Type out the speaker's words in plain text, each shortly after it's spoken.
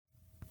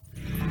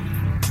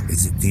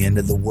Is it the end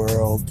of the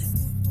world?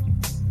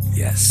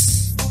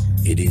 Yes,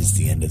 it is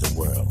the end of the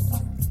world.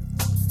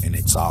 And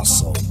it's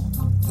also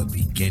the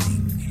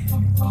beginning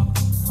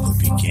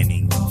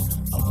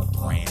of a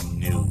brand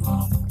new,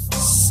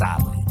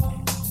 solid,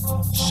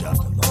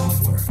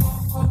 juggalo world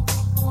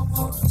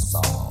for us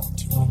all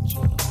to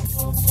enjoy.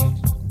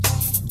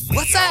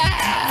 What's up?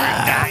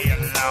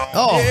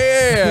 Oh,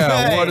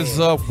 Yeah, hey. what is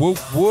up? Whoop,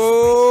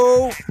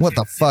 whoop. What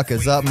the fuck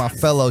is up, my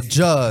fellow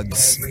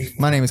jugs?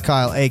 My name is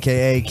Kyle,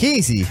 a.k.a.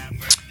 Keezy.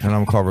 And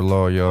I'm Carver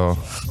Law, y'all.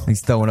 He's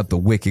throwing up the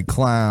wicked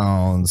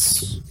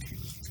clowns.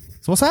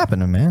 So what's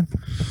happening, man?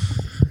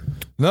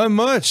 Not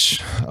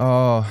much.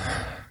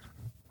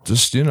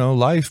 Just,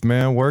 life,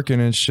 man, working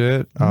and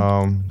shit.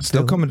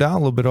 Still coming down a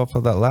little bit off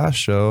of that last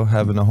show,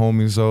 having the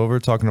homies over,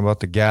 talking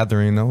about the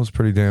gathering. That was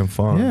pretty damn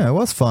fun. Yeah, it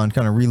was fun,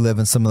 kind of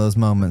reliving some of those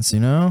moments,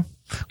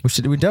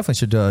 We definitely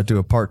should do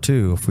a part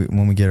 2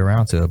 when we get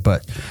around to it.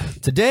 But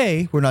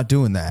today, we're not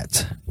doing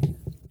that.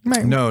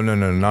 No,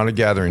 not a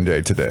gathering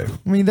day today.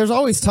 I mean, there's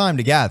always time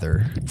to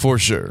gather. For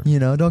sure.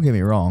 Don't get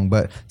me wrong,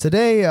 but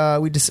today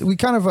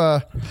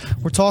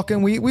we're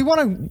talking. We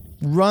want to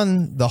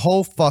run the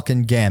whole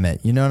fucking gamut.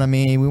 You know what I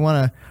mean? We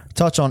want to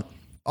touch on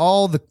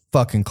all the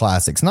fucking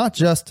classics, not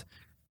just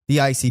the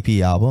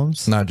ICP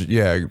albums. Not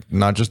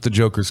just the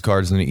Joker's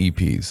cards and the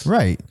EPs.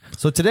 Right.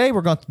 So today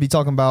we're going to be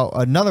talking about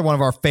another one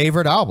of our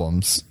favorite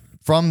albums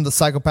from the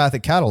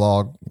Psychopathic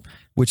catalog,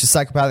 which is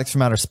Psychopathics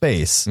from Outer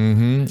Space.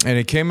 Mm-hmm. And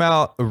it came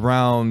out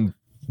around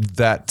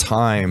that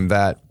time,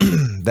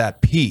 that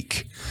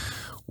peak,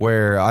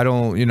 where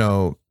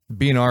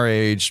being our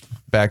age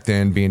back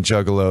then, being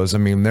juggalos, I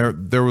mean,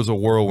 there was a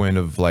whirlwind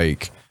of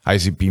like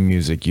ICP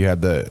music. You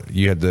had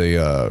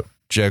the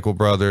Jekyll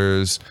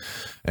Brothers,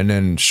 and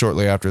then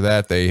shortly after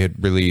that, they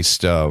had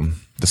released the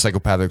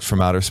Psychopathics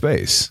from Outer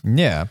Space.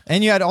 Yeah,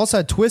 and you also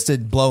had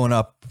Twisted blowing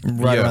up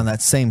around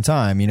that same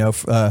time,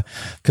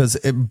 because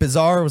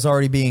Bizarre was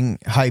already being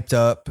hyped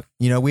up.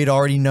 We'd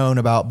already known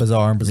about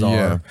Bizarre and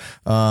Bizarre.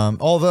 Yeah.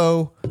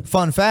 Although,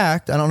 fun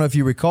fact, I don't know if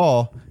you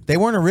recall, they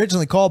weren't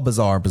originally called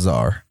Bizarre and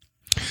Bizarre.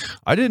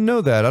 I didn't know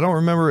that. I don't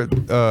remember it.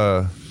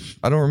 I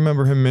don't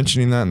remember him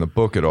mentioning that in the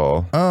book at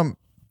all.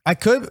 I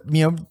could,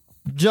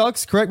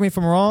 Jux, correct me if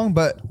I'm wrong,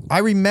 but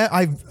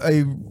I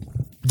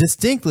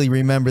distinctly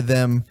remember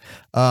them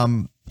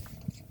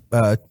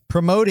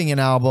promoting an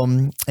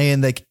album,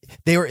 and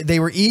they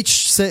were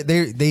each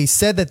they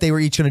said that they were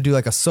each going to do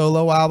like a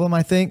solo album,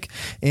 I think,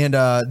 and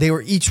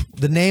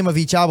the name of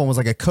each album was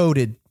like a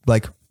coded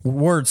like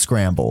word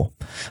scramble.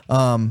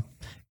 One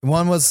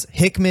was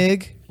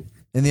Hickmig,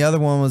 and the other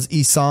one was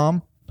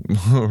Esam.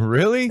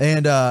 Really?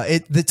 And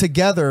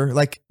together,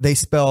 like, they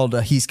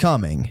spelled He's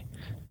Coming,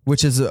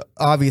 which is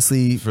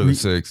obviously for the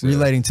six,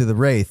 relating to the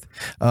Wraith.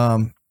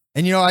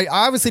 And I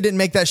obviously didn't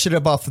make that shit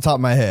up off the top of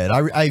my head.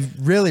 I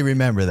really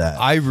remember that.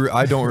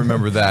 I don't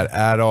remember that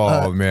at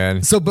all,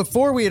 man. So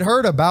before we had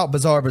heard about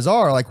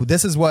Bizarre, like,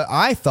 this is what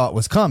I thought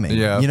was coming.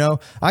 Yeah.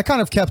 I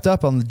kind of kept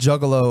up on the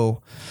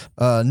Juggalo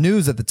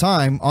news at the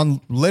time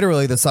on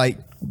literally the site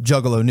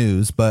Juggalo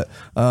News, but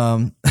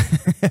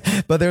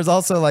but there's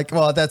also at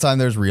that time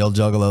there's real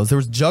Juggalos. There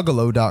was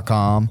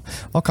Juggalo.com,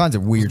 all kinds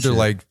of weird shit.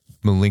 Like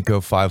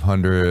Malenko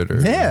 500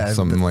 or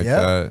something like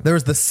that. There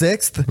was the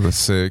Sixth. And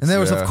there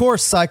was, of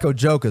course,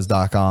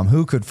 PsychoJokas.com.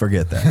 Who could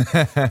forget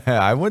that?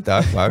 I would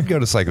go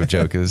to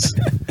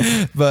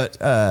PsychoJokas. But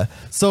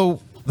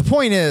so the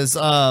point is,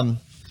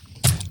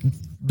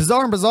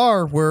 Bizarre and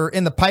Bizarre were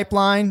in the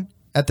pipeline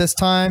at this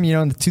time,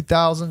 in the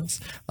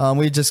 2000s.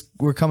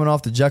 We're coming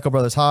off the Jekyll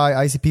Brothers high.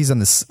 ICP's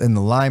in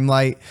the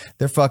limelight.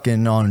 They're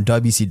fucking on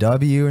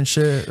WCW and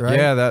shit, right?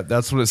 Yeah,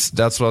 that's what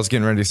I was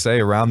getting ready to say.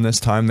 Around this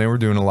time, they were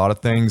doing a lot of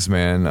things,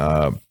 man.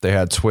 They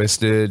had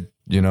Twisted,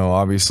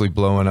 obviously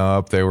blowing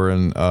up. They were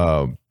in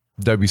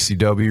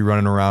WCW,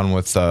 running around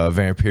with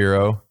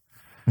Vampiro,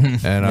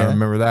 and I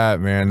remember that,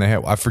 man.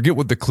 I forget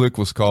what the clique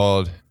was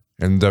called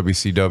in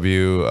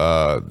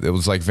WCW. It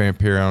was like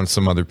Vampiro and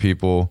some other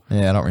people.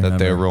 Yeah, I don't remember that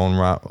they were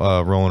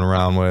rolling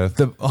around with.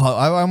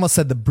 I almost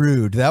said the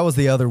Brood. That was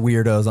the other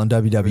weirdos on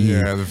WWE.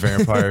 Yeah, the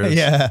vampires.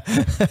 Yeah.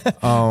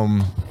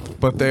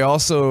 But they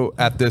also,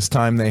 at this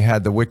time, they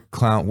had the Wicked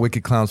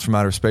Clowns from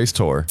Outer Space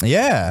tour.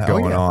 Yeah,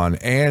 going on,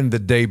 and the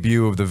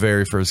debut of the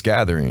very first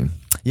gathering.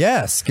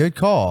 Yes, good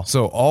call.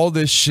 So all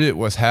this shit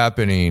was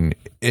happening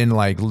in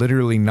like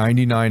literally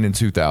 99 and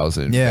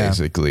 2000,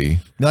 basically.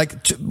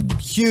 Like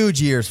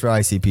huge years for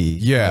ICP.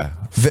 Yeah.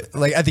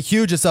 Like at the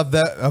hugest of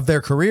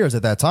their careers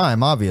at that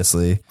time,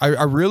 obviously.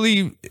 I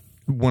really,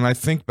 when I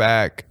think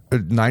back,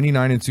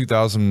 99 and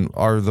 2000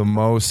 are the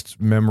most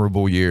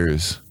memorable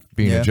years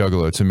being a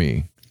Juggalo to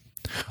me.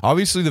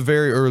 Obviously, the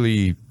very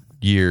early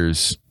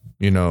years,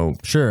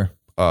 Sure.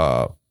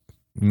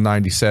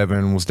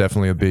 97 was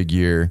definitely a big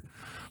year.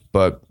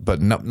 But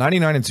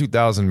 99 and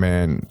 2000,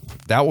 man,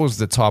 that was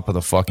the top of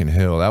the fucking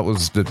hill. That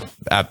was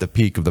at the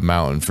peak of the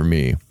mountain for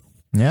me.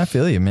 Yeah, I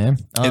feel you, man.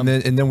 and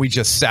then we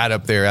just sat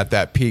up there at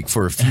that peak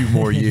for a few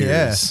more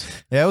years.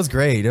 Yeah, it was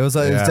great. It was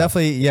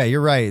definitely, yeah,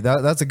 you're right.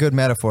 That's a good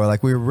metaphor.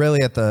 Like we were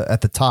really at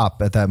the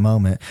top at that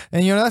moment.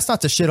 And that's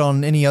not to shit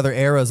on any other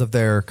eras of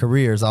their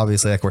careers,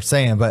 obviously, like we're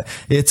saying, but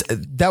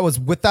that was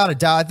without a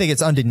doubt. I think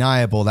it's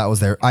undeniable that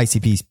was their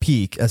ICP's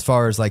peak as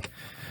far as like,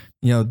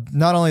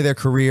 not only their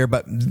career,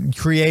 but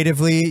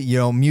creatively,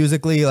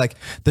 musically, like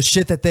the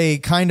shit that they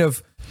kind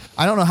of,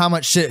 I don't know how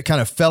much shit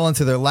kind of fell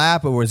into their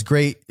lap or was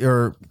great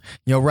or,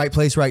 right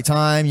place, right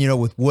time,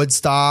 with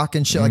Woodstock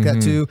and shit like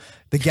that too.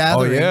 The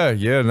Gathering. Oh,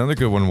 yeah. Another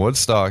good one,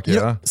 Woodstock.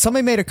 Yeah.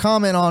 Somebody made a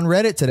comment on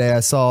Reddit today I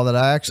saw that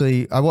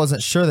I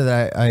wasn't sure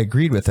that I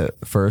agreed with it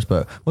first,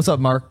 but what's up,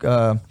 Mark?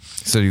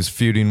 Said he was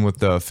feuding with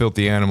the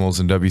Filthy Animals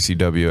in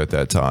WCW at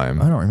that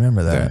time. I don't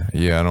remember that.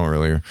 Yeah, I don't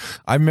really.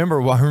 I remember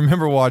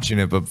watching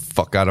it, but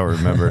fuck, I don't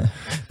remember.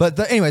 But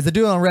anyways, the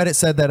dude on Reddit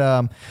said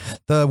that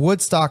the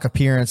Woodstock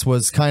appearance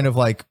was kind of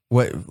like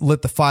what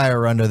lit the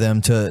fire under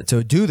them to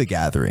do the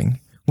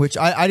Gathering. Which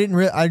I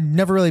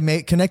never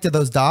really connected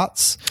those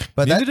dots,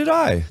 but neither did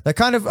I. That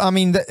kind of,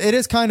 it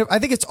is kind of, I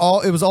think it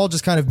was all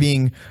just kind of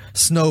being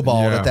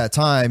snowballed at that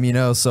time,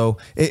 so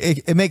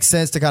it makes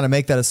sense to kind of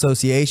make that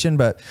association,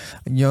 but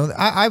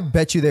I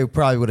bet you they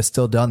probably would have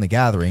still done the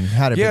Gathering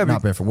had it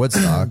not been for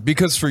Woodstock.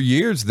 Because for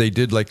years they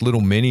did like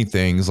little mini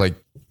things, like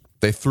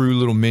they threw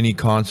little mini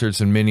concerts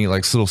and mini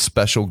like little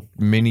special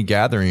mini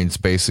gatherings,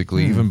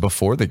 basically, even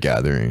before the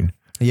Gathering.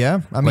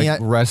 Yeah,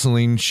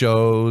 wrestling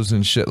shows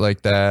and shit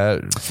like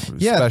that.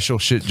 Yeah, special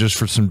shit just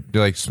for some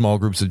like small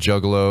groups of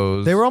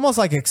juggalos. They were almost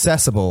like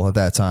accessible at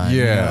that time.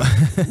 Yeah,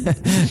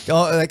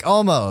 like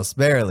almost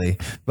barely.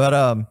 But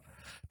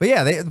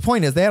yeah, the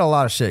point is they had a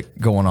lot of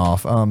shit going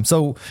off.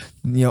 So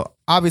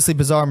obviously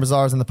Bizarre and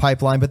Bizarre's in the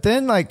pipeline, but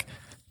then like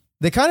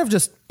they kind of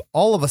just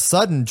all of a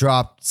sudden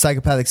dropped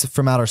Psychopathics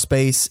from Outer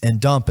Space and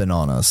Dumping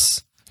on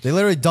us. They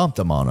literally dumped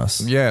them on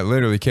us. Yeah, it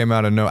literally came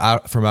out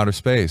from outer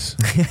space.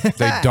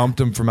 They dumped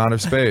them from outer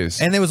space.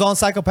 And it was on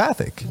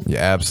Psychopathic. Yeah,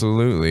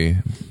 absolutely.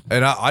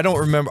 And I don't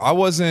remember. I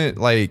wasn't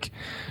like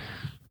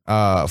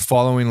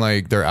following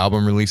like their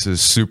album releases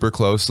super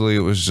closely. It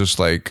was just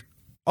like,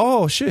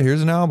 oh shit,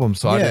 here's an album.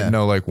 So I didn't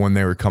know like when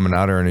they were coming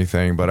out or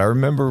anything. But I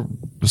remember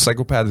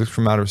Psychopathics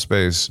from Outer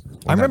Space.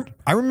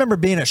 I remember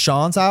being at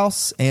Sean's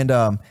house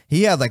and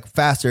he had like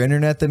faster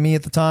internet than me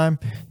at the time.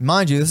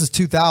 Mind you, this is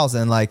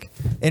 2000. Like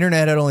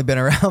internet had only been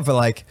around for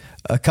like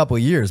a couple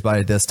years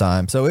by this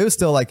time. So it was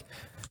still like,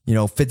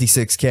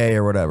 56K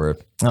or whatever.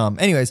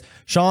 Anyways,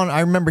 Sean, I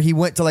remember he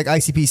went to like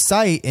ICP's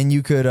site and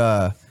you could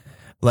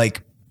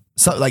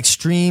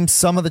stream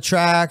some of the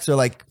tracks or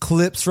like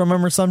clips from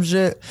him or some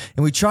shit.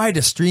 And we tried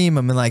to stream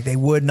them and like they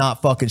would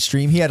not fucking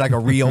stream. He had like a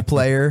real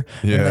player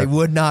and they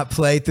would not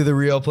play through the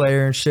real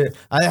player and shit.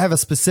 I have a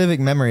specific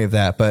memory of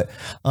that, but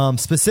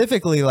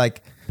specifically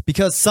like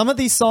because some of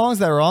these songs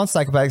that were on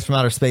Psychopathics from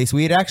Outer Space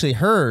we had actually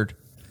heard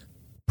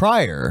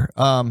prior.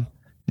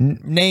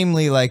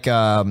 Namely like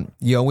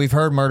we've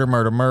heard Murder,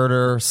 Murder,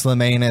 Murder,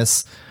 Slim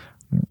Anus,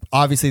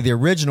 obviously the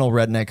original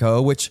Redneck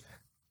Ho, which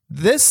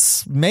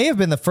this may have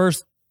been the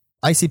first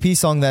ICP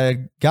song that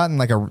had gotten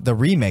like the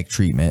remake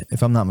treatment,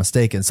 if I'm not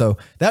mistaken. So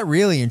that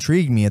really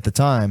intrigued me at the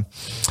time.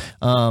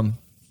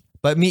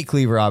 But Meat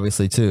Cleaver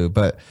obviously too.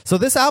 But so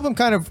this album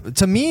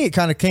to me, it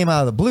kind of came out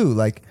of the blue.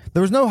 Like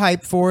there was no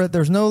hype for it.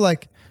 There's no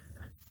like,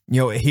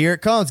 here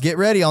it comes, get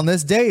ready on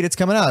this date. It's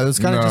coming out. It was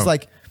kind of just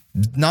like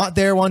not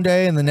there one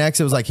day and the next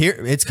it was like, here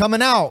it's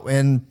coming out.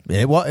 And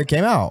it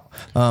came out.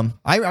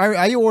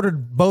 I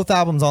ordered both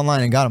albums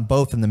online and got them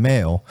both in the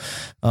mail.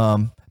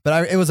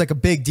 But it was like a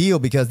big deal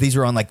because these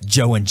were on like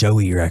Joe and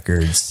Joey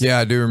records. Yeah,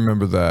 I do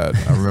remember that.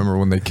 I remember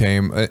when they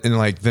came and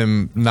like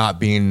them not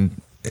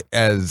being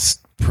as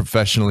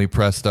professionally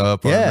pressed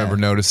up. I remember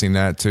noticing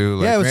that too.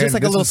 Like, it was just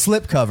like a little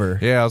slip cover.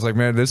 Yeah, I was like,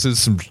 man, this is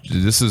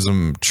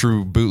some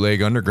true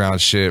bootleg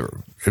underground shit.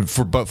 But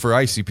for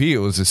ICP, it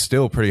was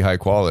still pretty high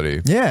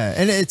quality. Yeah,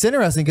 and it's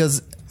interesting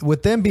because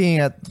with them being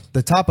at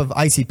the top of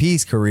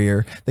ICP's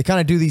career, they kind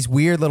of do these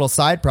weird little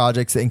side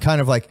projects and kind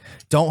of like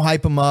don't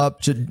hype them up.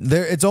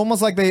 It's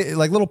almost like they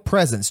like little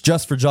presents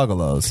just for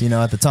juggalos,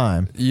 at the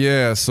time.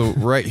 Yeah. So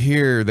right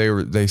here,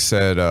 they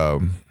said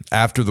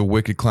after the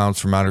Wicked Clowns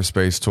from Outer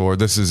Space tour,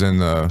 this is in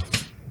the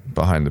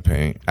Behind the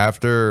Paint.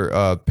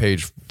 After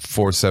page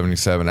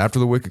 477, after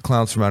the Wicked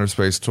Clowns from Outer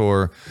Space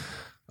tour.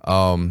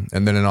 And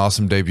then an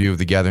awesome debut of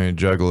the Gathering of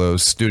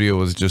Juggalos. Studio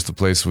was just the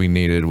place we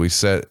needed. We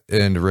set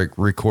in to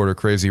record a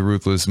crazy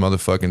ruthless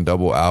motherfucking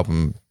double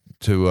album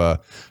to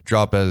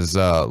drop as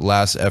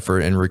last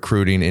effort in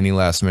recruiting any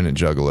last minute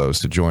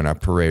juggalos to join our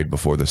parade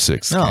before the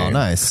 6th. Oh, came.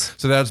 Nice.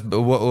 So that's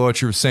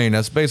what you were saying.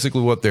 That's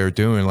basically what they're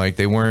doing. Like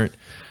they weren't,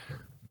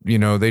 they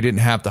didn't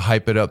have to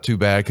hype it up too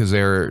bad because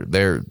they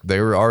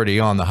were already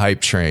on the hype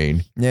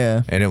train.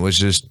 Yeah. And it was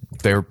just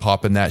they were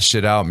popping that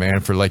shit out,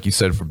 man, for like you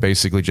said, for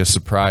basically just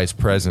surprise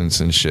presents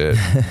and shit.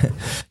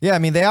 Yeah, I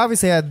mean they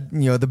obviously had,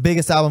 the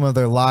biggest album of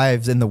their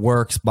lives in the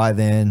works by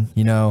then,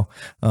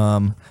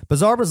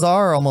 Bizarre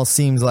Bizarre almost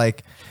seems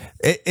like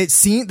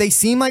they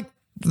seem like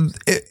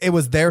it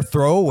was their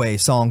throwaway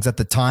songs at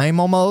the time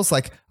almost.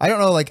 Like, I don't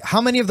know, like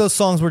how many of those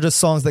songs were just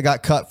songs that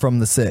got cut from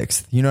the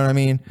Sixth? You know what I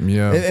mean?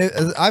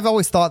 Yeah. I've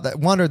always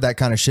wondered that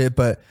kind of shit.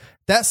 But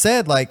that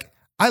said, like,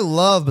 I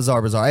love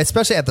Bizarre Bizarre,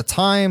 especially at the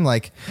time.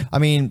 Like, I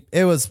mean,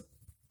 it was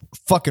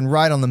fucking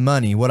right on the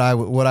money what I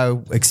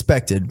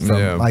expected from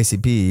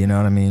ICP. You know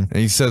what I mean? And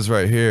he says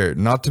right here,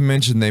 not to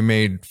mention they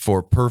made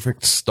for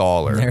Perfect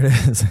Staller. There it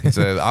is. He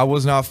said, I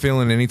was not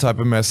feeling any type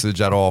of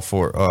message at all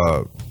for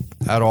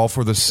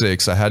the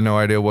Six. I had no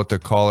idea what to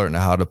call it and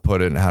how to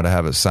put it and how to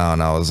have it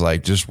sound. I was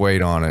like, just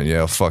wait on it.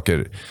 Yeah, fuck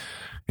it.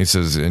 He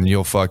says, and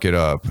you'll fuck it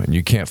up, and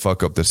you can't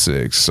fuck up the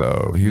Six.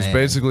 So he was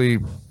basically,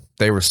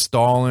 they were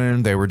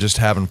stalling. They were just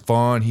having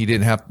fun. He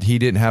didn't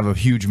have a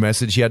huge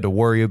message he had to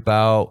worry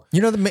about.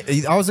 You know,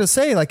 I was gonna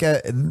say, like,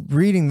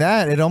 reading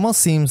that, it almost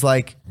seems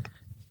like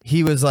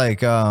he was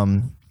like, I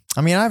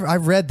mean,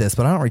 I've read this,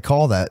 but I don't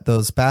recall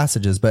those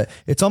passages. But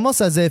it's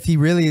almost as if he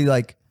really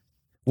like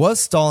was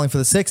stalling for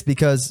the Six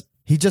because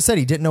he just said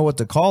he didn't know what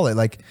to call it.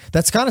 Like,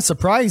 that's kind of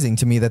surprising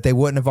to me that they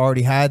wouldn't have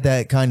already had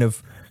that kind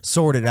of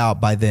sorted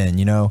out by then,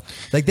 you know?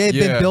 Like, they had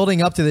been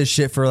building up to this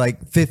shit for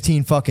like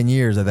 15 fucking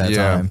years at that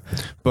time.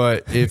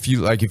 But if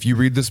you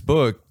read this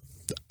book,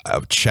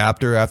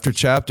 chapter after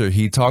chapter,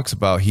 he talks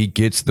about he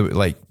gets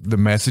the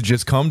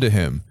messages come to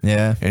him.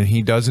 Yeah. And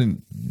he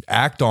doesn't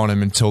act on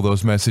them until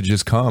those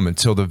messages come,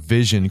 until the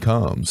vision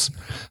comes.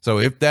 So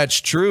if that's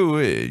true,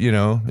 you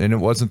know, and it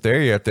wasn't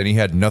there yet, then he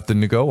had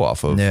nothing to go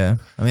off of. Yeah.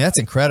 I mean, that's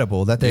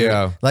incredible that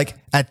they like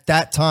at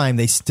that time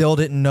they still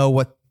didn't know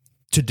what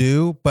to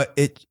do, but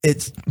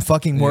it's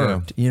fucking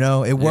worked. You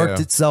know, it worked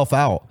itself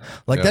out.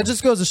 Like that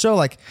just goes to show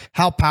like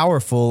how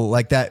powerful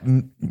like that,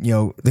 you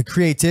know, the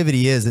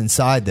creativity is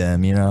inside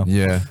them, you know.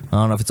 Yeah. I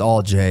don't know if it's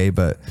all Jay,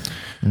 but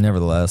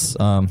nevertheless.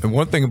 And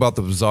one thing about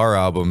the Bizarre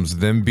albums,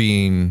 them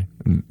being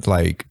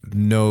like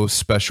no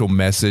special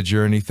message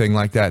or anything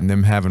like that, and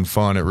them having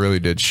fun, it really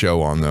did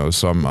show on those.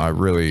 So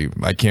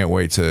I can't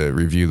wait to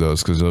review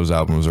those because those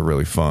albums are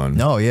really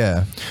fun. Oh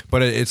yeah.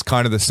 But it's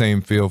kind of the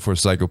same feel for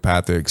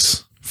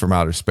Psychopathics from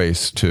Outer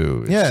Space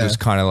too. It's just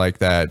kind of like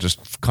that,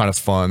 just kind of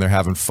fun. They're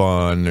having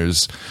fun.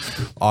 There's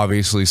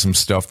obviously some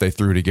stuff they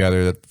threw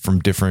together that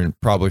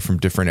probably from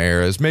different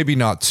eras, maybe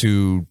not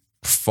too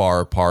far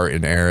apart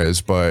in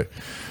eras, but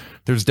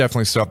there's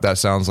definitely stuff that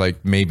sounds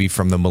like maybe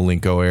from the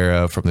Malenko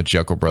era, from the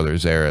Jekyll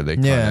Brothers era. They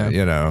kinda,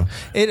 you know,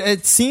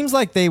 it seems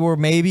like they were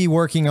maybe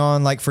working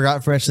on like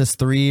Forgotten Freshness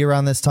 3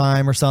 around this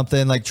time or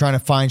something, like trying to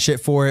find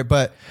shit for it.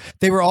 But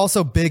they were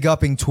also big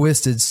upping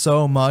Twisted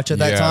so much at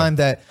that time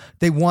that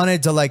they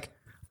wanted to like,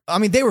 I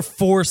mean, they were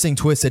forcing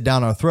Twisted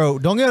down our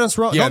throat. Don't get us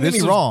wrong. Don't get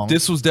me wrong.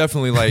 This was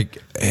definitely like,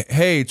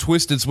 hey,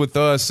 Twisted's with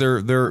us.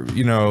 They're,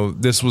 you know,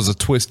 this was a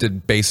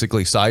Twisted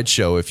basically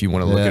sideshow if you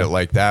want to look at it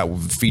like that,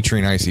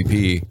 featuring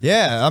ICP.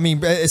 Yeah, I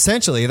mean,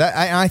 essentially, that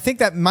I think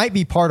that might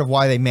be part of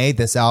why they made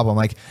this album.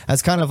 Like,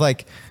 as kind of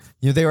like,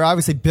 you know, they were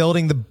obviously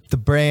building the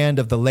brand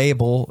of the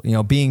label, you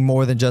know, being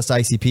more than just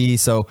ICP.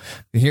 So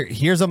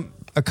here's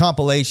a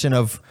compilation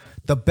of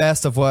the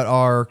best of what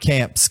our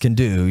camps can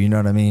do. You know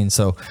what I mean?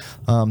 So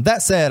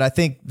that said, I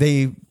think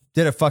they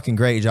did a fucking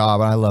great job,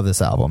 and I love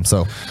this album.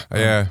 So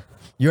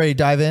you ready to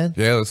dive in?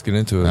 Yeah, let's get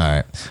into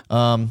it.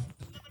 All right.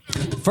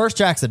 First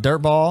track's a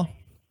Dirtball.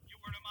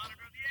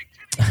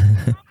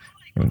 Here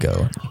we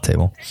go.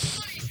 Table.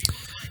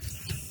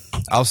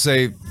 I'll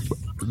say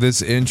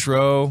this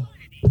intro.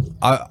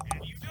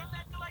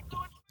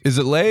 Is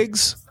it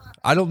Legs?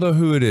 I don't know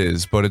who it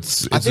is, but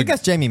I think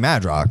that's Jamie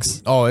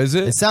Madrox. Oh, is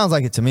it? It sounds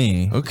like it to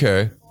me.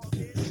 Okay.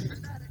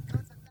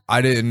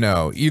 I didn't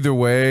know. Either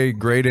way,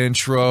 great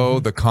intro.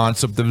 The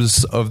concept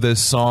of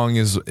this song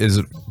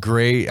is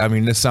great. I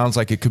mean, this sounds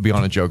like it could be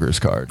on a Joker's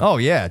card. Oh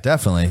yeah,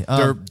 definitely.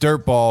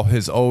 Dirtball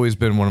has always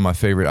been one of my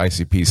favorite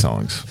ICP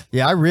songs.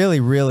 Yeah, I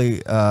really,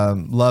 really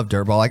love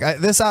Dirtball. Like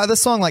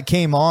this song like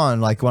came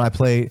on like when I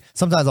play.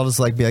 Sometimes I'll just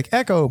like be like,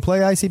 Echo, play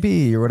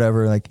ICP or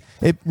whatever. Like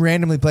it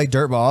randomly played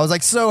Dirtball. I was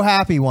like so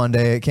happy one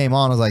day it came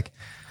on. I was like,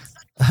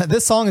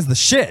 this song is the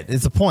shit.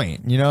 It's the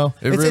point, you know.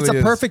 It's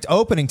a perfect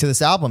opening to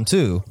this album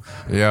too.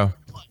 Yeah.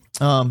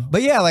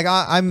 But yeah, like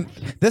I'm.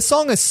 This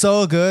song is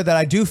so good that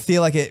I do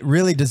feel like it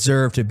really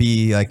deserved to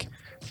be like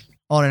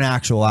on an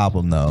actual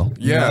album, though.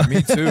 Yeah,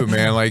 me too,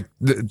 man. Like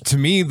to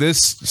me,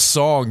 this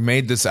song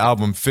made this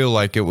album feel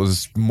like it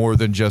was more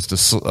than just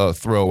a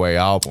throwaway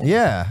album.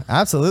 Yeah,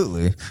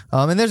 absolutely.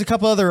 And there's a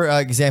couple other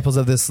examples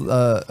of this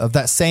of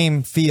that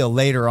same feel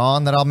later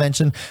on that I'll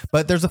mention.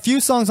 But there's a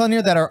few songs on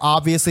here that are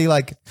obviously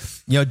like,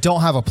 you know,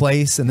 don't have a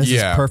place, and this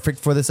is perfect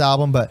for this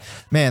album. But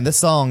man, this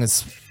song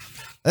is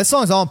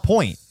on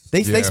point.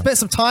 They spent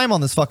some time on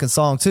this fucking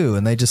song too,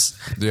 and they just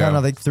kind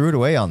of threw it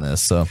away on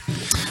this. So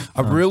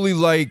I really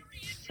like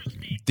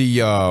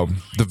the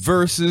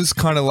verses,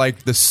 kind of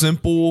like the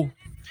simple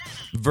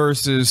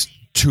verses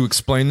to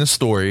explain the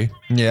story.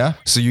 Yeah.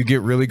 So you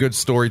get really good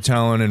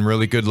storytelling and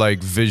really good like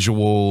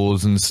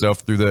visuals and stuff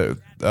through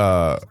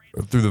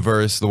through the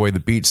verse, the way the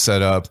beat's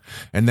set up,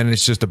 and then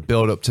it's just a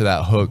build up to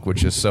that hook,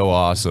 which is so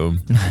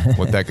awesome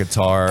with that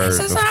guitar.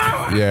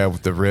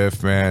 With the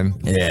riff, man.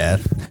 Yeah,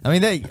 I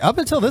mean, up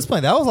until this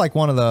point, that was like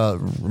one of the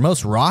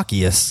most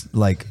rockiest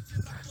like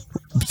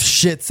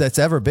shits that's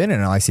ever been in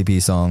an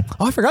ICP song.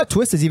 Oh, I forgot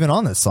Twist is even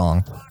on this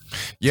song.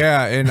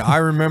 Yeah, and I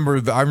remember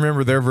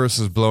their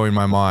verses blowing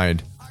my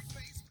mind.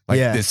 Like,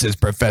 this is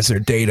Professor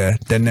Data,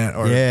 then that,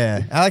 or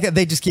I like it.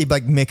 They just keep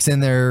like mixing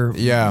their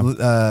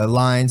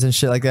lines and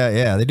shit like that.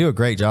 Yeah, they do a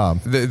great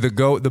job.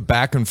 The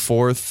back and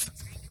forth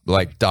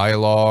like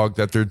dialogue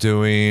that they're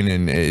doing,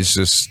 and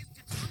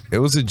it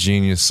was a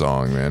genius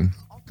song, man.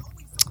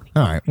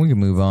 All right, we can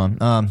move on.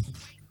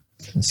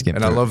 Let's skip.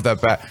 And I love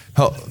that back.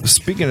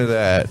 Speaking of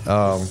that,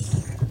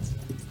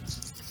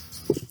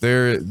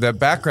 that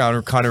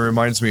background kind of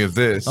reminds me of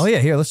this. Oh yeah,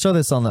 here, let's show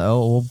this on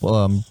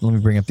the. Let me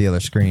bring up the other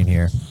screen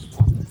here.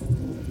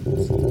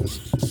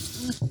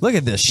 Look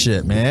at this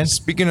shit, man.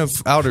 Speaking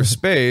of outer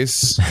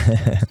space,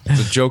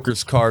 the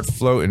Joker's card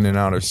floating in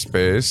outer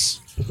space.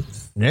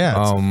 Yeah.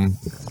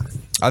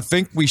 I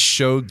think we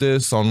showed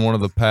this on one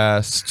of the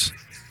past.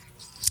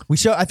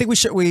 I think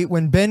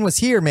when Ben was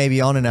here,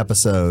 maybe on an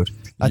episode.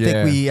 I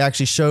think we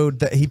actually showed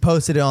that he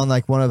posted it on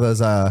like one of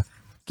those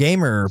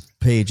gamer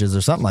pages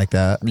or something like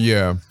that.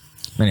 Yeah.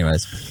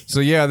 Anyways. So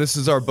yeah, this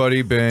is our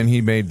buddy Ben.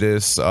 He made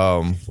this.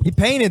 He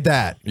painted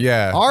that.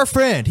 Yeah. Our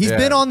friend. He's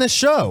been on this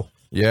show.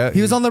 Yeah.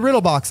 He was on the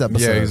Riddlebox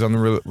episode. Yeah, he's on the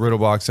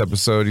Riddlebox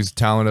episode. He's a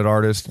talented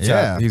artist.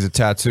 Yeah. He's a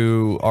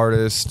tattoo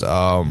artist.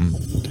 I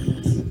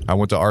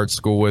went to art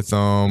school with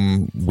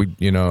him.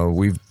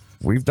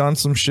 We've done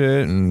some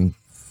shit, and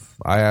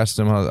I asked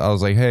him, I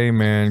was like, hey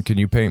man, can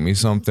you paint me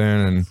something?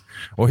 And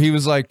he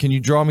was like, can you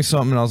draw me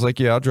something? And I was like,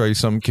 yeah, I'll draw you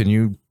something. Can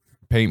you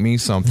paint me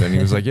something? He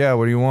was like, yeah,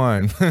 what do you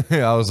want?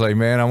 I was like,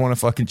 man, I want a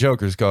fucking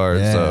Joker's card.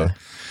 Yeah. So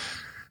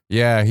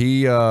yeah,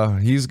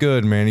 he's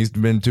good, man. He's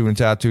been doing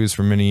tattoos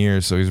for many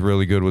years, so he's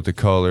really good with the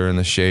color and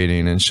the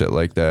shading and shit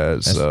like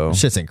that. So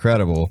shit's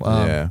incredible.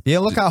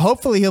 Look out.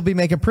 Hopefully he'll be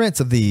making prints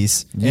of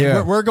these.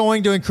 And we're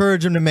going to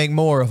encourage him to make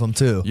more of them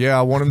too. Yeah,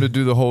 I want him to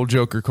do the whole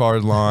Joker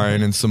card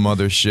line and some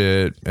other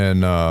shit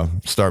and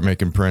start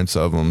making prints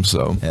of them.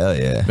 So hell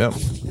yeah. Yep.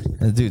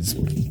 That dude's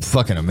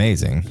fucking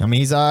amazing. I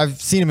mean,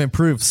 I've seen him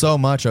improve so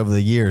much over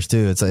the years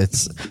too.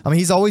 I mean,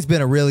 he's always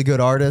been a really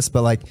good artist,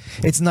 but like,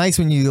 it's nice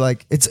when you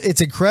like, it's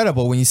incredible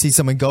when you see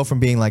someone go from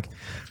being like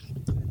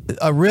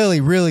a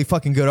really, really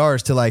fucking good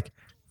artist to like,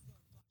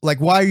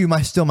 why are you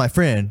still my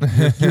friend?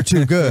 You're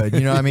too good.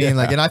 You know what I mean? Yeah.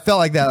 Like, and I felt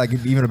like that, like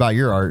even about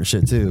your art and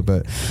shit too.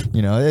 But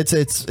you know,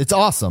 it's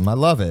awesome. I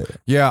love it.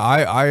 Yeah,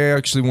 I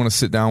actually want to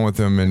sit down with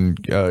him and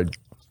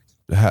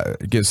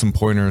get some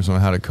pointers on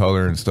how to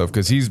color and stuff,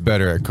 because he's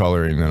better at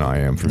coloring than I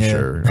am for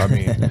sure. I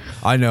mean,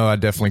 I know I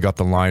definitely got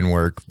the line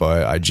work,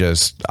 but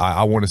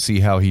I want to see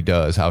how he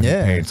does, how he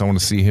paints. I want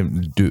to see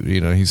him do. You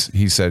know,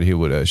 he said he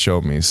would show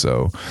me,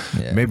 so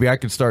maybe I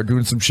could start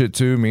doing some shit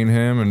too, me and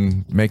him,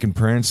 and making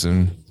prints,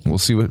 and we'll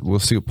see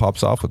what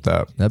pops off with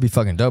that. That'd be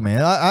fucking dope,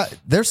 man.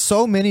 There's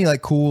so many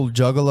like cool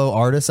Juggalo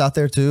artists out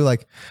there too.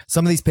 Like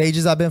some of these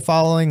pages I've been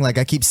following, like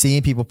I keep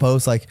seeing people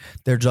post like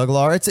their Juggalo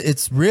art.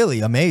 It's really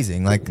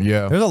amazing. Like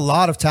there's a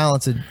lot of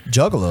talented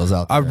Juggalos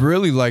out there. I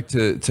really like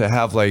to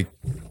have like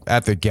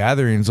at the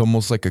gatherings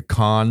almost like a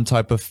con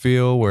type of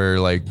feel where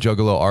like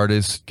Juggalo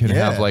artists can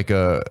have like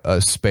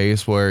a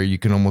space where you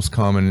can almost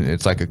come and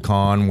it's like a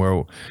con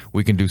where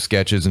we can do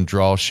sketches and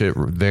draw shit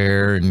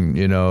there, and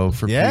you know,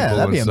 for people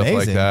and stuff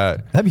like that.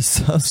 That'd be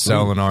so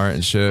selling sweet. Art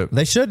and shit.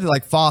 They should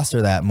like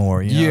foster that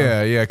more. You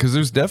know? Yeah, because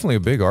there's definitely a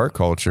big art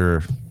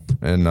culture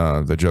in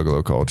the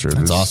Juggalo culture.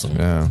 That's awesome.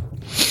 Yeah.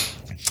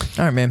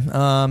 All right,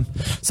 man.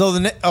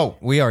 So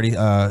we already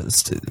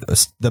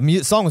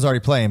the song was already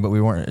playing, but we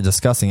weren't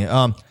discussing it.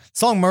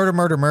 Song "Murder,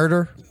 Murder,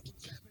 Murder."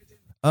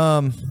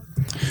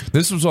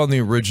 This was on the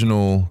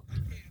original.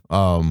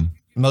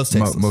 Most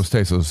Tasteless. Most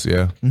Tasteless,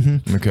 yeah.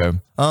 Mm-hmm. Okay.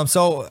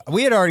 So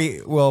we had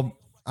already. Well,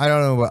 I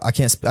don't know. I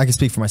can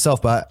speak for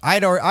myself, but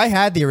I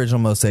had the original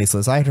Most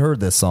Tasteless. I had heard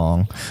this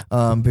song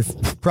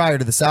prior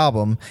to this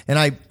album, and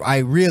I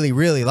really,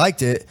 really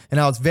liked it. And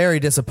I was very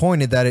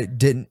disappointed that it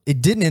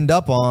didn't end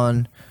up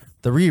on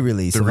the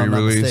re-release. If I'm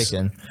not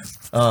mistaken.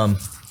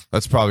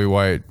 That's probably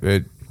why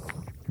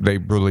they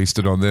released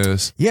it on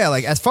this. Yeah,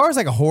 like as far as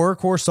like a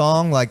horrorcore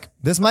song, like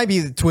this might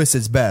be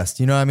Twisted's best.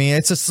 You know what I mean?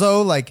 It's just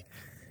so like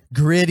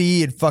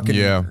gritty and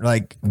fucking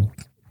like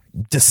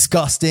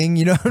disgusting.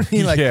 You know what I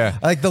mean?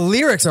 Like like the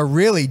lyrics are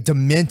really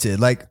demented,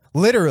 like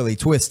literally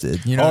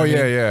twisted. You know? Oh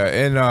yeah.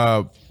 And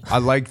I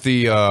like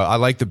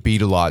the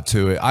beat a lot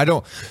to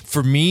it.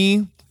 For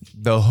me,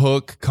 the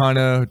hook kind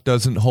of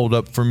doesn't hold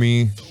up for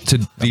me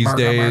these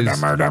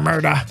days.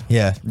 Murder.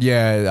 Yeah.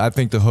 I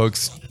think the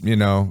hooks, you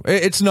know,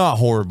 it's not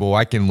horrible.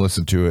 I can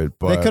listen to it,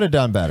 but they could have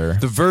done better.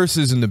 The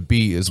verses and the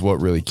beat is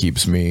what really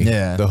keeps me.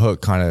 Yeah. The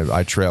hook kind of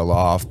I trail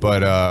off,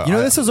 but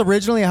this was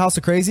originally a House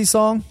of Crazy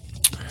song.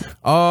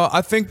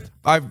 I think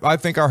I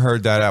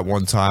heard that at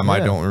one time. I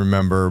don't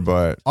remember,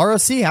 but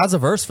ROC has a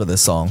verse for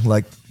this song.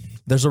 Like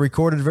There's a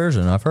recorded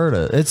version. I've heard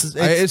it.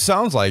 It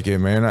sounds like it,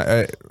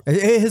 man.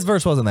 His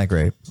verse wasn't that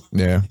great.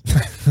 Yeah.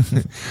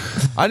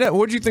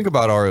 What'd you think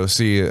about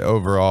ROC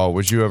overall?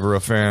 Was you ever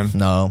a fan?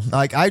 No,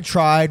 like I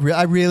tried.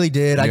 I really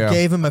did. Yeah. I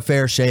gave him a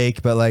fair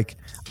shake, but like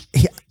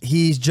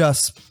he's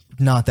just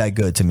not that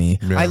good to me.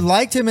 Yeah. I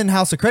liked him in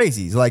House of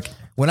Crazies. Like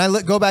when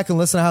I go back and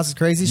listen to House of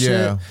Crazy shit.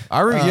 Yeah.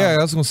 I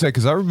was gonna say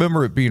because I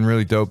remember it being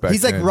really dope back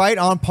He's then. like right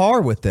on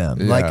par with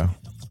them. Yeah. Like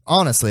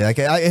honestly, like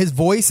his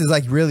voice is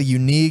like really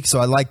unique, so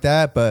I like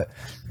that. But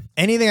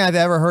anything I've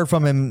ever heard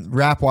from him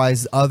rap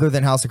wise, other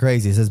than House of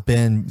Crazies, has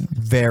been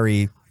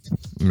very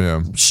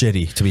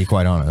shitty, to be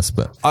quite honest.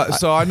 But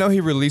so I know he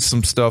released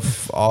some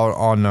stuff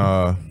on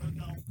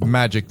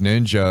Magic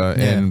Ninja,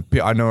 and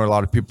I know a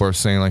lot of people are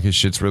saying like his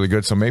shit's really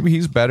good. So maybe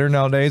he's better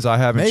nowadays. I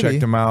haven't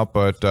checked him out,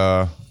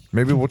 but.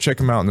 Maybe we'll check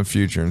him out in the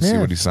future and see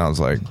what he sounds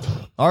like.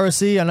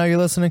 ROC, I know you're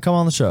listening. Come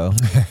on the show.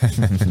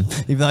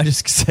 Even though I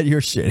just said you're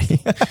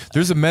shitty.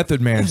 There's a Method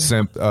Man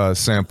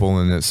sample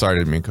in it. Sorry, I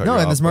didn't mean to cut you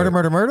off. In this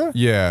Murder?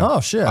 Yeah. Oh,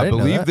 shit. I didn't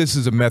know believe that. this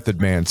is a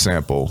Method Man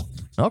sample.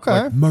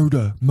 Okay. Like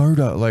murder,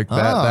 like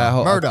that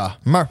whole,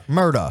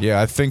 Murder. Yeah,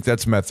 I think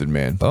that's Method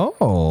Man.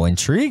 Oh,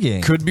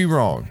 intriguing. Could be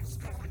wrong.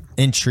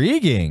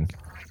 Intriguing.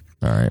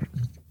 All right.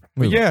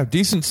 But yeah,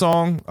 decent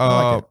song.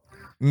 like it.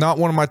 Not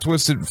one of my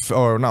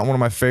not one of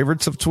my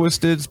favorites of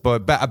Twisted's,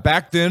 but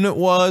back then it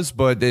was,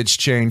 but it's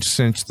changed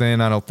since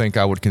then. I don't think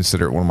I would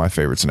consider it one of my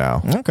favorites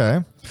now. Okay.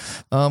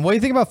 What do you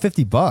think about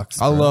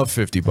 $50? I love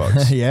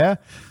 $50. Yeah.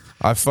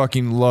 I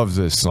fucking love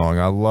this song.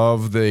 I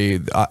love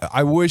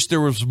I wish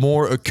there was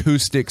more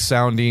acoustic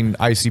sounding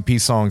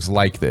ICP songs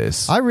like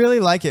this. I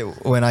really like it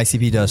when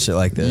ICP does shit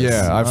like this.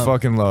 Yeah, I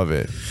fucking love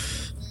it.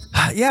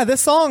 Yeah,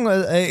 this song,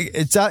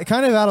 it's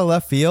kind of out of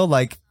left field.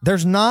 Like,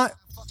 there's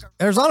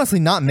honestly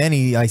not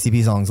many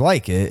ICP songs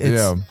like it.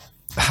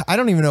 I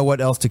don't even know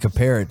what else to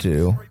compare it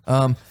to.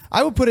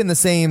 I would put it in the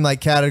same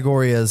like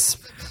category as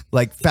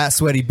like Fat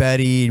Sweaty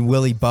Betty and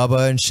Willy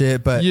Bubba and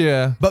shit. But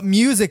but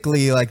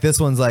musically, like this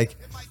one's like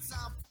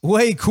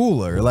way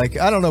cooler. Like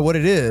I don't know what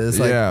it is.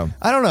 Like,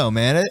 I don't know,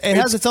 man. It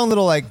has its own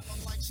little like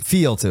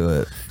feel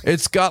to it.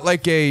 It's got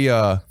like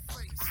a.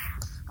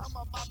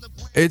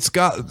 It's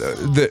got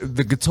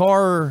the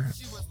guitar.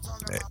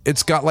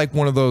 It's got like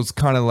one of those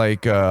kind of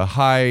like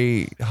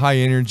high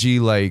energy,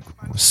 like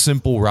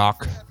simple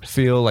rock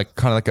feel, like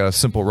kind of like a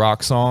simple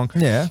rock song.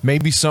 Yeah,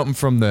 maybe something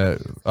from the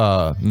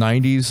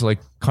 90s, like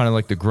kind of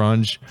like the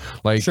grunge,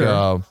 like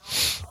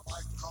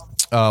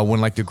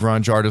when like the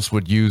grunge artists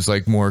would use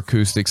like more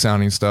acoustic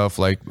sounding stuff,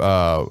 like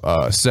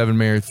Seven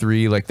Mayor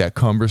 3, like that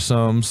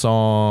Cumbersome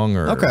song,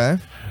 or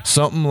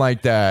something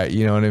like that.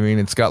 You know what I mean?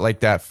 It's got like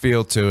that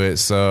feel to it.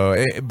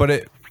 So,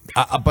 but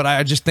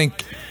I just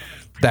think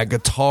that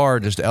guitar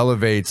just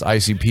elevates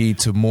ICP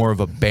to more of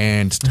a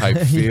band type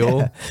feel.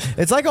 Yeah.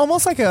 It's like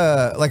almost like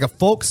a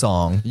folk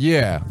song.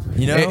 Yeah,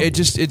 you know, it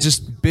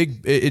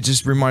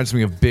just reminds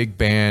me of big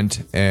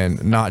band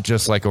and not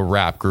just like a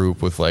rap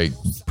group with like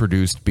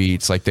produced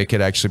beats. Like they could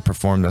actually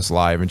perform this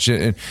live and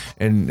shit.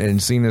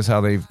 And seeing as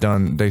how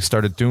they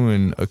started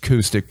doing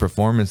acoustic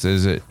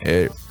performances, it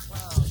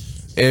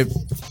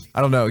I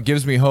don't know. It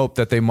gives me hope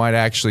that they might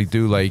actually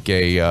do like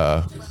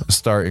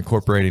start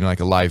incorporating like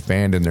a live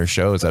band in their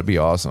shows. That'd be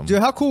awesome. Dude,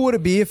 how cool would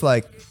it be if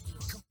like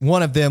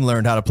one of them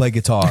learned how to play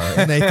guitar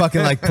and they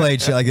fucking like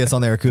played shit like this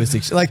on their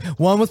acoustic shit? Like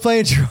one was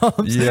playing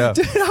drums. Yeah.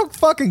 Dude, how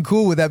fucking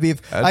cool would that be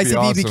if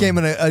ICP became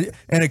an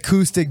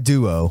acoustic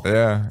duo?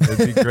 Yeah,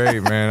 it'd be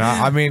great, man.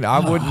 I mean,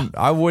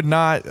 I would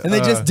not. And they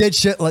just did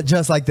shit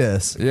just like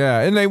this. Yeah,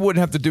 and they wouldn't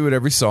have to do it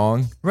every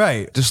song.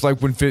 Right. Just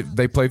like when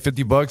they play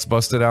 $50,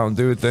 bust it out and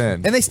do it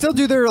then. And they still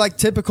do their like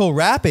typical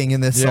rapping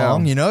in this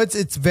song. You know,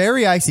 it's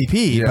very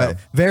ICP, but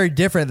very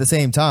different at the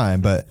same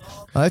time. But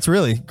it's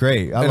really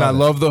great. I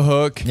love the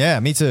hook. Yeah,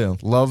 me too.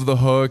 Love the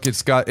hook.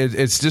 It's got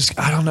it's just,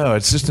 I don't know,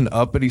 it's just an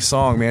uppity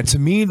song, man. To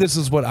me, this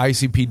is what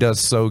ICP does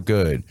so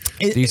good.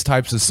 These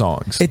types of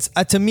songs. It's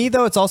to me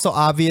though, it's also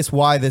obvious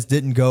why this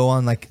didn't go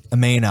on like a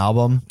main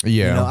album.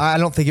 Yeah. You know, I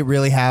don't think it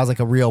really has like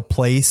a real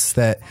place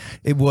that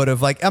it would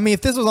have. Like, I mean,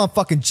 if this was on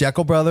fucking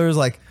Jekyll Brothers,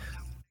 like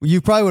you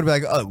probably would be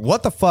like,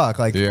 what the fuck?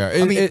 Like, yeah,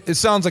 it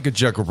sounds like a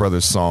Jekyll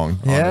Brothers song,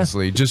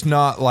 honestly. Just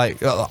not like,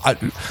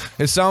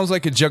 it sounds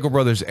like a Jekyll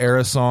Brothers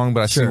era song,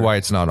 but I see why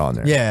it's not on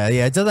there. Yeah,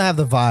 it doesn't have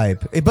the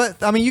vibe.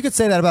 But, I mean, you could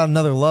say that about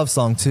Another Love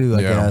Song, too,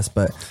 I guess.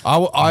 But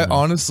I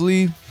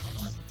honestly,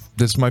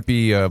 this might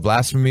be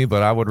blasphemy,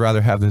 but I would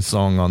rather have this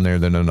song on there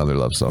than Another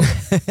Love Song.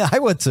 I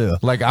would, too.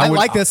 Like, I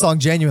like this song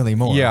genuinely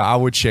more. Yeah, I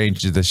would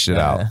change this shit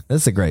out.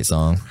 This is a great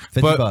song.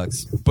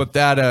 $50. But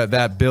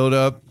that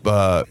build-up,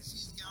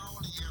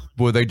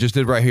 what they just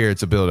did right here,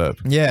 it's a build-up.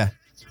 Yeah.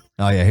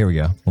 Oh, yeah, here we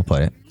go. We'll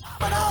play it.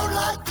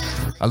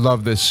 I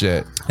love this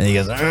shit. And he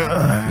goes,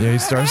 yeah, he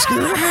starts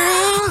screaming.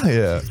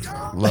 Yeah.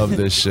 Love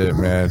this shit,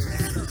 man.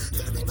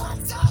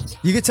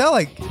 You could tell,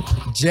 like,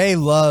 Jay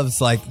loves,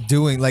 like,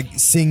 doing, like,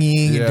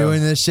 singing and doing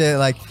this shit.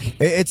 Like,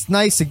 it's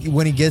nice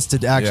when he gets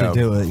to actually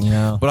do it, you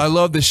know? But I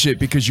love this shit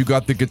because you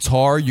got the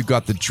guitar, you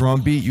got the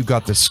drum beat, you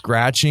got the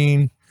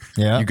scratching,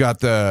 you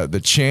got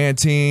the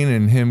chanting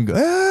and him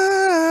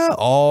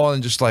all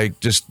and just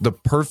the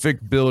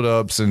perfect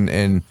build-ups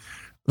and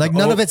Like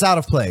none of it's out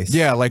of place.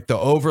 yeah, like the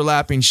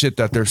overlapping shit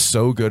that they're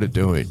so good at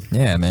doing.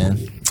 Yeah,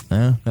 man.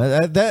 Yeah.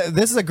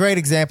 This is a great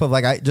example of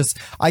like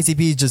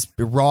ICP's just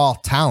raw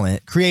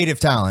talent,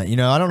 creative talent. You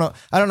know, I don't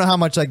know how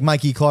much like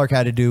Mikey Clark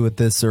had to do with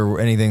this or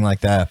anything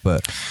like that,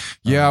 but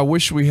Yeah, I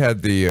wish we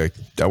had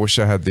I wish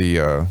I had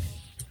the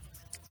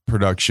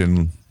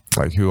production,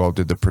 like who all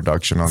did the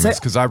production on this,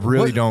 because I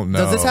really don't know.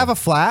 Does this have a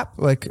flap?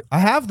 Like I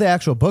have the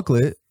actual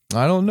booklet.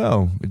 I don't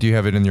know. Do you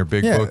have it in your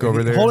big book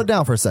over there? Hold it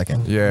down for a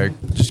second. Yeah,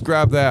 just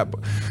grab that.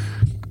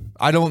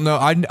 I don't know.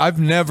 I've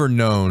never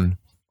known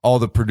all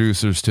the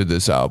producers to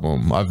this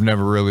album. I've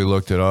never really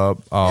looked it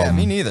up. Yeah,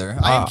 me neither.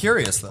 I am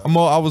curious though.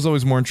 I was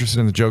always more interested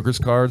in the Joker's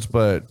cards,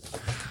 but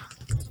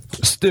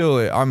still,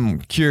 I'm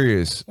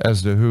curious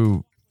as to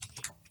who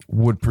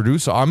would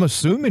produce. I'm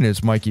assuming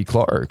it's Mikey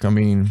Clark. I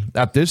mean,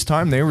 at this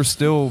time, they were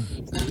still.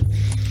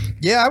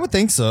 Yeah, I would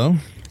think so.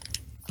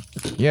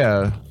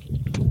 Yeah,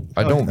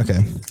 I don't.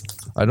 Okay.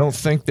 I don't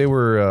think they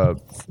were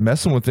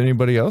messing with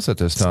anybody else at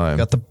this time.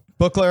 Got the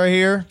booklet right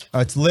here. Oh,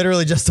 it's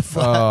literally just a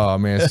flap. Oh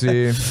man,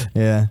 see,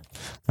 Yeah,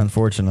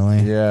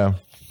 unfortunately. yeah.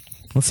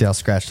 Let's see how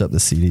scratched up the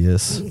CD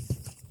is.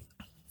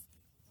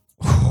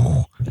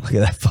 Look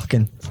at that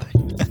fucking.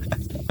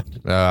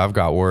 I've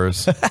got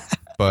worse,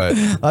 but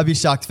I'd be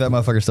shocked if that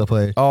motherfucker still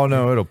played. oh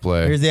no, it'll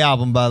play. Here's the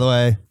album, by the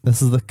way.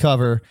 This is the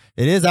cover.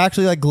 It is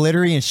actually like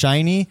glittery and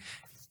shiny.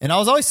 And I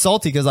was always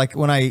salty because like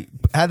when I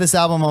had this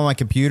album on my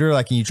computer,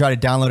 like and you try to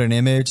download an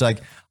image, like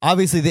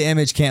obviously the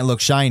image can't look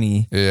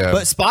shiny. Yeah.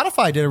 But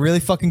Spotify did a really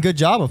fucking good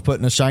job of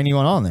putting a shiny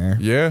one on there.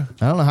 Yeah,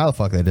 I don't know how the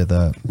fuck they did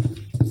that.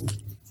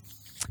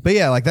 But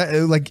yeah, like that,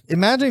 like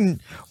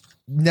imagine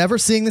never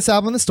seeing this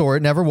album in the store.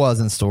 It never was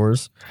in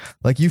stores.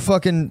 Like you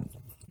fucking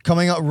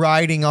coming up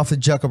riding off the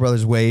Jekyll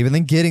Brothers wave and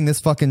then getting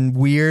this fucking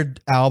weird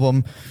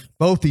album,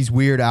 both these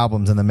weird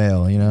albums in the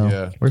mail, you know?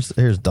 Yeah.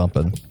 Here's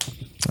Dumpin'.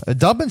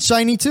 Dumpin's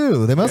shiny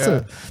too. They must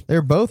have,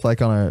 they're both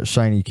like on a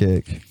shiny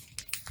kick.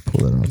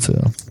 Pull that out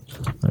too.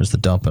 There's the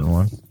Dumpin'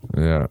 one.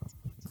 yeah.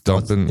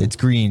 Dumping. It's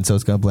green, so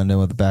it's gonna blend in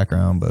with the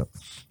background, but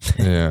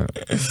Yeah.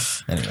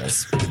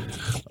 anyways.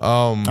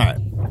 All right.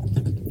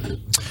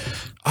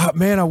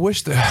 Man, I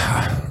wish they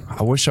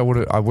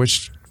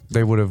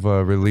would have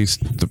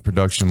released the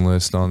production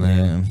list on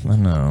there. Yeah, I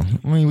know.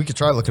 I mean, we could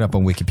try looking up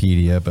on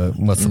Wikipedia, but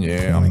what's the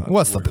Yeah, point?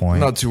 What's the point? I'm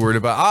not too worried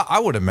about. I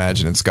would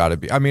imagine it's got to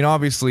be. I mean,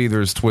 obviously,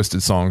 there's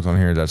Twisted songs on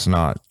here that's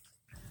not,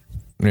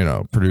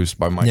 produced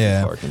by Mikey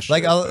Yeah, Clark and shit,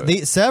 like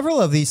but-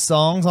 several of these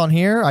songs on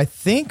here, I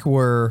think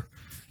were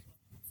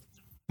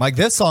like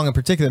this song in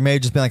particular may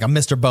have just been like a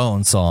Mr.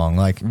 Bones song,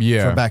 like from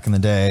back in the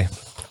day.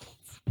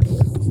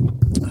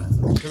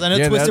 Because I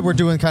know Twisted were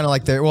doing kind of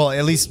like their, well,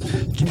 at least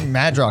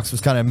Madrox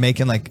was kind of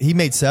making like he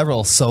made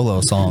several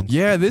solo songs.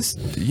 this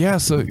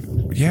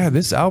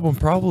album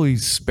probably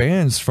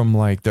spans from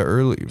like the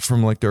early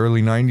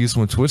 90s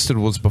when Twisted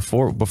was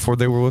before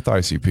they were with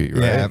ICP,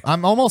 right? Yeah,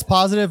 I'm almost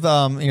positive.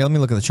 Let me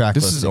look at the track.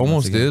 This list is once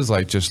almost again. is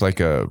like just like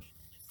a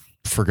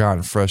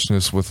forgotten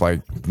freshness with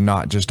like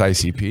not just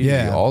ICP,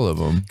 Yeah. all of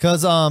them.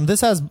 Because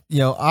this has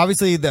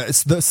obviously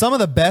some of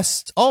the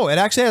best. Oh, it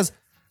actually has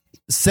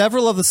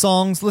several of the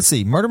songs. Let's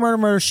see, Murder, Murder,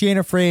 Murder, She Ain't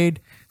Afraid,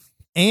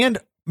 and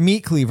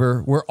Meat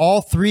Cleaver were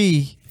all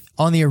three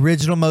on the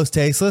original Most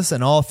Tasteless,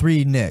 and all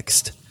three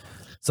nixed.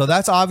 So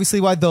that's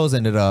obviously why those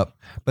ended up.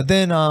 But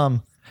then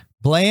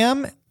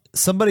Blam,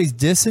 Somebody's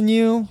Dissing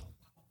You,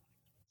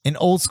 and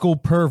Old School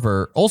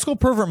Pervert. Old School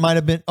Pervert might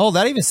have been. Oh,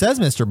 that even says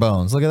Mr.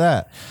 Bones. Look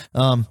at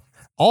that.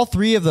 All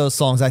three of those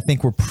songs I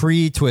think were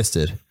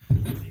pre-Twisted.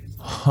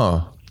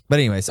 Huh. But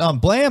anyways,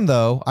 Blam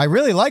though, I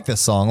really like this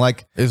song.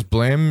 Like, Is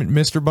Blam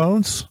Mr.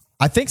 Bones?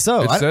 I think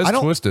so. It says I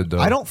don't, Twisted, though.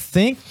 I don't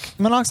think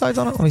Monoxide's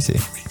on it. Let me see.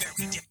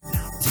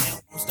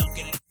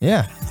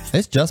 Yeah,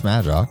 it's just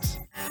Madrox.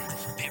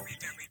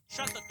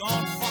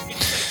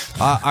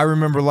 I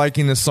remember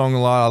liking this song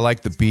a lot. I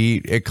like the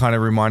beat. It kind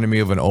of reminded me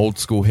of an old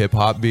school hip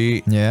hop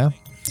beat. Yeah.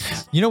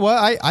 You know what?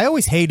 I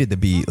always hated the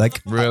beat.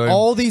 Like Really?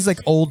 all these like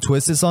old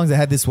Twisted songs that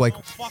had this like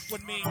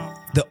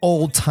the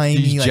old timey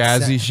These like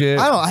jazzy shit?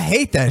 I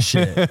hate that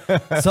shit.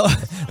 So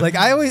like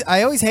I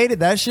always hated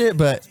that shit,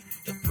 but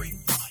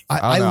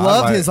I don't know,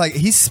 love I like- his like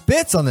he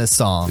spits on this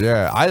song.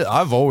 Yeah,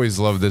 I've always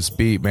loved this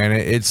beat, man.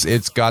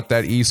 It's got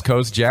that East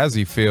Coast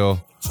jazzy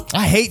feel.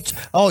 I hate.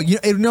 Oh, you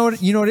know what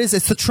it is?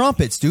 It's the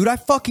trumpets, dude. I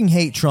fucking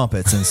hate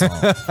trumpets in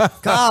songs.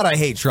 God, I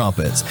hate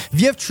trumpets.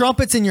 If you have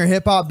trumpets in your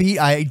hip hop beat,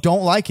 I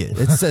don't like it.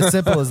 It's as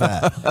simple as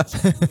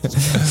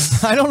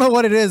that. I don't know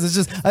what it is. It's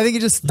just I think it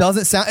just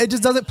doesn't sound. It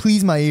just doesn't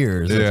please my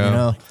ears. Yeah. You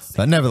know.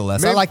 But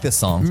nevertheless, I like this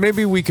song.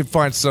 Maybe we could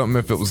find something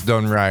if it was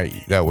done right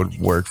that would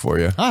work for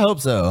you. I hope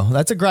so.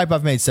 That's a gripe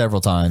I've made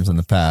several times in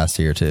the past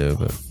here too.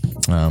 But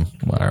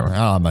whatever. I don't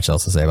have much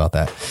else to say about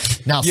that.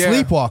 Now, Yeah.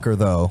 Sleepwalker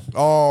though.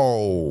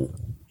 Oh,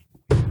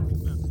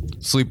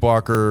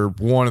 Sleepwalker,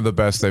 one of the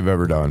best they've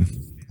ever done.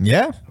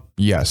 Yeah.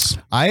 Yes.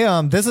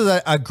 This is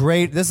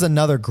this is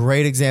another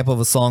great example of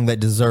a song that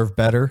deserved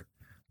better.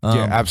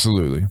 Yeah,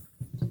 absolutely.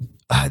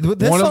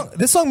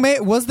 This song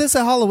was this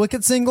a Hollow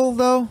Wicked single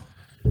though?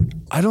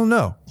 I don't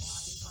know.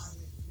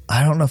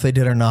 I don't know if they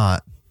did or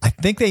not. I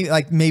think they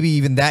like maybe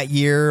even that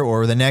year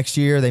or the next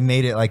year they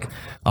made it like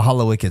a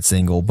Hollow Wicked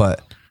single,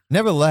 but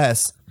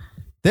nevertheless,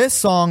 this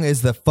song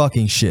is the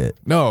fucking shit.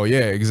 No, yeah,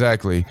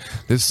 exactly.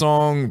 This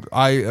song,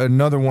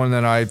 another one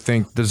that I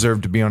think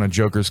deserved to be on a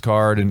Joker's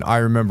card, and I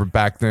remember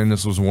back then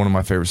this was one of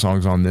my favorite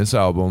songs on this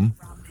album.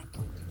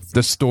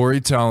 The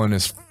storytelling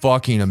is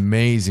fucking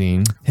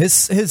amazing.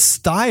 His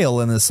style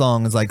in this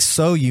song is like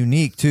so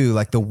unique too,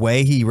 like the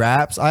way he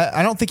raps.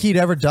 I don't think he'd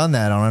ever done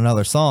that on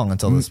another song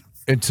until this.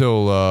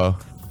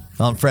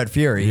 On Fred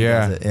Fury, he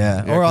Yeah. does it,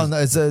 yeah. Yeah, Or on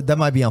that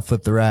might be on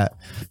Flip the Rat.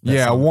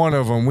 Yeah, one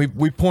of them.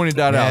 We pointed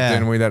that out,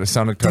 didn't we? That it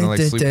sounded kind of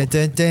like Sleep.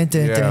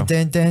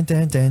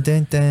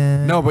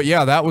 No, but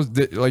yeah, that was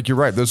like you're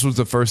right. This was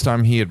the first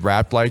time he had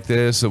rapped like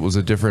this. It was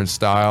a different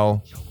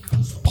style.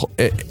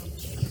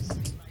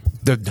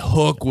 The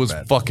hook was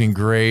fucking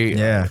great.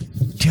 Yeah.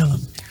 Kill him.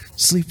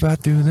 Sleep right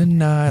through the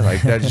night.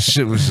 Like that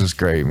shit was just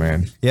great,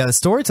 man. Yeah, the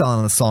storytelling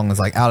of the song is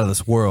like out of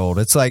this world.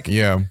 It's like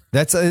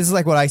this is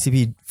like what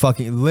ICP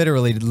fucking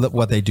literally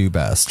what they do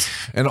best.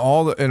 And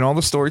all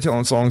the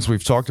storytelling songs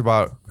we've talked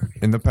about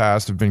in the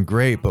past have been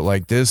great, but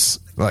like this,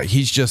 like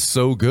he's just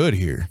so good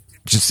here.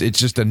 It's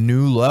just a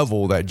new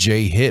level that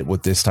Jay hit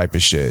with this type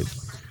of shit.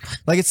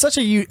 Like it's such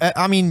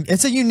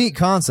it's a unique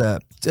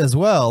concept as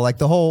well. Like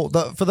for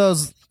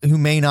those who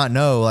may not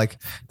know, like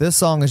this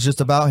song is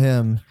just about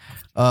him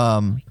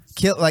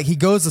like he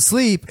goes to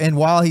sleep, and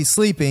while he's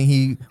sleeping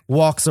he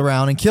walks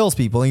around and kills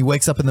people, and he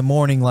wakes up in the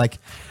morning like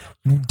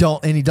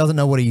he doesn't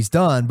know what he's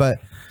done. But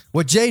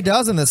what Jay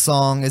does in this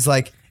song is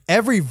like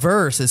every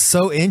verse is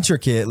so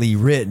intricately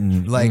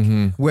written, like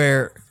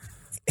where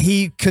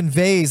he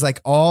conveys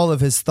like all of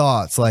his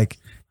thoughts. Like,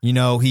 you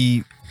know,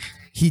 he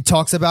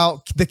talks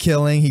about the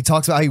killing. He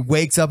talks about how he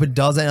wakes up and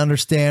doesn't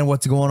understand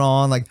what's going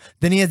on. Like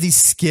then he has these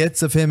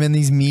skits of him in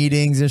these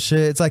meetings and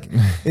shit. It's like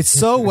it's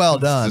so well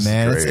done,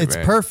 man. Great, it's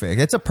man.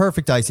 Perfect. It's a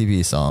perfect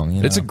ICP song.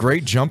 You know? It's a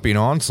great jumping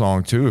on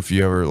song too. If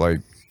you ever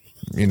like,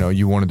 you know,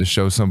 you wanted to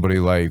show somebody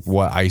like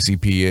what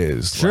ICP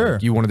is. Sure.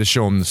 Like, you wanted to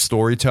show them the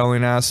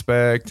storytelling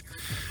aspect.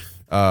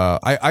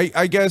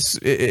 I guess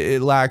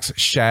it lacks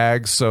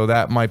Shags, so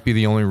that might be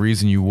the only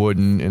reason you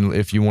wouldn't. And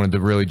if you wanted to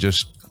really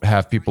just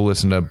have people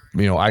listen to,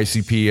 you know,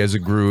 ICP as a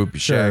group,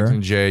 Shags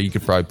and Jay, you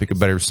could probably pick a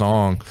better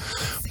song.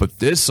 But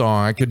this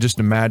song, I could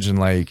just imagine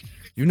like,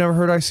 you've never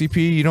heard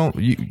ICP, you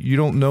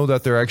don't know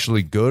that they're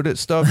actually good at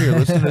stuff. Here,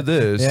 listen to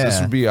this. Yeah.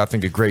 This would be, I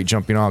think, a great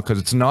jumping on because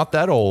it's not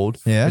that old.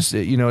 Yeah,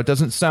 you know, it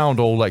doesn't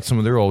sound old like some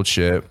of their old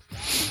shit.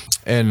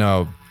 And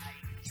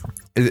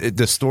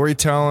the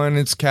storytelling,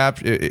 it's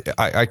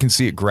I can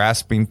see it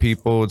grasping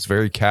people. It's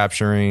very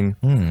capturing.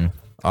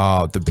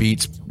 The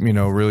beats, you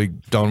know, really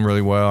done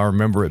really well. I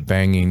remember it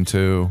banging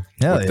too.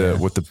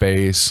 With the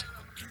bass.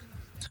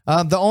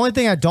 The only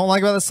thing I don't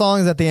like about the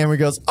song is at the end where he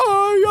goes,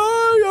 I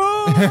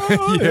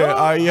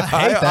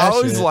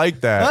always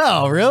liked that.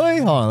 Oh, really?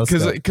 Hold on, let's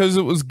go. Because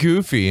it was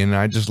goofy and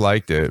I just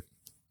liked it.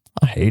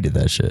 I hated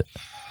that shit.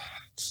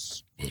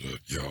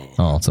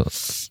 Y'all So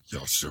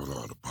showed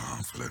all the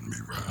bomb for letting me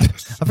ride.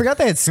 I forgot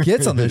they had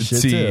skits on this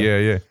shit too.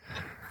 Yeah.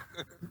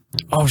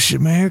 Oh shit,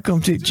 man! Here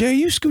comes T. Jay.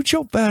 You scoot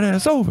your fat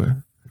ass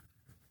over.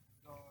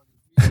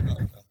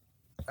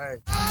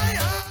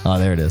 Oh,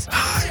 there it is. I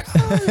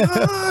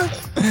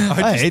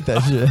hate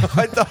that shit.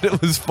 I thought it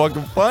was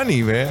fucking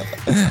funny, man.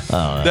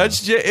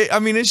 That's just, I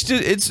mean, it's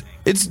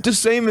the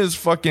same as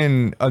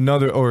fucking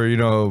another, or you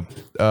know,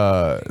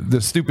 the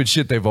stupid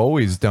shit they've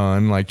always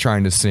done, like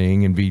trying to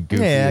sing and be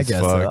goofy. Yeah, I as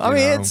guess fuck, so. I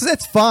mean,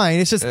 it's fine.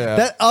 It's just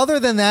that other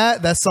than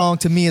that song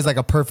to me is like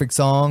a perfect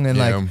song, and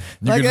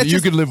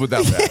you could live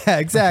without that. Yeah,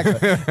 exactly.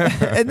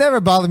 It never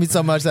bothered me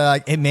so much that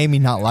like it made me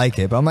not like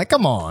it. But I'm like,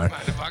 come on.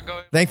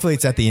 Thankfully,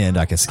 it's at the end.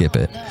 I can skip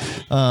it.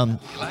 All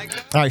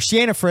right, She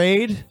Ain't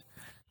Afraid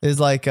is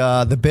like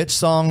the bitch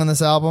song on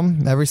this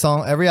album.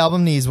 Every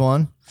album needs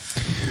one.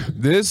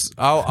 This,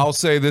 I'll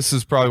say, this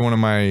is probably one of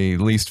my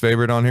least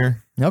favorite on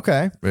here.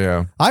 Okay.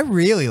 Yeah. I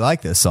really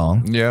like this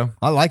song. Yeah.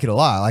 I like it a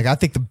lot. Like I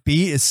think the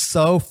beat is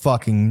so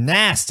fucking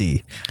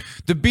nasty.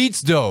 The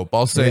beat's dope.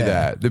 I'll say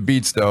that. The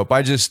beat's dope.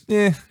 I just,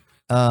 The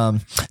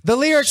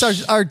lyrics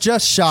are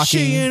just shocking.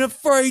 She ain't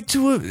afraid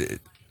to.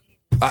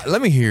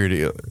 Let me hear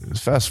it.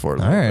 Fast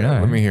forward. All right.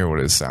 Let me hear what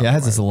it sounds. Yeah, it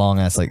has this long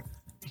ass like.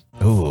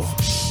 Ooh.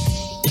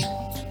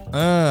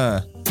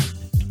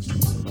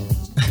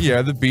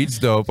 Yeah, the beat's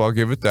dope. I'll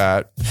give it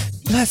that.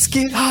 Let's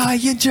get high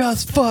and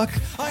just fuck.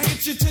 I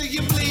hit you till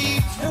you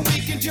bleed, and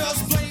we can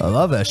just play. I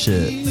love that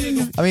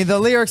shit. I mean, the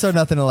lyrics are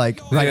nothing to like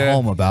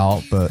home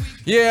about, but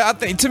Yeah, I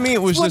think to me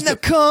it was wanna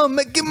just come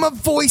and get my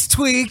voice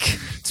tweak.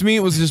 to me it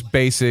was just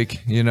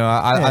basic. You know,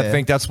 I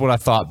think that's what I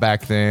thought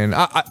back then.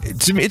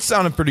 To me, it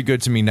sounded pretty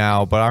good to me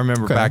now, but I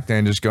remember back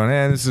then just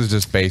going, this is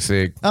just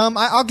basic.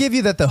 I'll give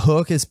you that the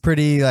hook is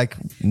pretty like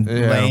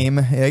lame.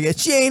 Like,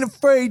 she ain't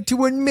afraid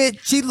to admit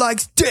she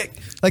likes dick.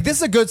 Like this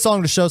is a good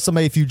song to show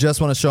somebody if you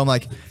just want to show them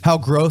like how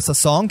gross a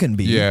song can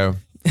be. Yeah.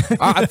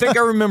 I think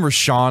I remember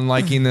Sean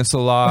liking this a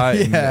lot.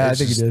 Yeah, I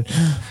think he did.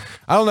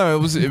 I don't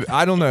know.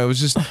 I don't know. It was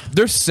just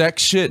their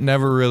sex shit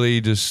never really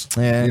just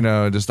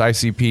just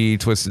ICP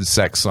twisted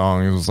sex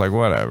song. It was like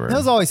whatever. It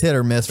was always hit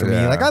or miss for me.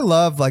 Yeah. Like I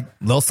love like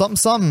Lil Something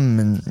Something,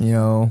 and I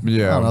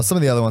don't know some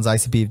of the other ones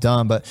ICP have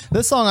done, but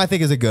this song I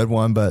think is a good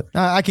one. But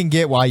I can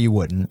get why you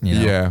wouldn't.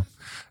 Yeah.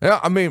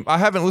 I mean, I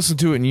haven't listened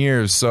to it in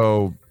years,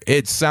 so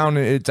it's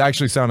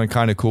actually sounding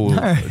kind of cool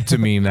to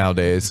me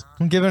nowadays.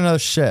 I'm giving it another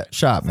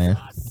shot, man.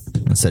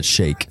 I said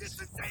shake.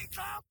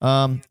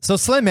 So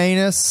Slim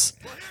Anus,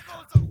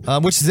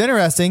 which is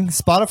interesting.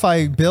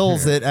 Spotify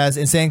bills it as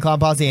Insane Clown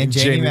Posse and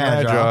Jamie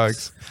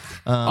Madrox.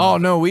 Oh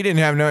no, we didn't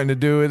have nothing to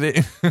do with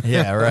it.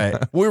 Yeah, right.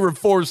 We were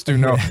forced to.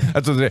 No,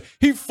 that's what they,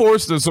 he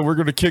forced us, so we're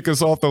going to kick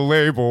us off the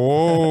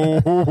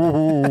label.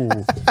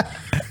 Oh.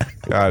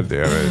 God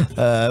damn it.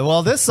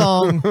 Well, this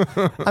song,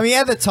 I mean,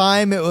 at the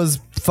time it was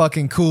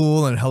fucking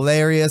cool and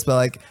hilarious, but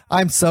like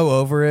I'm so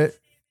over it.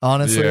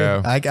 Honestly,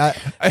 yeah.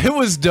 It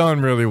was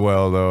done really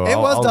well, though. It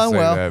was done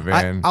well. That,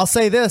 man. I'll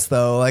say this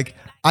though, like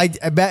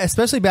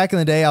especially back in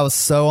the day, I was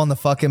so on the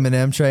fucking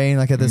Eminem train,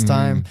 like at this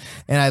time,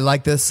 and I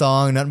like this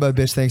song, Nothing But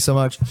a Bitch Thing, so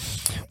much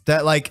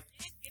that like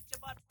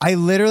I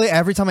literally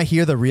every time I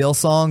hear the real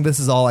song, this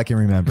is all I can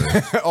remember.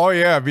 Oh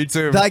yeah, me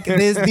too. Like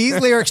these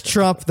lyrics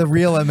trump the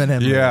real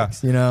Eminem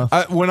lyrics, you know.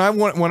 When I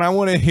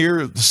want to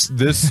hear this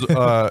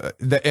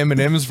the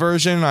Eminem's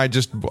version, I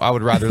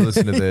would rather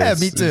listen to this. Yeah,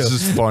 me too. It's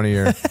just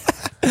funnier.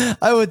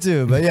 I would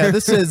too, but yeah,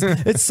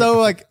 it's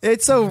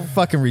so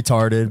fucking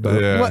retarded,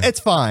 but Yeah. well, it's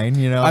fine,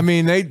 you know. I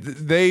mean,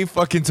 they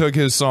fucking took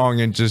his song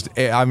and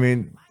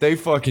they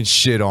fucking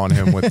shit on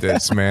him with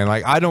this, man.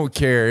 Like, I don't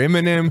care.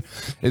 Eminem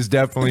is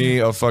definitely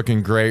a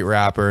fucking great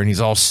rapper, and he's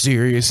all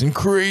serious and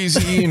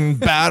crazy and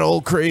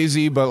battle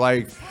crazy, but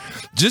like,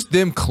 just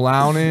them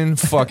clowning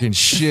fucking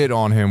shit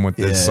on him with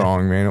this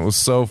song, man. It was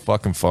so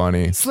fucking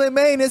funny. Slim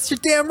Anus, you're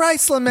damn right,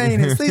 Slim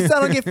Anus. At least I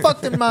don't get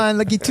fucked in mine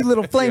like you two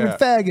little flaming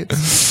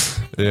faggots.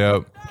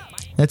 Yep.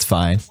 That's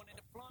fine.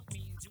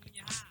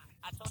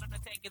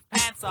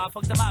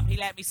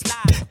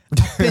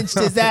 Pinched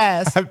his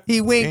ass.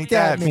 He winked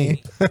at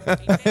me.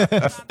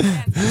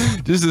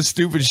 Just the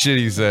stupid shit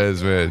he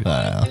says, man.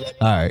 All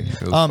right.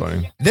 It was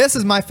funny. This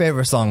is my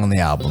favorite song on the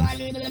album.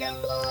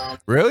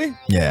 Really?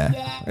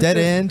 Yeah. Dead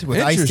End with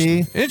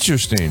Ice-T.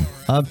 Interesting.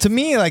 To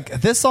me,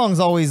 like this song's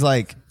always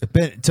like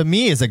to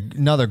me is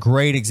another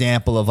great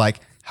example of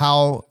like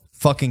how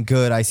fucking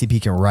good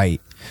ICP can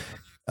write.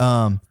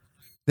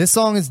 This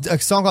song is a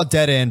song called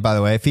Dead End, by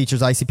the way. It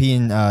features ICP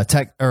and I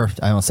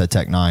almost said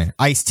Tech 9.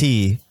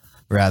 Ice-T,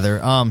 rather.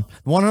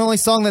 One and only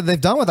song that they've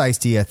done with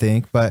Ice-T, I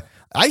think. But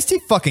Ice-T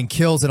fucking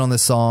kills it on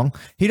this song.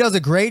 He does a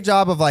great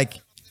job of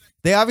like,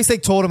 they obviously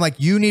told him like,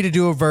 you need to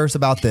do a verse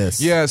about this.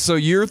 Yeah, so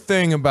your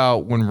thing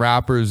about when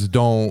rappers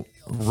don't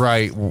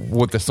write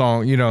what the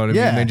song, you know what I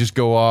mean? They just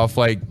go off.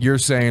 Like you're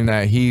saying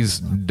that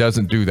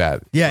doesn't do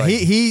that. Yeah, like,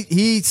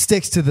 he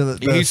sticks to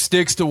he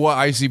sticks to what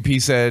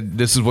ICP said.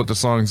 This is what the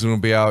song's going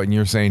to be out, and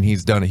you're saying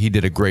he's done it. He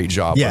did a great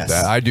job with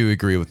that. I do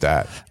agree with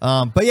that.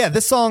 But yeah,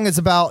 this song is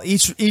about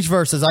each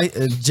verse is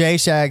Jay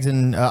Shags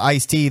and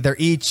Ice-T. They're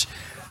each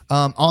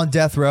on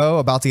death row,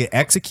 about to get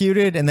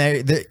executed, and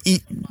they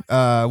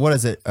what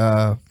is it?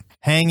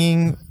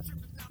 Hanging.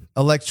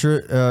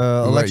 Electric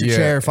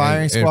chair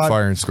firing squad.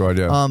 Firing squad,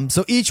 yeah.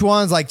 So each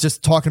one's like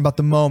just talking about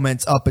the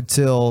moments up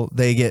until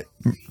they get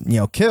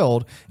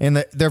killed,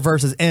 and their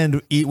verses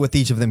end with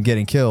each of them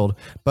getting killed.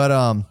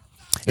 But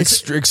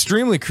it's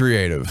extremely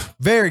creative.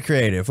 Very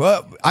creative.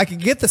 Well, I can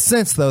get the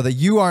sense though that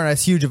you aren't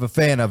as huge of a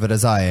fan of it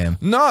as I am.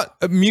 Not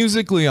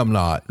musically, I'm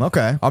not.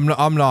 Okay, I'm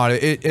not.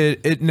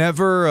 It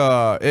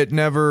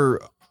never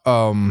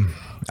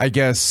I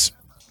guess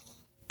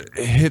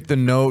hit the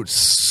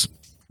notes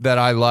that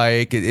I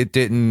like. It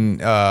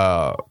didn't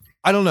I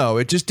don't know,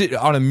 it just did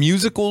on a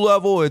musical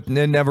level. It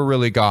never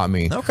really got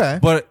me. Okay,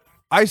 but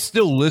I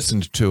still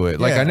listened to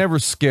it. Like I never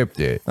skipped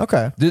it.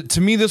 Okay,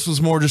 to me this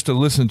was more just to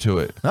listen to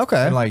it.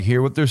 Okay, and like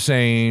hear what they're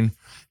saying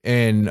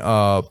and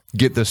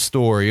get the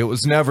story. It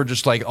was never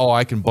just like, oh,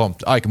 I can bump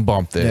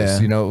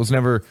this. Yeah. It was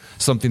never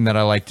something that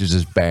I like to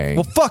just bang.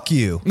 Well, fuck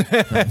you.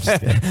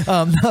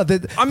 I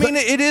mean,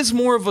 it is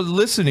more of a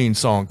listening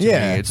song to me.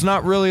 It's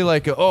not really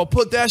like, oh,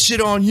 put that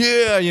shit on.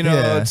 Yeah,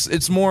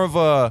 it's more of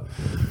a,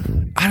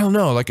 I don't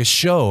know, like a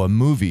show, a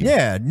movie.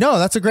 Yeah, no,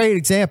 that's a great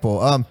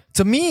example.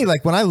 To me,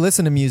 like when I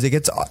listen to music,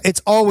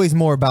 it's always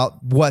more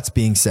about what's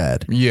being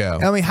said. Yeah,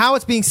 I mean, how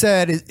it's being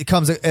said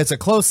it's a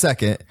close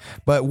second,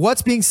 but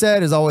what's being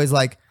said is always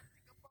like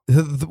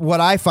what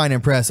I find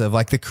impressive,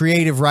 like the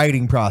creative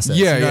writing process.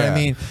 Yeah, you know what I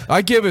mean?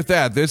 I give it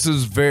that. This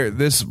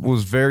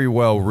was very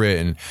well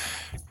written.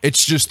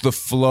 It's just the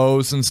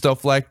flows and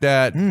stuff like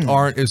that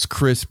aren't as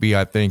crispy,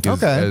 I think,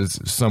 as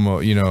some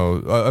of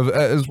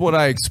as what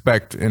I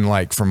expect in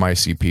like from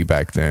ICP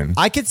back then.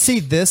 I could see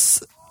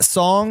this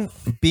song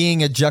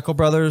being a Jekyll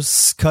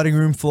Brothers cutting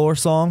room floor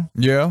song.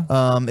 Yeah.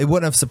 It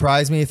wouldn't have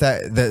surprised me if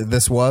that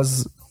this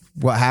was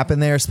what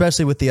happened there,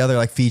 especially with the other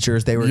like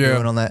features they were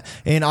doing on that.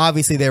 And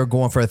obviously they were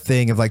going for a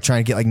thing of like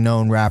trying to get like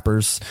known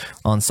rappers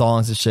on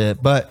songs and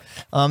shit. But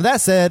that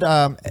said,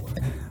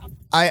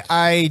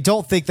 I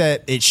don't think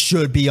that it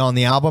should be on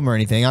the album or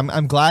anything.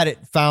 I'm glad it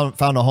found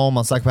a home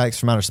on Psychopathics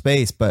from Outer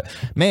Space, but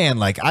man,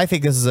 like I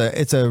think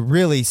it's a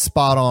really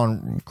spot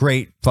on,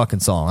 great fucking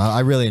song. I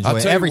really enjoy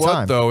it every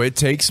time. Though it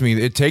takes me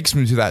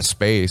to that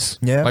space.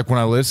 Yeah. Like when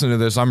I listen to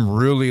this, I'm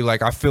really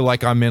like I feel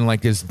like I'm in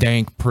like this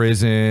dank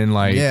prison,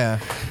 like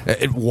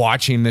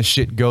watching this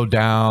shit go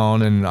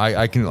down, and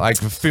I can like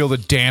feel the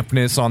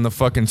dampness on the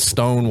fucking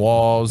stone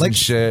walls Like and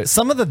shit.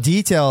 some of the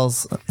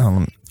details.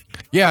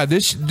 Yeah,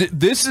 this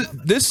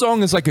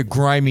song is like a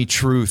grimy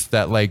truth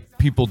that like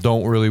people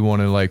don't really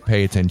want to like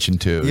pay attention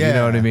to. Yeah. You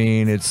know what I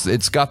mean?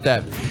 It's got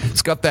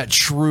that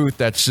truth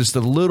that's just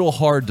a little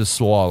hard to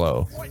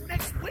swallow.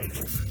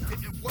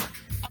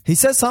 He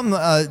says something.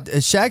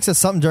 Shaq says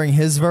something during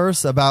his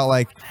verse about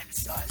like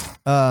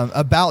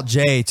about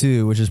Jay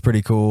too, which is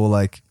pretty cool.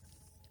 Like.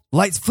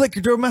 Lights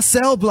flickered through my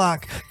cell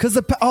block because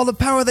all the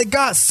power they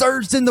got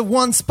surged into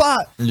one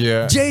spot.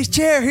 Yeah. Jay's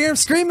chair, hear him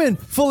screaming,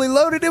 fully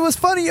loaded. It was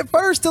funny at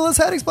first till his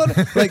head exploded.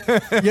 Like,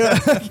 that's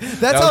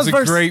That how was his a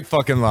verse. great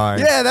fucking line.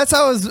 Yeah, that's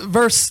how his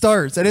verse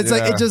starts, and it's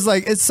like Yeah. it just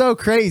like it's so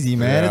crazy,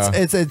 man.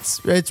 Yeah.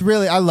 It's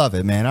really I love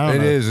it, man. I don't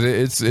It know.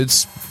 is.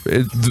 It's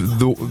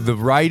the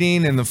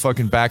writing and the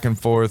fucking back and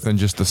forth and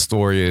just the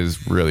story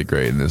is really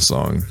great in this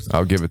song.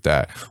 I'll give it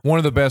that. One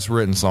of the best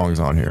written songs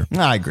on here.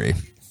 I agree.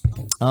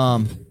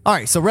 All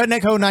right, so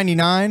Redneck Ho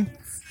 99.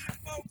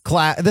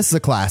 This is a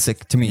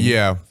classic to me.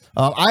 Yeah.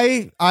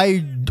 I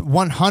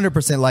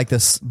 100% like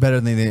this better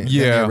than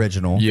the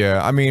original.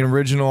 Yeah, I mean,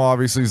 original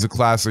obviously is a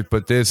classic,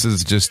 but this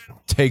is just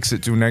takes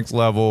it to the next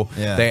level.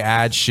 Yeah. They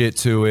add shit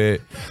to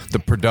it. The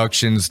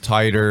production's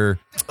tighter,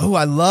 Oh,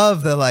 I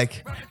love the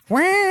like.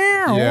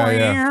 yeah.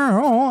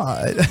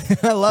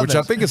 I love which that.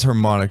 I think is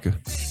harmonica.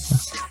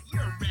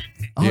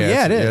 Oh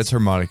yeah, it is. Yeah, it's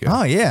harmonica.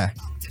 Oh yeah.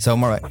 So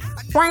more like.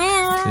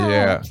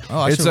 Yeah,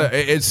 Oh, I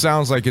it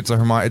sounds like it's a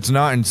harmonica. It's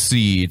not in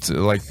C. It's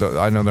like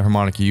I know the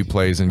harmonica you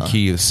play is in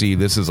key of C.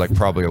 This is like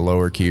probably a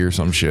lower key or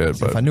some shit.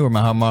 If I But knew where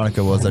my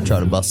harmonica was, I'd try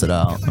to bust it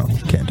out. Oh,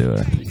 can't do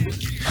it.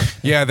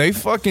 yeah, they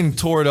fucking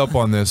tore it up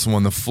on this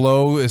one. The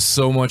flow is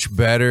so much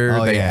better.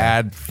 Oh, They yeah.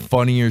 add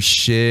funnier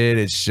shit.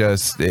 It's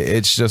just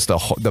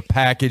the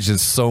package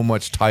is so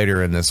much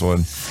tighter in this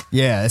one.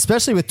 Yeah,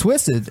 especially with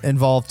Twisted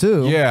involved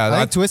too. Yeah, I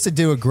think Twisted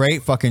do a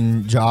great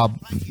fucking job.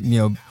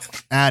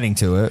 Adding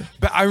to it.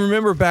 But I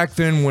remember back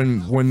then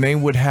when they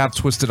would have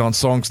Twisted on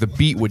songs, the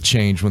beat would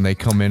change when they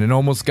come in and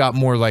almost got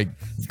more like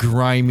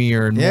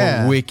grimier and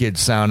Yeah. more wicked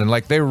sounding.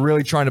 Like they were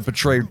really trying to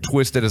portray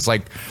Twisted as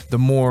like the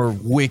more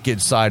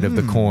wicked side of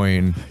the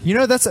coin. You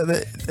know, that's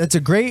a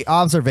great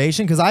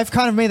observation because I've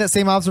kind of made that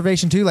same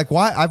observation too. Like,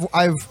 why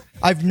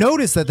I've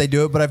noticed that they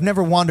do it, but I've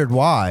never wondered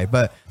why.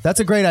 But that's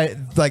a great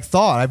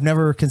thought. I've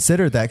never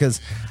considered that because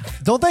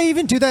don't they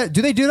even do that?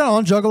 Do they do that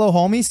on Juggalo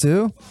Homies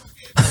too?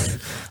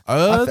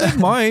 They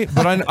might,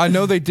 but I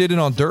know they did it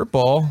on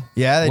Dirtball.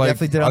 Yeah, they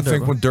definitely did it on I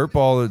think Dirtball. when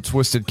Dirtball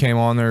Twisted came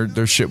on,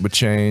 their shit would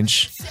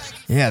change.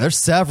 Yeah, there's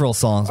several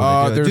songs.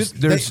 Where they do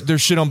it.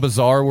 There's shit on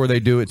Bizarre where they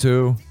do it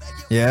too.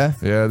 Yeah,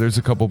 Yeah, there's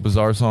a couple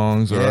Bizarre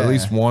songs, or Yeah. at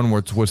least one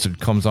where Twisted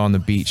comes on, the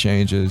beat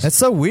changes. that's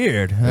so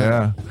weird.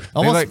 Yeah,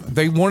 Almost-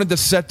 they wanted to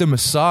set them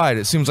aside.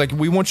 It seems like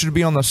we want you to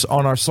be on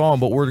our song,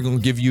 but we're going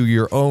to give you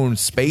your own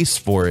space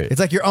for it. It's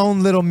like your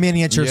own little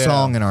miniature Yeah.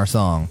 song in our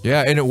song.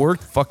 Yeah, and it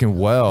worked fucking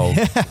well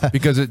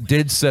because it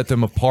did set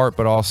them apart,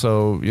 but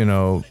also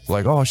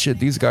like oh shit,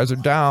 these guys are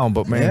down,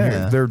 but man,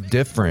 Yeah. they're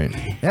different.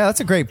 Yeah,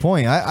 that's a great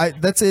point.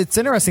 It's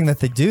interesting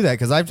that they do that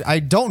because I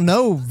don't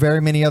know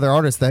very many other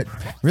artists that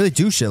really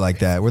do shit like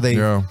that where they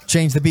Yeah.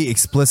 change the beat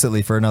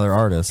explicitly for another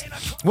artist.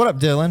 What up,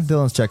 Dylan?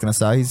 Dylan's checking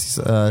us out. He's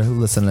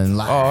listening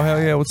live. Oh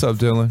hell yeah, what's up,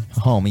 Dylan?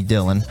 Homie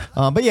Dylan.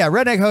 But yeah,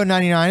 Redneck Ho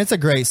 99. It's a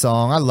great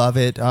song. I love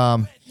it.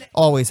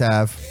 Always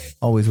have,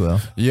 always will.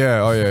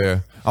 Yeah, oh yeah.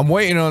 I'm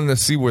waiting on to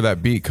see where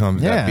that beat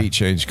comes. Yeah. That beat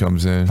change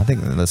comes in. I think.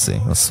 Let's see.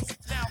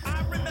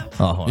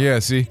 Oh, hold on. Yeah,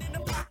 see.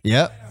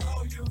 Yep.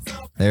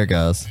 There it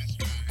goes.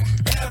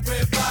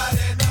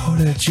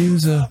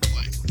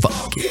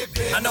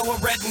 I know a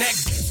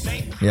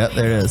redneck. Yep,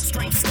 there it is.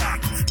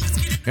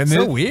 And So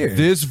this, weird.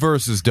 This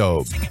verse is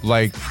dope.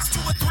 Like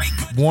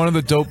one of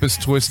the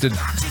dopest Twisted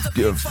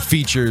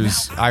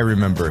features I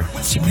remember.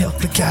 She milked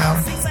the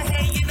cow.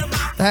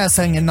 That's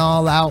hanging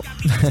all out.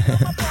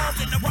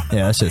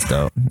 Yeah, that's just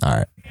dope. All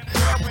right.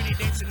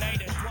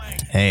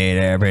 Hey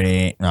there,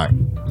 pretty. All right.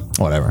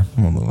 Whatever.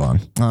 We'll move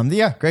on.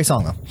 Yeah, great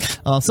song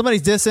though.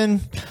 Somebody's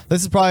dissing.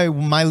 This is probably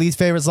my least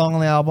favorite song on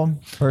the album.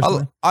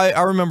 Personally.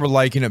 I remember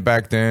liking it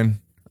back then.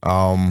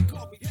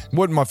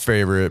 Wasn't my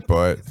favorite,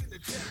 but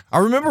I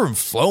remember them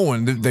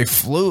flowing. They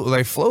flow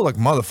like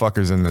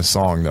motherfuckers in this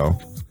song though.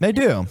 They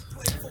do.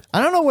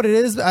 I don't know what it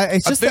is.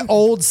 It's just think- the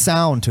old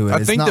sound to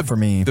it. It's not for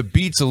me. The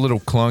beat's a little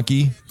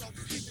clunky.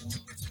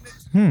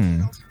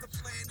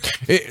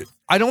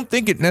 I don't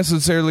think it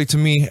necessarily to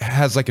me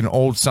has like an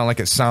old sound, like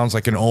it sounds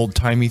like an old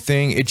timey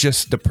thing. It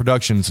just the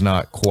production's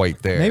not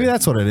quite there. Maybe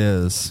that's what it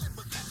is.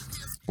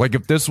 like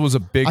if this was a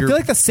bigger. I feel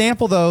like the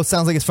sample though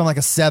sounds like it's from like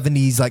a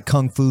 70s like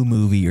kung fu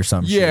movie or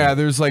something. yeah,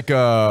 there's like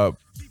a.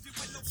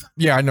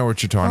 Yeah, I know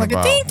what you're talking Like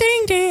about. a ding,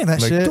 ding, ding.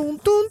 That Like, shit. dun,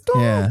 dun, dun.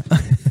 Yeah.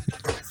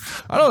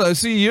 I don't know.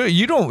 See,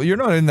 you're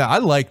not in that. I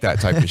like that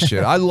type of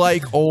shit. I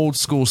like old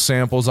school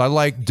samples. I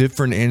like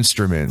different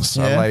instruments.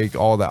 I Yeah. like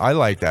all that. I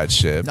like that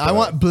shit. I but-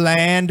 want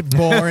bland,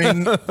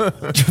 boring,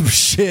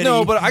 shitty.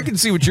 No, but I can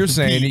see what you're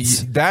saying.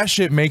 beats. That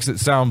shit makes it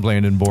sound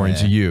bland and boring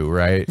to you,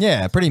 right?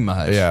 Yeah, pretty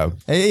much. Yeah.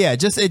 Yeah,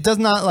 just it does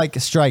not like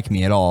strike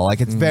me at all. Like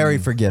it's very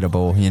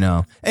forgettable, you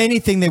know.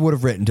 Anything they would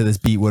have written to this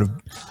beat would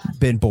have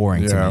been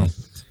boring Yeah. to me.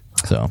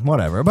 So,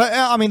 whatever. But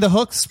I mean the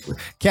hook's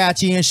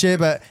catchy and shit,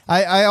 but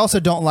I also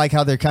don't like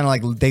how they're kind of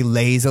like they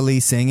lazily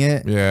sing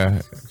it.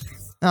 Yeah.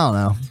 I don't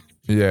know.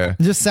 Yeah.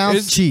 It just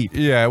sounds cheap.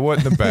 Yeah, it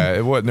wasn't the best.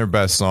 It wasn't their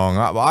best song.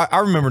 I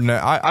remember.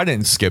 I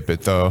didn't skip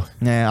it though.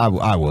 Yeah,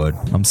 I would.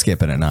 I'm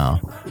skipping it now.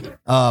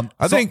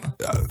 I think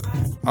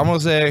I'm gonna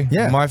say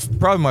Yeah.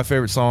 probably my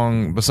favorite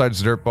song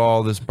besides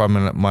Dirtball. This is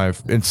probably my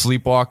in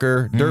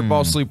Sleepwalker.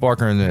 Dirtball,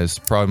 Sleepwalker, and this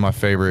probably my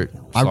favorite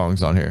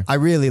songs on here. I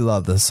really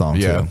love this song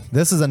Yeah. too.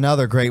 This is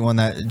another great one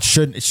that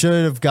should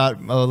have got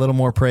a little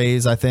more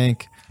praise, I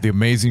think. The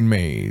Amazing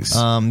Maze.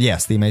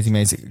 Yes, the Amazing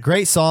Maze.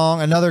 Great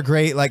song. Another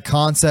great like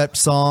concept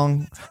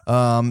song.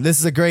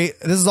 This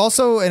is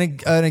also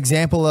an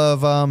example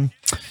of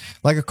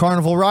like a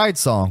carnival ride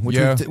song, which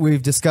Yeah.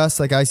 we've discussed,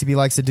 like ICP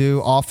likes to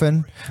do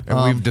often.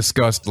 and we've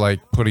discussed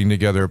like putting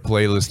together a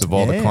playlist of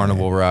all the Yeah.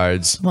 carnival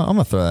rides. I'm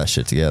gonna throw that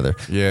shit together.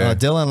 Yeah.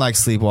 Dylan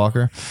likes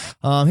Sleepwalker.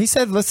 He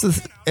said,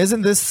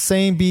 isn't this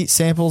same beat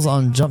samples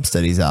on Jump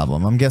Steady's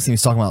album? I'm guessing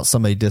he's talking about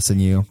somebody dissing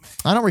you.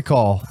 I don't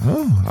recall.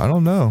 Oh, I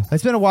don't know.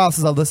 It's been a while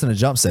since I listened to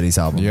Jump Steady's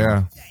album.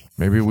 Yeah,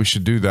 maybe we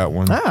should do that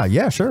one. Ah,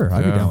 yeah, sure.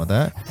 I'd be Yeah. down with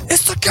that.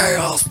 It's the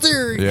Chaos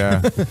Theory.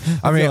 Yeah,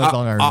 I mean, the only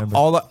song I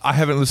remember. I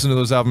haven't listened to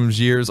those albums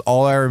years.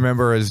 All I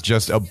remember is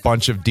just a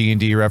bunch of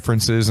D&D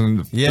references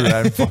and through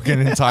that fucking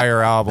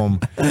entire album.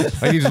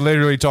 Like he's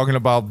literally talking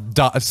about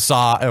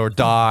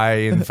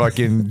die and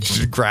fucking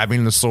just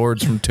grabbing the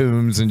swords from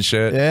tombs and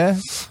shit. Yeah.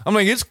 I'm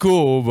like, it's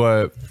cool,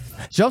 but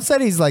Jump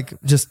Steady's like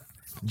just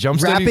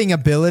Jump Steady- rapping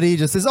ability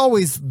just is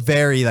always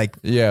very like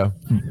yeah,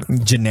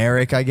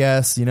 generic, I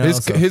guess, you know.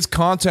 his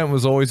content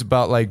was always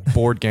about like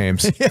board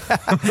games.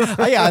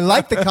 Yeah, I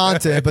like the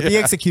content, but the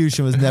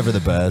execution was never the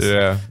best.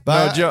 Yeah,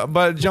 But-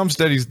 but Jump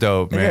Steady's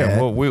dope, man.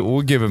 Yeah.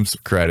 We'll give him some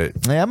credit.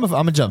 Yeah,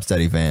 I'm a Jump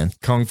Steady fan.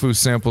 Kung Fu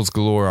samples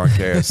galore on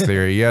Chaos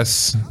Theory,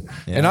 yes.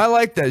 Yeah. And I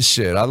like that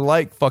shit. I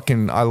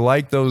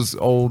like those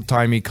old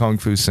timey Kung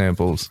Fu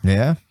samples.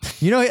 Yeah.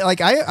 You know,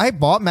 like I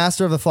bought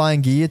Master of the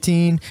Flying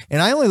Guillotine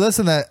and I only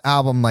listened to that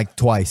album like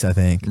twice, I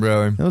think.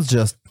 Really? It was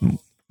just,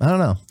 I don't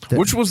know.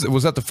 Which was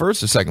that the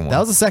first or second one? That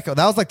was the second.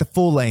 That was like the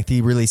full length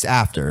he released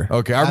after.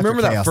 okay, I after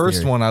remember that Chaos first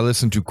Theory. one I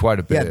listened to quite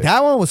a Yeah, bit.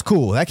 that one was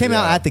cool. That came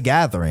out Yeah. at the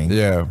Gathering.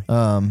 Yeah.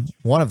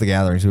 One of the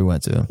gatherings we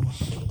went to.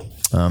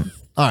 All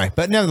right,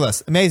 but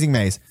nevertheless, Amazing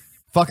Maze,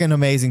 fucking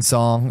amazing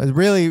song.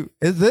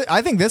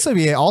 I think this would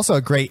be also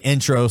a great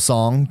intro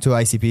song to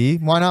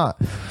ICP. Why not?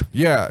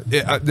 Yeah,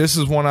 this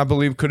is one I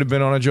believe could have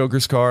been on a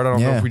Joker's card. I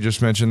don't know Yeah. if we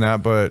just mentioned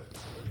that, but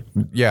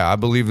yeah, I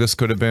believe this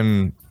could have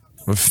been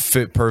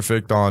fit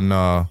perfect on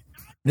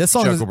This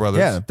song Jekyll is, Brothers.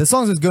 Yeah, this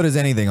song's as good as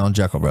anything on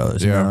Jekyll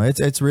Brothers. You Yeah. know?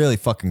 It's really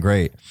fucking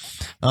great.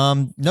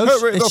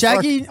 Is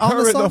Shaggy on the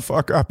hurry song? the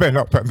fuck up and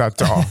open that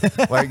door.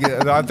 Like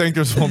I think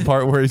there's one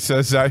part where he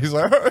says that he's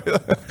like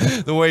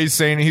the way he's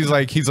saying it,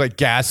 he's like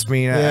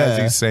gasping as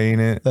Yeah. he's saying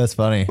it. That's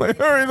funny. Like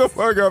hurry the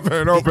fuck up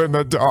and open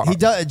the door.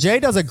 Jay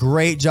does a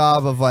great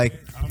job of like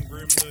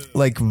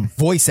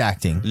voice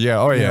acting. Yeah,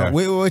 oh You yeah.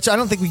 know, which I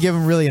don't think we give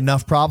him really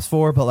enough props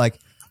for, but like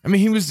I mean,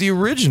 he was the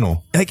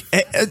original. I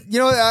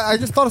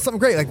just thought of something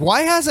great. Like,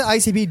 why hasn't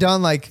ICP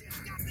done like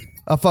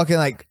a fucking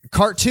like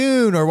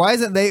cartoon, or why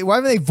haven't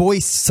they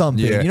voiced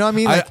something? Yeah, You know what I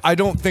mean? Like, I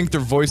don't think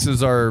their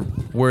voices are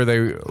where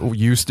they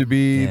used to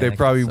be. Yeah, They I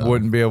probably guess so.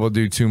 wouldn't be able to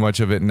do too much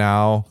of it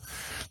now.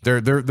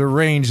 Their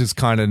range is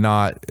kind of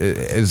not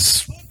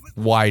as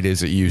wide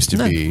as it used to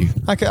be.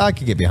 I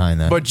could get behind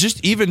that. But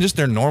just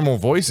their normal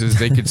voices,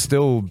 they could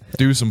still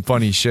do some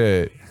funny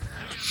shit.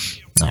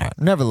 All right.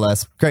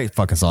 Nevertheless, great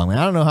fucking song, man.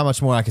 I don't know how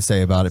much more I can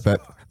say about it, but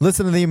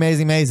listen to The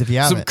Amazing Maze if you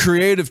Some haven't.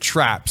 creative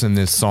traps in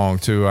this song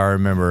too. I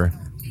remember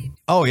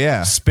Oh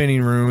yeah.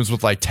 spinning rooms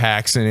with like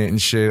tacks in it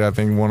and shit. I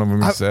think one of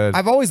them said.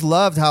 I've always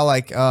loved how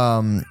like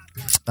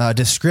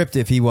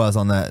descriptive he was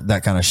on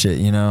that kind of shit.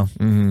 You know.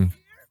 Mm-hmm.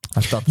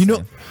 I thought the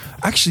same.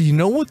 Actually, you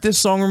know what this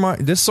song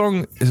reminds? This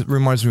song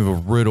reminds me of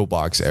a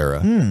Riddlebox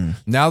era.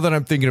 Now that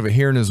I'm thinking of it,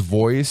 hearing his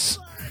voice,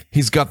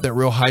 he's got that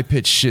real high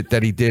pitched shit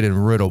that he did in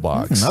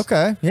Riddlebox.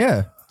 Okay.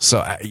 Yeah.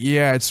 So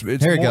yeah, it's Here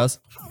he more- goes.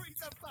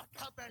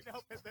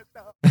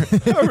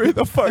 Hurry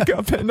the fuck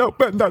up and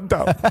open the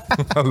door.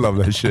 I love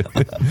that shit.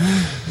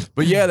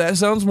 But yeah, that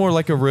sounds more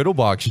like a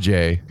Riddlebox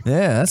J.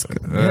 Yeah, that's good.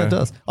 Yeah, it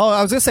does. Oh,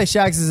 I was gonna say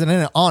Shags isn't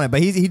in it, on it,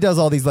 but he does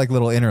all these like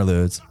little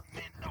interludes.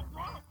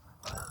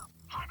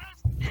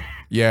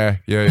 Yeah.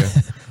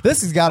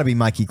 This has got to be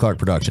Mikey Clark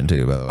production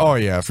too, by the way. Oh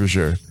yeah, for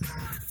sure.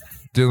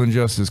 Dylan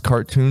Justice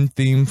cartoon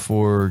theme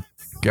for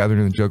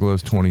Gathering of the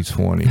Juggalos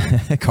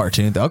 2020.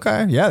 Cartoon.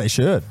 Okay, yeah, they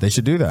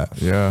should do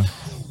that. Yeah.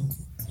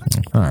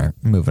 All right,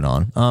 moving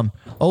on.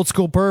 Old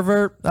School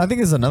Pervert. I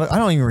think is another. I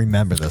don't even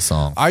remember this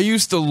song. I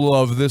used to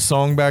love this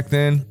song back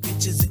then.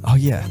 Oh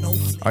yeah,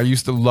 I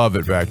used to love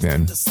it back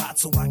then.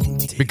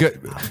 Because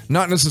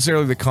not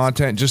necessarily the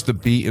content, just the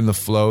beat and the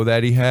flow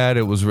that he had.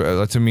 It was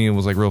to me, it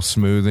was like real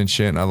smooth and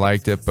shit, and I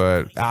liked it.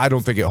 But I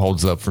don't think it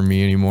holds up for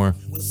me anymore.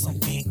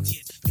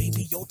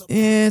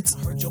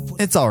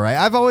 It's all right.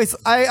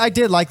 I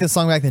did like this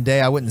song back in the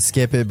day. I wouldn't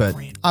skip it, but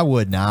I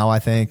would now. I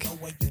think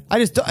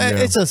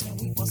it's just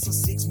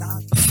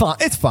fine.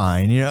 It's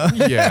fine, you know.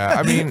 Yeah,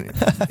 I mean,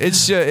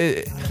 it's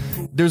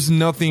there's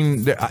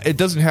nothing. It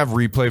doesn't have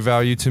replay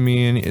value to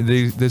me in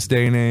this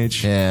day and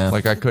age. Yeah,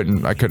 like I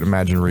couldn't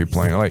imagine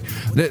replaying. Like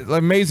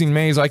Amazing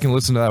Maze, I can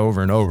listen to that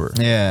over and over.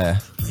 Yeah.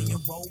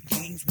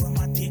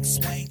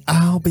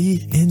 I'll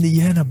be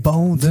Indiana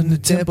Bones in the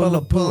Temple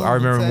of Pooh. I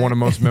remember one of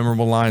the most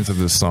memorable lines of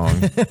this song.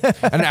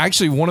 And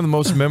actually one of the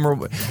most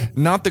memorable,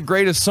 not the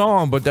greatest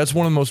song, but that's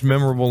one of the most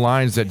memorable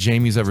lines that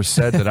Jamie's ever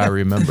said that I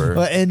remember.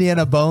 Well,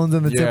 Indiana Bones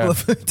in the Temple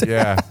of Pooh.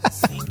 Yeah.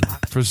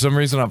 For some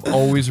reason, I've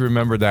always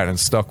remembered that and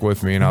stuck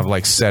with me, and I've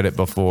like said it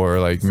before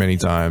like many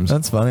times.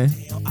 That's funny.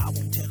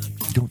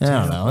 I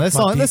don't know.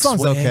 This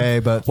song's okay,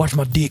 but Watch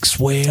my dick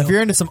swell. if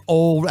you're into some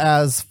old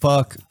as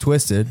fuck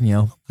Twisted, you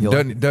know,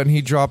 Doesn't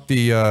he drop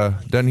the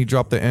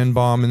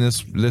N-bomb in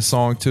this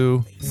song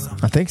too?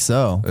 I think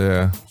so.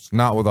 Yeah.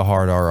 Not with a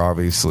hard R,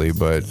 obviously,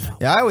 but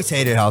Yeah, I always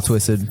hated how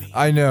Twisted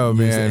I know, used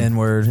the man.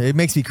 N-word. It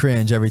makes me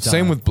cringe every time.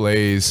 Same with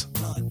Blaze.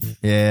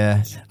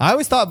 Yeah. I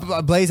always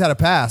thought Blaze had a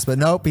pass, but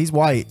nope, he's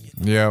white.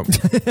 Yeah.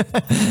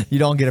 You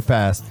don't get a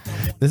pass.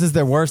 This is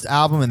their worst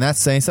album, and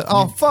that's saying so.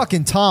 Oh,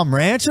 fucking Tom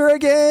Rancher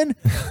again?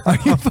 Are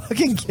you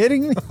fucking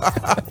kidding me?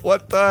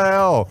 What the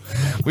hell?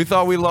 We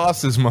thought we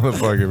lost this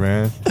motherfucker,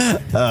 man.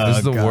 This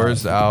is the God.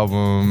 worst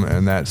album,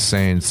 and that's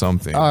saying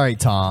something. All right,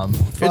 Tom.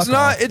 Fuck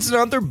off. It's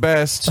not their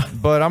best,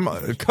 but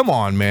come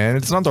on, man.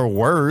 It's not their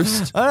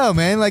worst. I don't know,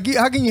 man. Like,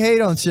 how can you hate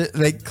on shit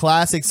like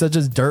classics such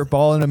as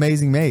Dirtball and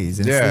Amazing Maze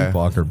and Yeah.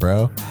 Sleepwalker,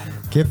 bro?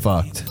 Get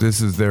fucked. This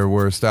is their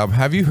worst album.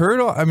 Have you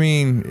heard? I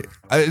mean,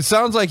 it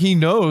sounds like he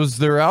knows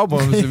their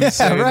albums. If Yeah, he's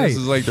saying right. this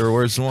is like their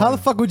worst one. How the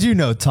fuck would you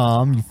know,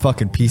 Tom? You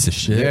fucking piece of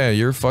shit. Yeah,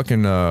 you're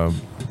fucking.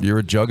 You're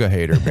a Jugga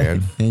hater,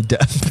 man.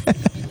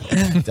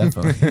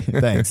 Definitely.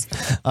 Thanks.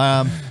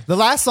 The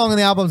last song on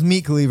the album is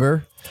Meat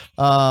Cleaver.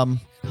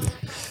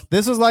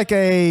 This was like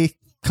a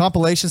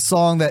compilation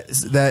song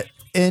that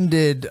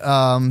ended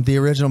the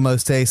original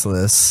Most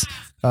Tasteless.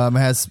 It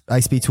has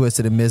Ice Be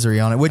Twisted and Misery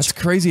on it, which It's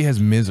crazy. It has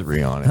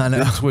Misery on it. I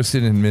know.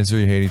 Twisted and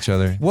Misery hate each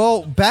other.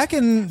 well, back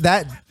in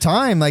that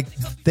time, like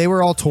they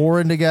were all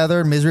touring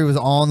together. Misery was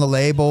on the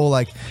label.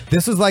 Like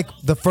this was like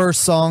the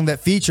first song that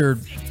featured,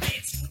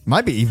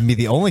 might be even be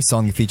the only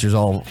song that features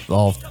all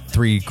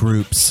three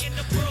groups.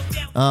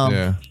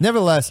 Yeah.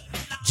 Nevertheless,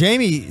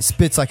 Jamie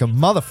spits like a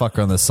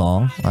motherfucker on this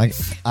song.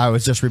 I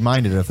was just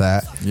reminded of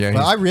that. Yeah, but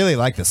he's- I really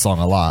like this song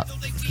a lot.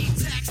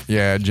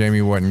 Yeah,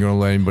 Jamie wasn't going to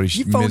let anybody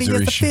You phony Misery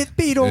as the fifth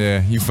Beatle.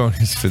 Yeah, you phony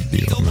as the fifth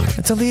Beatle. Man.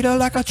 It's a leader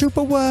like a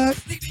trooper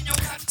what?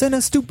 It's in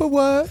a stupid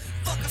what?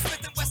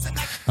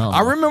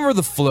 I remember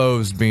the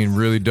flows being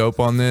really dope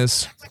on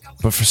this,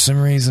 but for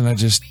some reason,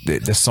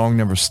 the song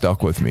never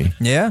stuck with me.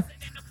 Yeah.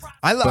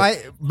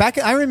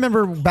 I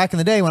remember back in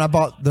the day when I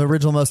bought the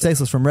original Most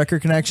Tasteless from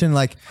Record Connection,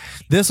 like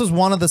this was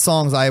one of the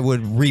songs I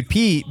would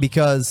repeat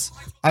because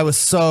I was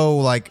so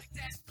like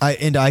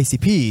into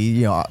ICP,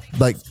 you know,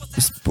 like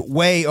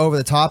way over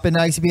the top into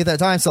ICP at that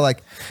time. So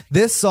like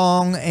this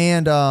song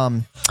and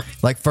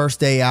like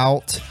First Day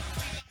Out,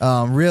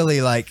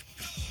 really like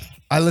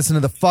I listened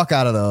to the fuck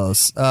out of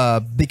those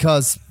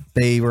because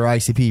they were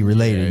ICP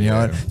related, you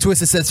know. yeah.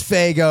 Twisted says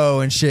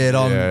Fago and shit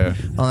on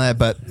that,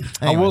 but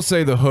I anyway. will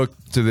say the hook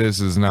to this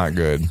is not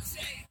good. It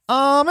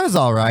was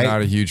all right.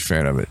 Not a huge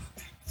fan of it.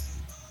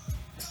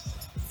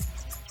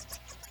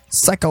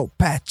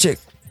 Psychopath chick.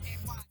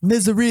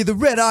 Misery, the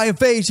red eye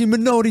invasion,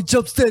 minority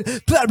jumps in.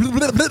 Blah, blah,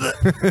 blah,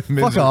 blah.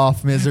 Fuck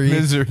off, Misery.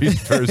 Misery's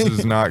verse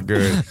is not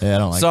good. Yeah, I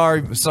don't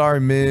like Sorry,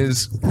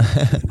 Miz.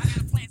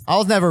 I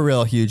was never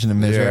real huge into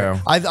Misery. Yeah.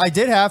 I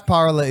did have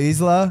Power La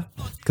Isla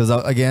because,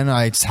 again,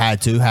 I just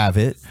had to have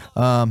it.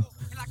 And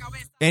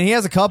he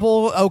has a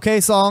couple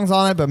okay songs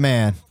on it, but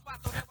man,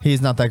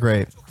 he's not that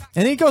great.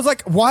 And he goes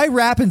like, why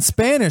rap in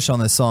Spanish on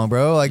this song,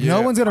 bro? Like, no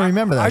Yeah. one's going to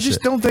remember that I just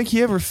shit. don't think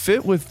he ever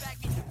fit with.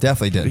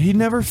 Definitely did. He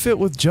never fit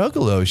with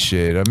Juggalo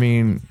shit. I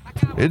mean,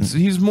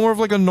 he's more of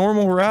like a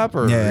normal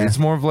rapper. Yeah. It's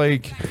more of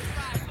like.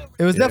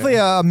 It was definitely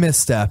a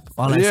misstep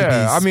on Yeah,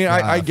 ICP's I mean, I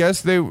behalf.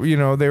 guess they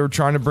were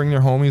trying to bring their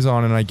homies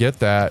on, and I get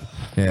that.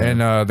 Yeah.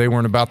 And they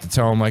weren't about to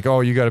tell him like,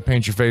 oh, you got to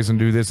paint your face and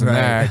do this and Right.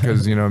 that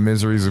because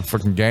Misery's a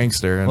fucking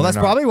gangster. And Well, that's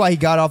they're not- probably why he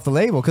got off the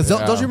label. Because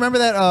don't Yeah. you remember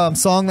that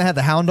song that had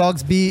the Hound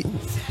Dogs beat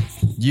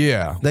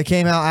Yeah. that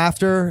came out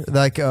after,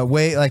 like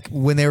way like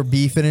when they were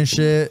beefing and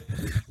shit?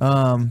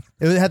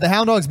 It had the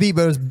Hound Dogs beat,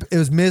 but it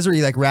was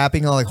Misery like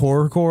rapping on like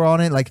horrorcore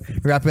on it, like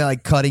rapping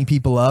like cutting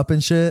people up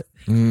and shit.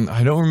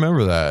 I don't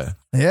remember that.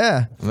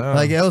 Yeah, No.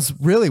 like it was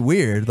really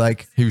weird.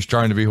 Like He was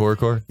trying to be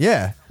horrorcore.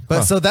 yeah,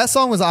 But so that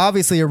song was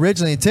obviously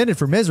originally intended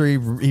for Misery.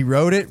 He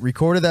wrote it,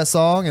 recorded that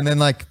song, and then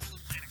like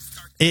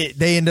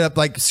they ended up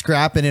like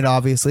scrapping it,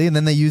 obviously, and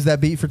then they used that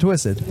beat for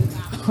Twisted.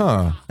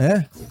 Huh.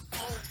 Yeah.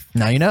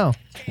 Now you know.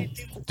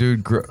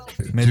 Dude,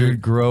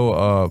 grow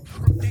up.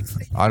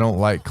 I don't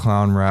like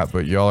clown rap,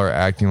 but y'all are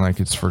acting like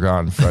it's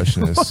Forgotten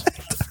Freshness.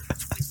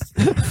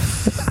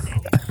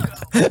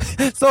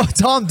 So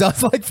Tom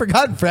does like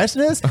Forgotten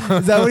Freshness?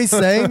 Is that what he's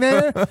saying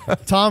there?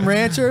 Tom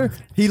Rancher?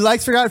 He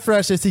likes Forgotten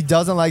Freshness. He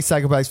doesn't like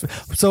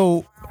Psychopathics.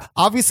 So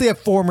obviously a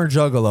former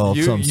juggalo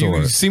of some sort.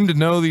 You seem to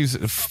know these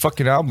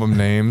fucking album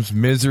names.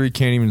 Misery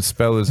can't even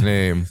spell his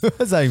name. What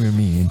does that even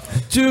mean?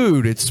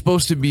 Dude, it's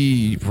supposed to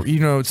be,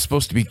 it's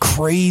supposed to be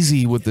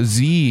crazy with the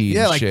Z.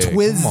 Yeah, and like shit.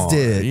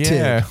 Twisted.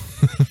 Yeah.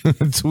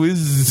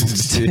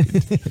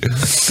 Twisted.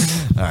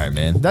 All right,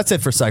 man. That's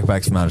it for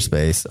Psychopathics from Outer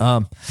Space.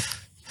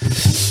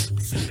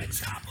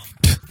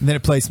 And then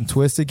it plays some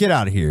Twisted. Get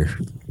out of here.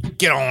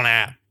 Get on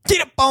out.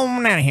 Get up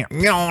on out of here.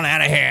 Get on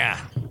out of here.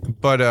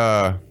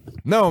 But,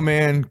 no,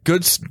 man.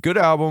 Good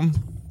album.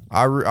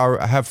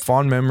 I have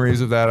fond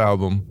memories of that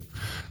album.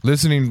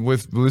 Listening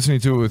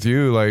to it with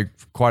you, like,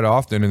 quite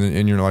often,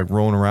 and you're, like,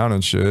 rolling around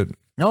and shit.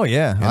 Oh,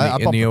 yeah.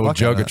 In the old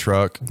Jugga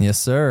truck. Yes,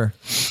 sir.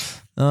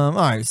 All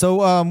right.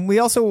 So we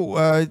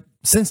also,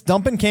 since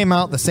Dumpin' came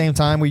out at the same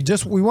time, we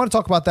want to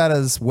talk about that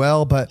as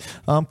well, but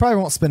probably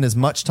won't spend as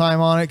much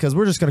time on it because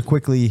we're just going to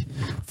quickly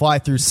fly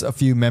through a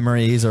few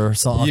memories or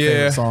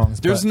favorite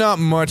songs. There's not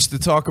much to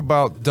talk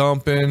about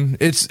Dumpin'.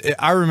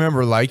 I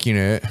remember liking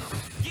it.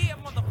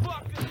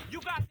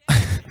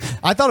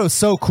 I thought it was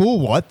so cool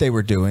what they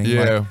were doing.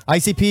 Yeah.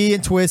 Like, ICP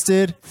and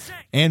Twisted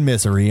and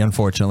Misery,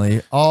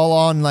 unfortunately, all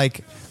on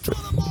like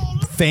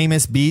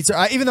famous beats.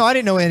 Even though I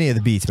didn't know any of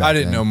the beats back I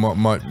didn't then.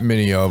 know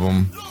many of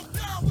them.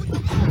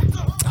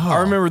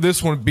 I remember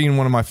this one being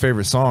one of my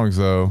favorite songs,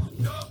 though.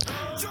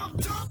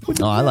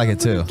 Oh, I like it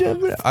too.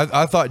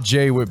 I thought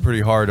Jay went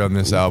pretty hard on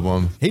this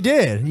album. He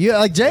did. Yeah,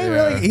 like Jay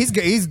Yeah. really.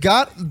 He's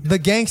got the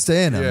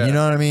gangsta in him. Yeah. You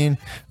know what I mean?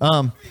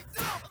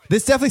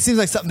 This definitely seems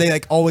like something they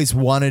like always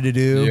wanted to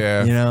do.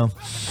 Yeah. You know.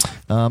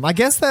 I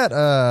guess that.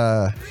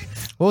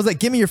 What was that?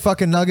 Give me your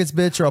fucking nuggets,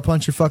 bitch, or I'll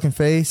punch your fucking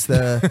face.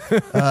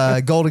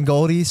 The Golden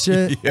Goldies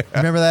shit. Yeah.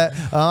 Remember that?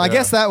 I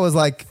guess that was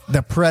like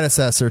the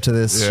predecessor to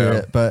this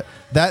shit, but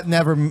that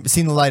never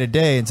seen the light of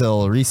day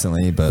until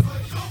recently. But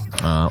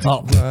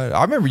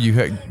I remember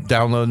you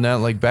downloading that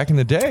like back in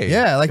the day.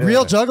 yeah, like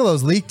Real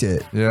Juggalos leaked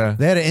it. Yeah.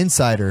 They had an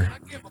insider.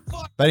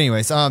 But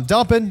anyways,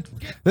 Dumpin'.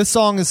 This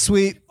song is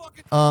sweet.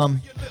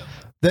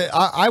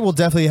 I will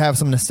definitely have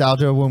some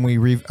nostalgia when we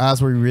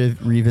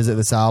revisit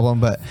this album,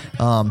 but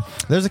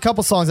there's a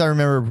couple songs I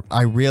remember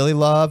I really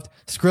loved.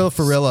 Skrilla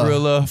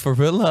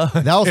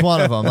Farilla. That was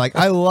one of them. Like,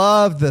 I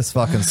loved this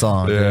fucking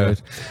song,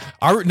 dude.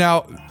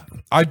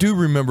 I do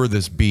remember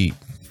this beat.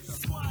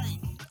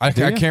 I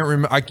can't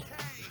remember.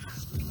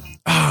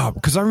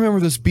 Because I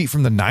remember this beat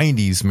from the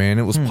 90s, man.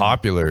 It was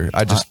popular.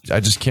 I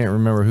just can't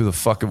remember who the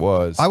fuck it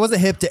was. I wasn't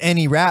hip to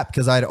any rap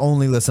because I'd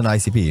only listened to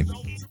ICP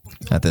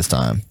at this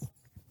time.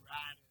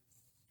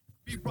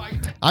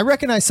 I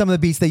recognize some of the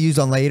beats they used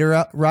on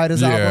later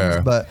Riders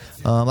albums, but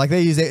like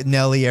they used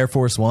Nelly Air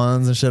Force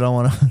Ones and shit. I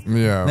want to.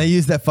 Yeah. They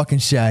used that fucking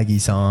Shaggy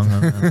song.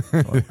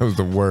 It was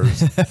the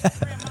worst.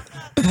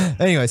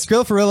 Anyway,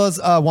 Skrilla Farilla's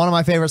one of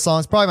my favorite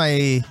songs. Probably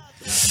my.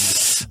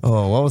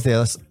 Oh, what was the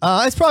other?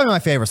 It's probably my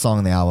favorite song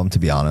on the album, to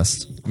be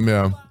honest.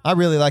 Yeah. I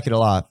really like it a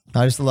lot.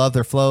 I just love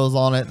their flows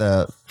on it.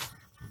 The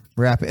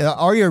rap.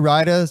 Are You a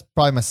Rider? It's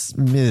probably my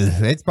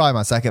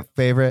second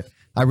favorite.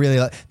 I really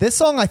like this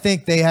song. I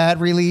think they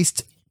had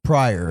released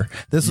prior.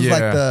 This was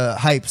like the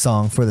hype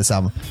song for this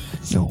album.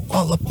 Yo,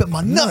 all up in my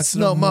nuts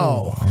no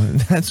more.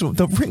 That's what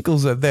the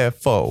wrinkles are there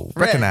for.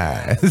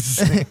 Recognize.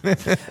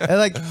 And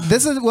like,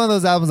 this is one of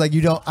those albums like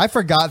I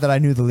forgot that I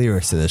knew the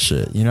lyrics to this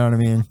shit. You know what I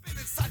mean?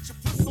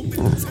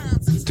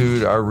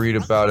 Dude, I read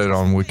about it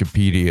on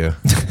Wikipedia.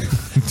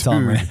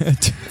 Tom.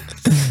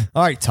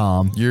 All right,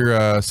 Tom.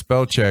 Your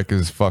spell check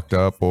is fucked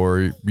up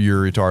or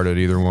you're retarded,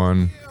 either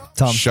one.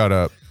 Tom, shut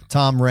up.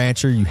 Tom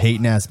Rancher, you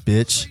hating ass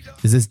bitch.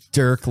 Is this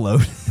Dirk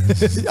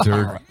Lotus?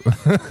 Dirk.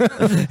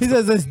 He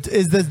says,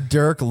 is this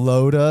Dirk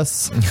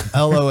Lotus?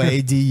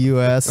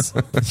 Loadus?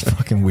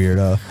 Fucking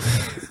weirdo.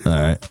 All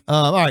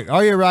right.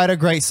 Are You a Rider?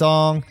 Great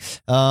song.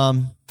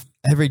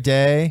 Every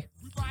Day.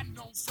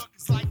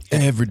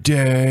 Every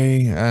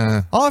day.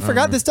 I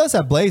forgot this does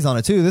have Blaze on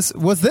it too.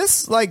 Was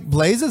this like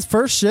Blaze's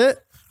first shit?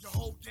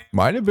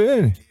 Might have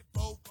been.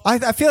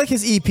 I feel like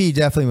his EP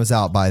definitely was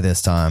out by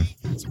this time.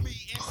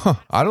 Huh,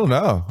 I don't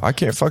know. I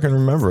can't fucking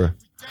remember.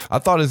 I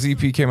thought his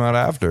EP came out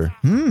after.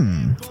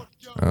 I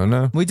don't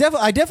know.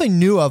 I definitely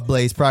knew of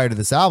Blaze prior to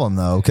this album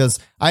though, because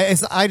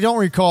I don't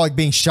recall like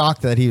being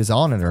shocked that he was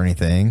on it or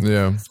anything.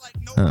 Yeah.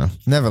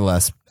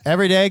 Nevertheless,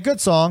 Every Day,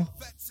 good song.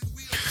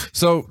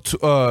 So,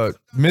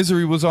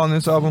 Misery was on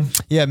this album?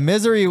 Yeah,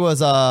 Misery was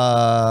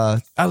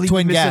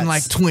Twin Gats.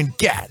 like Twin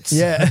Gats.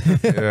 Yeah.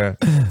 Yeah.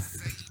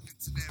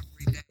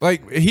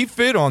 Like he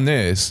fit on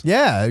this.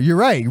 Yeah, you're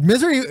right.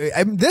 Misery.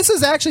 This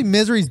is actually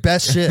Misery's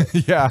best shit.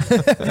 Yeah.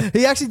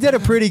 He actually did a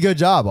pretty good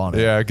job on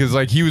it. Yeah, because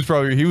like he was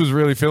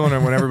really feeling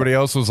it when everybody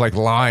else was like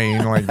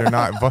lying, like they're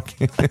not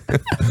fucking.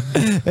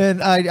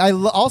 And I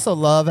also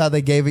love how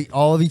they gave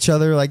all of each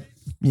other like,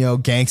 you know,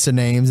 gangster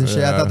names and shit.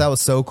 I Yeah. thought that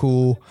was so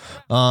cool.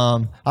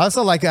 I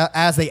also like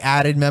as they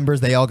added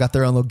members, they all got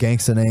their own little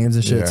gangster names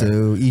and shit Yeah.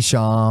 too.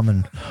 Isham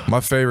and My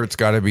favorite's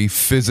got to be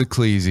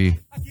Fizzocleasy.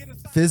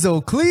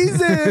 Fizzle Cleasy.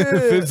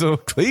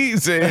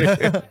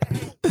 Fizzocleasy.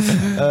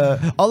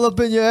 All up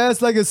in your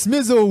ass like a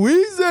smizzle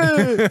wheezy.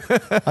 I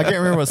can't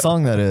remember what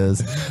song that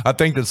is. I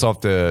think that's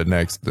off the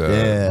next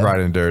Yeah.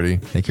 Riding Dirty. I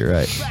think you're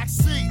right.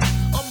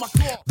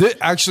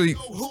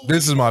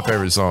 This is my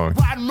favorite song.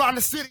 I remember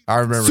this shit.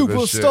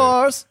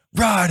 Superstars.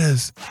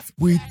 Riders,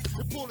 we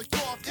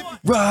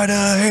rider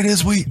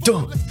haters, we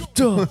Dun,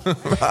 dun.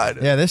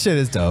 Yeah, this shit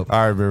is dope.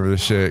 I remember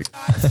this shit.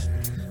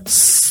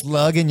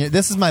 Slug in your.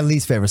 This is my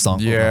least favorite song.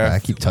 Yeah, I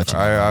keep touching.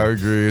 I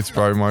agree. It's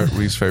probably my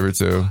least favorite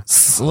too.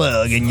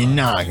 Slug in your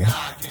noggin.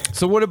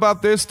 So what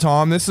about this,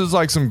 Tom? This is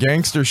like some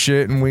gangster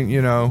shit, and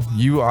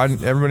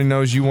everybody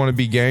knows you want to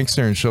be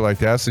gangster and shit like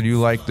that. So do you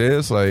like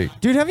this?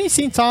 Like, Dude, haven't you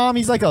seen Tom?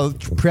 He's like a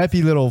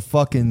preppy little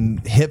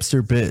fucking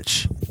hipster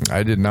bitch.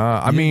 I did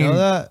not. I You mean, know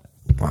that?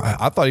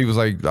 I thought he was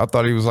like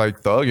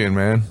thugging,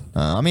 man.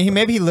 I mean,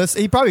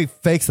 he probably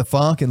fakes the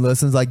funk and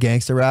listens like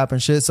gangster rap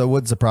and shit, so it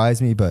wouldn't surprise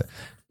me. But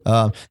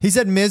he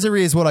said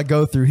misery is what I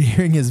go through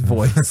hearing his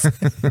voice.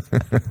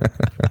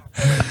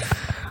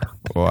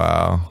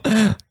 Wow.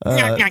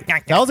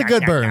 That was a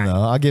good burn, though.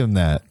 I'll give him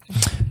that.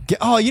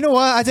 Oh, you know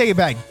what? I take it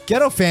back.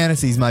 Ghetto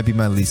Fantasies might be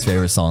my least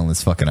favorite song on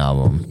this fucking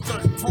album.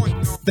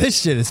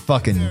 This shit is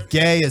fucking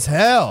gay as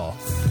hell.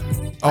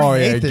 Oh I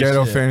yeah, hate this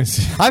Ghetto shit.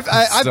 Fantasy. I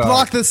Sucks.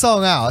 blocked this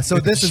song out, so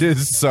this is. Shit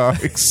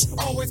sucks.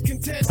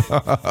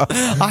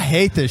 I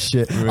hate this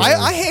shit.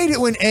 I hate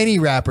it when any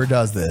rapper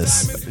does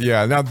this.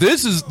 Yeah. Now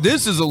this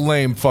is a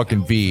lame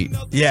fucking beat.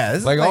 Yeah, this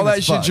is Like all lame that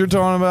as shit fuck. you're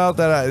talking about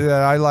that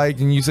I like,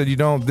 and you said you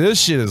don't.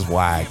 This shit is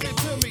whack.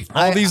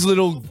 All these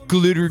little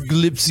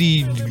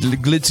glitzy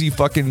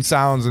fucking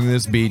sounds in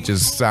this beat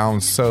just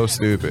sounds so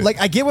stupid. Like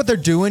I get what they're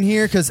doing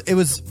here because it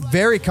was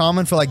very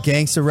common for like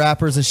gangster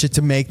rappers and shit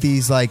to make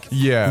these like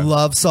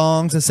love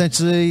songs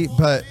essentially,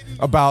 but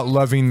about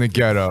loving the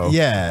ghetto.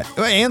 yeah,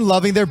 and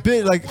loving their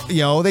bit, like, you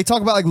know, they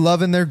talk about like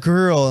loving their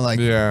girl and like,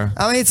 Yeah.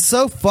 I mean, it's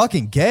so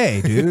fucking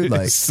gay, dude.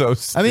 Like, It's so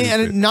I mean,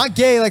 and stupid. not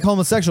gay like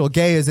homosexual.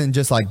 Gay isn't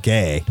just like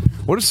gay.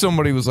 What if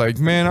somebody was like,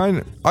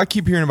 man, I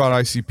keep hearing about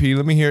ICP.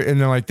 Let me hear,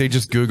 and then like they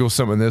just Google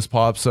something, this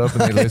pops up,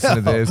 and they listen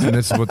to this, and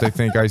this is what they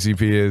think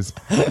ICP is.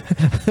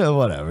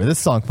 Whatever. This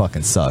song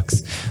fucking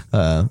sucks.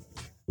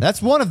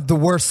 That's one of the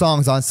worst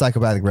songs on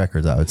Psychopathic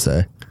Records, I would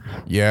say.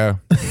 Yeah.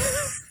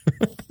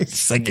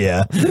 It's like,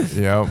 yeah.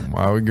 Yeah,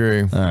 I would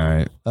agree. All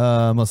right.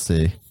 Let's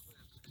see.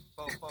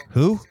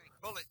 Who?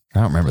 I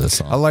don't remember this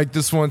I song. like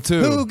this one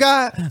too. Who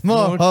got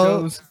more More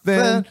hoes hoes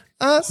than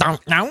us? That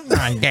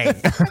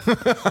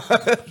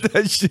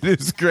shit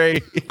is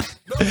great.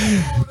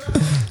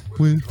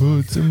 With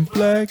hoods and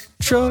black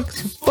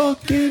trucks,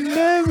 fucking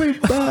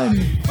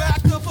everybody.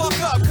 Back the fuck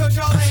up, cause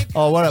y'all ain't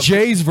Oh, what up?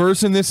 Jay's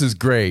verse in this is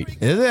great.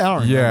 Is it? I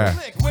don't remember. Yeah.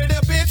 click with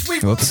a bitch. We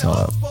Whoops, hold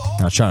up.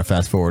 I was trying to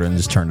fast forward and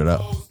just turned it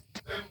up.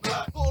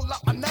 pull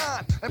up a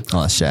nine and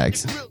Oh, that's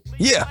Shags.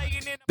 Yeah.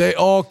 They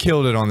all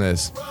killed it on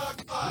this. all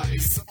the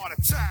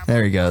time.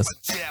 There he goes.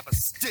 Jab a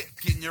stick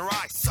in your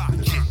eye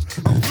socket.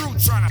 I'm through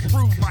trying to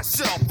prove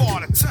myself all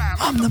the time.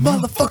 I'm the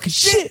motherfucking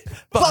shit.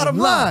 Bottom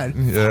line.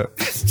 Yeah.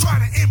 Just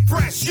trying to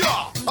impress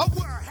y'all. I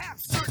wear a half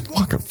shirt,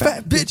 walk a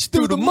Fat bitch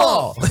through the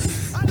mall.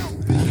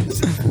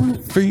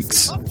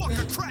 Freaks. fucking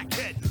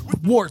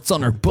crackhead. Warts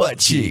on her butt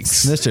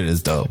cheeks. This shit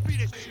is dope.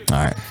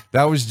 All right.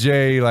 That was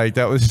Jay. Like,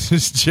 that was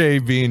just Jay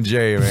being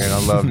Jay, man.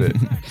 I loved it.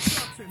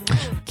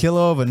 Kill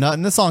over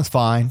nothing. This song's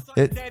fine.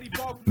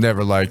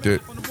 Never liked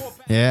it.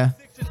 Yeah.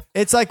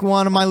 It's like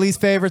one of my least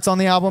favorites on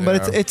the album,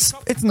 but Yeah. it's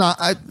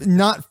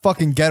not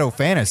fucking Ghetto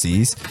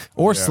Fantasies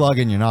or Slug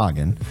in Your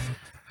Noggin.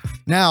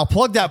 Now,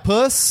 Plug That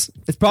Puss.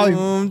 It's probably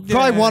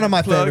one of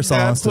my Plug favorite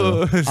songs That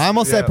too. Puss. I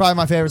almost Yeah. said probably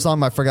my favorite song,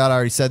 but I forgot I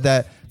already said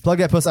that. Plug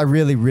That Puss I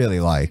really, really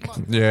like.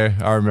 Yeah,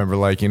 I remember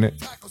liking it.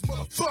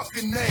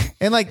 Fucking name.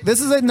 And like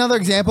this is another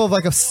example of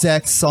like a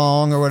sex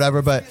song or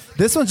whatever, but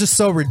this one's just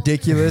so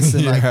ridiculous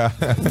and Yeah.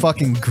 like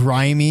fucking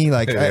grimy.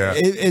 Like Yeah.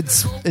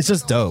 it's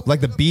just dope. Like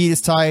the beat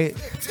is tight,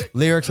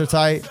 lyrics are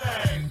tight.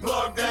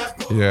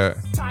 Yeah.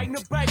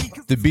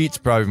 The beat's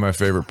probably my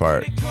favorite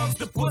part.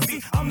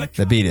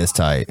 The beat is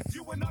tight.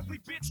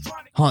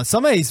 Huh,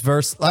 some of these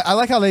verse, I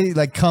like how they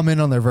like come in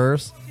on their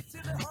verse.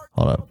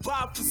 Hold up.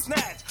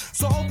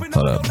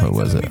 Hold up, what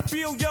was it?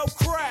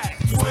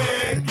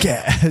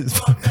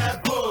 Gas.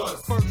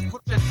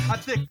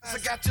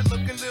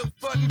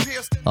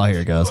 Oh,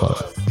 here it goes. Hold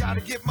up.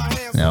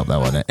 Nope, that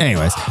wasn't it.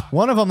 Anyways,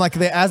 one of them, like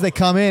as they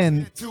come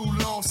in,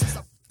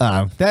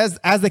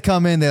 as they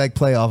come in, they like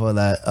play off of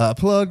that.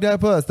 Plug that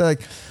puss. They're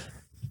like,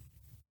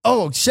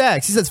 Oh,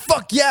 Shax. He says,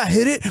 "Fuck yeah,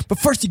 hit it, but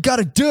first you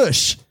gotta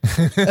douche."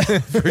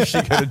 First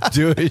you gotta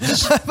do it.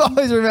 I've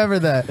always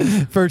remembered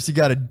that. First you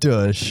gotta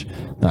douche.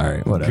 All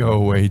right, whatever. Go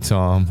away,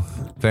 Tom.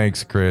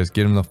 Thanks, Chris.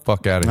 Get him the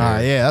fuck out of here. All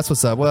right, yeah, that's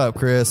what's up. What up,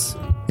 Chris?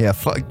 Yeah,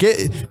 fuck,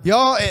 get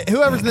y'all.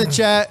 Whoever's in the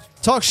chat,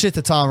 talk shit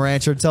to Tom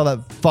Rancher. Tell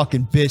that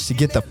fucking bitch to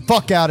get the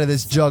fuck out of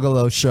this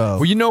Juggalo show.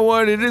 Well, you know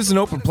what? It is an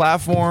open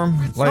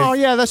platform. Like, Oh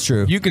yeah, that's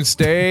true. you can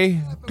stay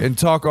and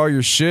talk all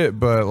your shit,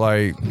 but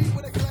like,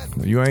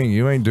 you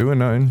ain't doing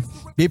nothing.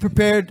 Be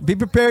prepared. Be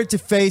prepared to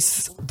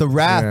face the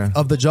wrath Yeah.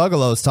 of the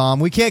Juggalos, Tom.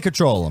 We can't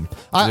control them.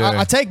 Yeah.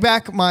 I take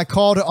back my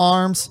call to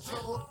arms.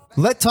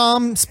 Let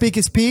Tom speak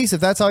his piece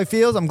if that's how he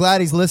feels. I'm glad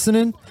he's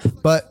listening.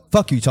 But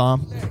fuck you,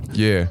 Tom.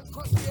 Yeah.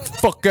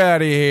 Fuck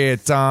out of here,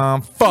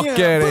 Tom. Fuck out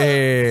of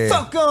here.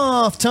 Fuck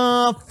off,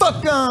 Tom.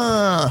 Fuck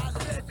off.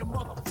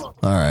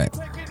 All right.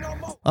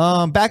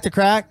 Back to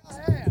crack.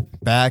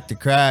 Back to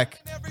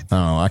crack.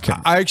 Oh, I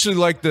can't. I actually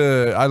like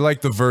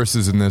the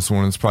verses in this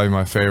one. It's probably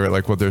my favorite.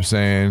 Like what they're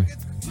saying.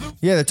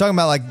 Yeah, they're talking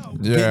about like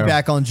Yeah. getting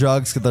back on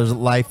drugs because their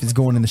life is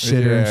going in the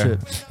shitter Yeah.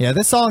 and shit. Yeah,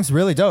 this song's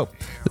really dope.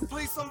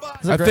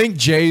 I think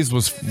Jay's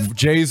was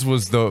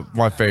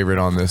my favorite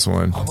on this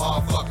one.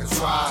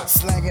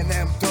 Slanging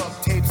them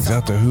duct tapes. Is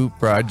that the hoop,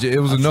 bro? It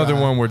was another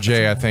one where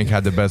Jay, I think,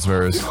 had the best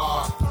verse.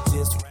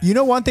 You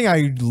know, one thing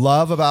I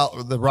love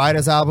about the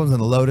Riders albums and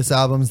the Lotus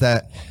albums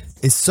that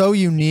is so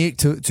unique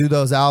to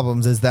those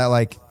albums is that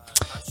like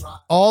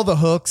all the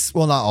hooks,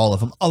 well, not all of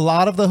them, a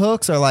lot of the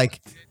hooks are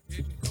like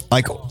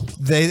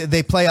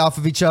they play off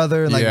of each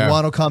other and like Yeah.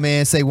 one will come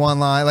in, say one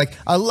line. Like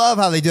I love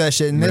how they do that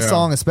shit in this Yeah.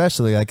 song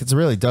especially. Like it's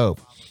really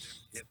dope.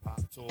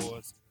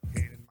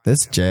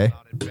 This Jay.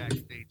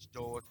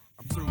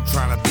 I'm through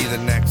trying to be the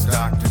next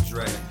Dr.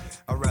 Dre.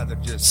 I'd rather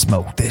just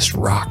Smoke this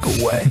rock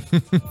away.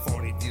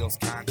 phony deals,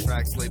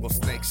 contracts, label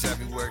snakes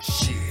everywhere.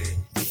 Shit.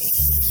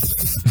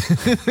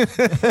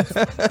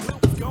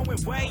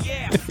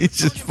 He's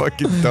just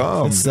fucking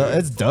dumb. So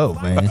it's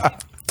dope, man.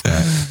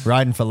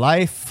 Riding for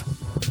life.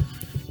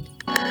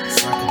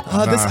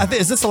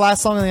 Is this the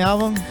last song on the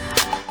album?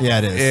 Yeah,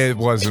 it is. It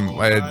wasn't.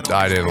 I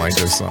didn't like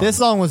this song. This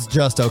song was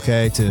just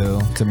okay too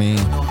to me.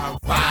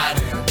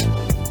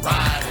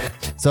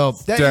 So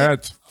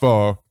That's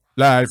for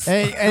life.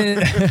 and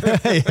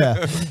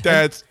yeah.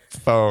 That's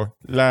for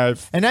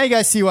life. And now you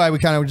guys see why we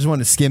kind of just want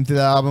to skim through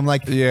the album.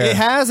 Like, Yeah. it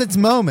has its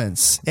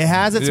moments. It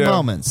has its Yeah.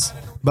 moments,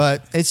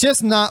 but it's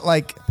just not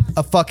like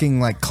a fucking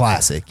like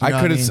classic. You know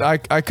I what could mean? have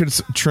I could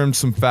have trimmed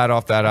some fat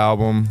off that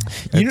album.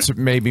 You And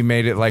maybe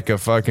made it like a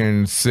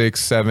fucking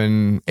 6,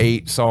 7,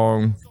 8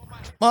 song.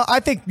 Well, I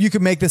think you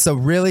could make this a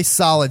really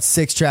solid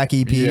 6-track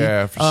EP.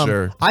 Yeah, for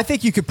sure. I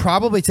think you could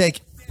probably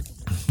take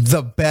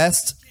the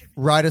best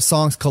Riders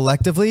songs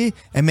collectively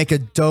and make a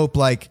dope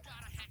like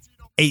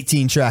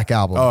 18-track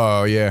album.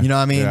 Oh yeah, You know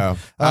what I mean? Yeah,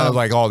 out of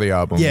like all the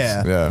albums.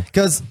 Yeah,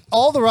 because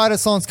all the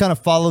Riders songs kind of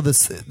follow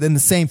this in the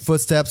same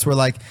footsteps. Where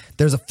like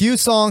there's a few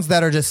songs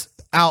that are just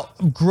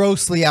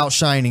grossly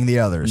outshining the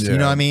others. You Yeah.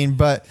 know what I mean?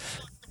 But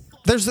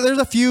there's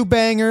a few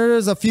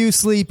bangers, a few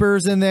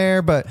sleepers in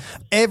there, but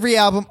every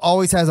album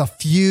always has a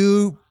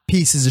few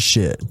pieces of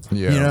shit.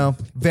 Yeah. You know,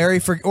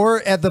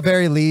 or at the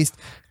very least,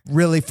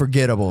 really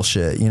forgettable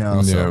shit. You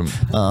know. So,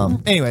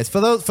 anyways, for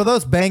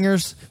those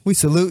bangers, we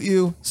salute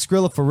you,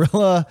 Skrilla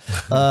Farilla.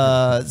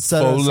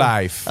 For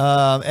life.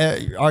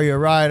 Are You a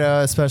Rider,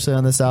 especially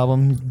on this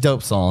album.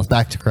 Dope songs.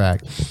 Back to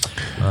crack.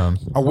 I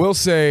will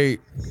say,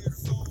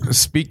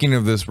 speaking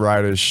of this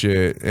Riders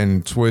shit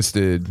and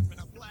Twisted,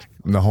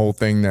 and the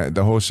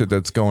whole shit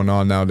that's going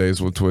on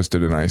nowadays with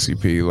Twisted and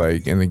ICP,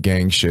 like, and the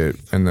gang shit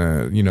and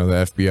the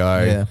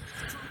FBI. Yeah.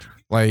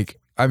 Like,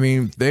 I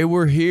mean, they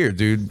were here,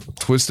 dude.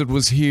 Twisted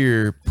was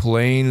here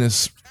playing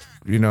this,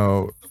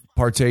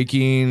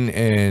 partaking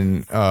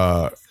and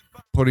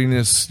putting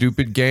this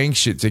stupid gang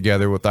shit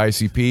together with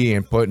ICP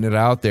and putting it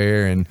out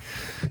there and,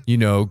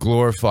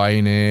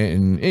 glorifying it.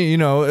 And, it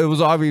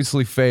was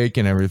obviously fake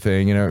and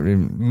everything.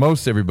 And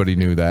most everybody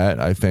knew that,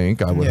 I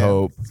think, I would Yeah.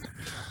 hope.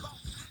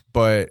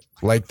 But,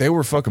 like, they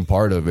were fucking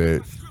part of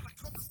it.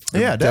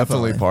 Yeah,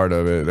 Definitely part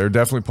of it. They're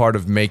definitely part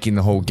of making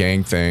the whole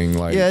gang thing.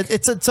 Like, Yeah,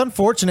 it's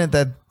unfortunate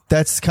that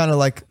that's kind of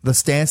like the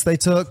stance they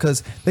took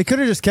because they could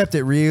have just kept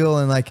it real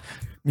and like,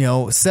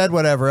 said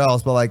whatever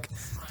else. But like,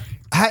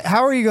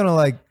 how are you going to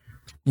like,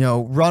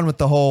 run with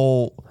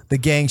the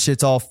gang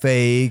shit's all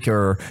fake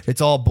or it's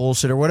all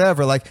bullshit or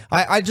whatever. Like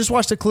I just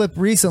watched a clip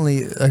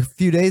recently, a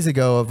few days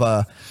ago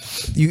of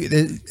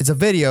it's a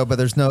video, but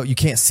you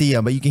can't see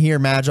them, but you can hear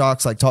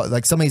Madrox like talk,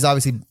 like somebody's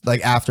obviously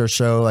like after a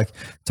show, like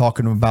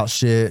talking to him about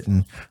shit.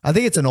 And I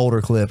think it's an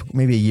older clip,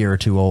 maybe a year or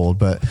two old,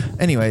 but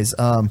anyways,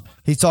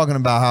 he's talking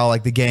about how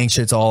like the gang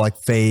shit's all like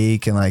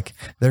fake and like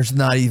there's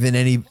not even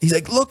any. He's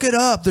like, look it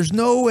up. There's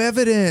no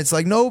evidence.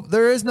 Like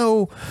nobody's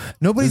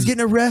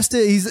getting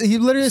arrested. He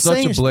literally is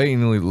such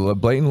saying a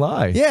blatant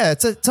lie. yeah,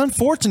 it's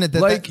unfortunate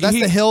that Like, that's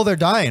the hill they're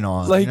dying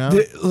on. Like, you know?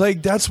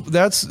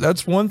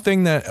 that's one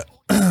thing that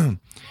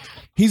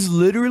He's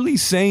literally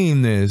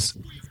saying this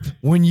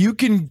when you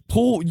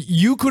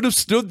could have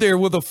stood there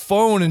with a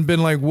phone and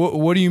been like,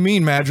 what do you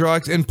mean,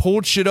 Madrox? And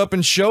pulled shit up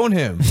and shown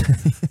him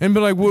and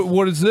been like,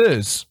 what is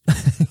this?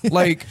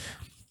 Like,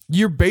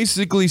 you're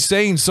basically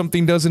saying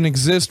something doesn't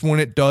exist when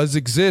it does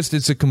exist.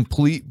 It's a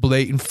complete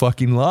blatant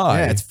fucking lie.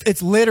 Yeah,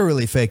 it's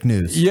literally fake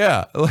news.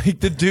 Yeah, like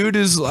the dude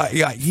is like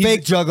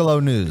Fake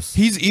Juggalo news.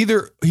 He's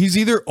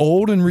either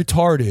old and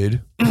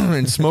retarded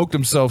and smoked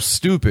himself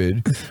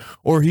stupid,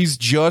 or he's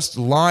just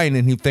lying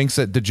and he thinks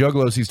that the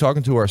juggalos he's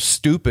talking to are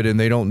stupid and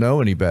they don't know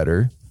any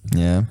better.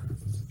 Yeah.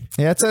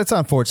 Yeah, it's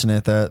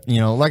unfortunate that,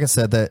 like I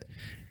said, that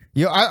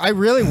I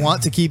really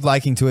want to keep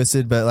liking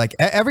Twisted, but like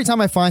every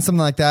time I find something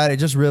like that, it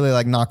just really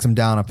like knocks them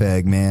down a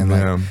peg, man.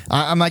 Like, Yeah.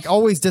 I'm like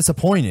always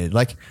disappointed.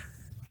 Like,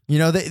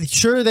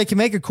 they can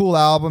make a cool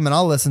album and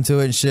I'll listen to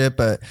it and shit,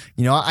 but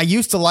I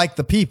used to like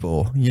the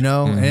people,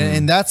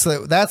 and that's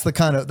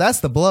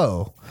the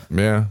blow.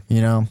 Yeah.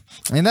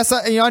 And that's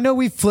I know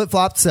we've flip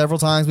flopped several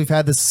times. We've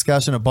had this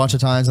discussion a bunch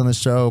of times on the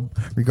show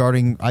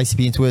regarding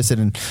ICP and Twisted,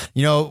 and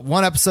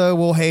one episode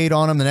we'll hate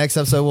on them, the next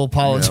episode we'll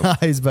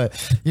apologize, but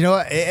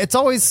it's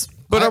always.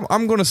 But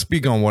I'm going to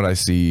speak on what I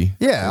see.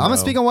 Yeah, I'm gonna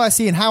speak on what I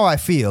see and how I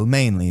feel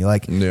mainly.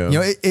 Like,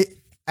 it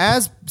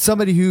as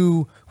somebody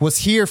who was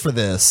here for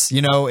this,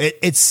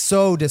 it's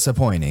so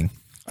disappointing.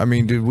 I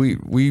mean, dude,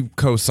 we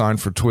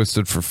co-signed for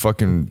Twisted for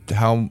fucking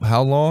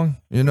how long?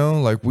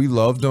 Like we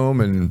loved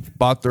them and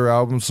bought their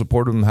album,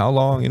 supported them how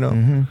long?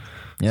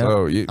 Yeah.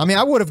 So, I mean,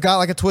 I would have got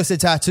like a Twisted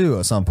tattoo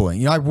at some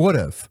point. I would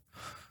have.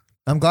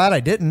 I'm glad I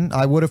didn't.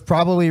 I would have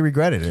probably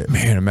regretted it.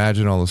 Man,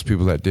 imagine all those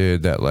people that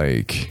did that,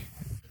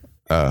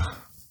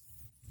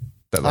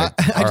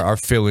 are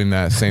feeling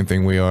that same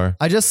thing we are.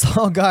 I just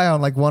saw a guy on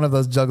like one of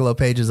those Juggalo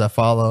pages I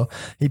follow.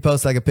 He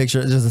posts like a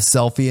picture, just a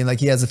selfie, and like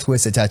he has a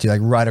Twisted tattoo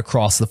like right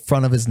across the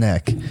front of his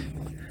neck.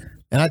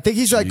 And I think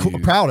he's like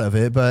proud of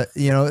it, but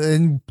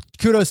and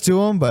kudos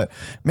to him. But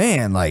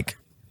man, like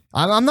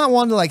I'm not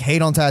one to like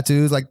hate on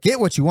tattoos. Like, get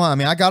what you want. I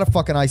mean, I got a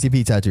fucking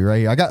ICP tattoo right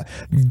here. I got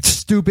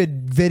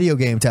stupid video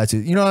game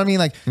tattoos. You know what I mean?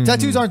 Like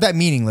tattoos aren't that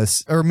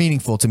meaningless or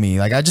meaningful to me.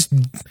 Like I just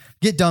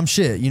get dumb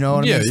shit. You know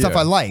what I mean? Stuff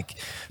I like,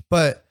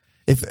 but.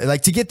 If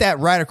like to get that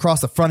right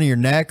across the front of your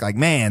neck, like,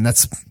 man,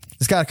 it's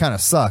gotta kind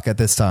of suck at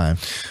this time.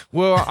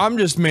 Well, I'm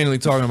just mainly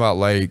talking about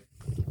like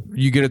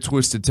you get a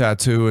Twisted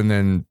tattoo and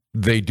then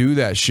they do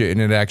that shit and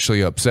it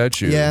actually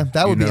upsets you. Yeah,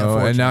 that would be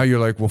unfortunate. And now you're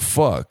like, well,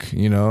 fuck,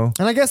 And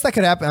I guess that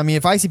could happen. I mean,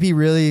 if ICP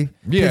really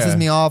pisses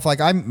me off, like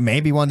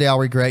maybe one day I'll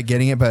regret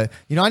getting it, but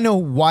I know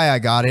why I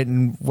got it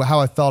and how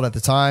I felt at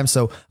the time,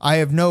 so I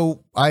have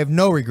no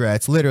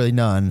regrets, literally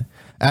none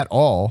at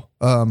all.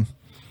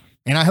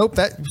 And I hope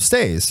that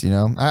stays,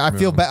 I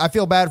feel bad. I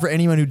feel bad for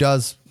anyone who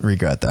does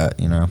regret that,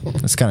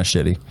 it's kind of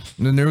shitty.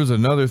 And then there was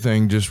another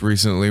thing just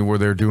recently where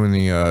they're doing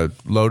the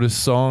Lotus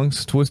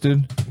songs,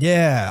 Twisted.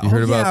 Yeah. You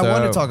heard about that? I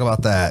wanted to talk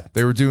about that.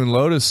 They were doing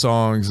Lotus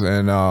songs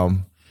and,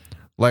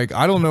 like,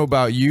 I don't know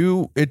about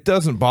you. It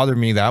doesn't bother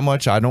me that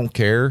much. I don't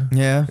care.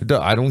 Yeah.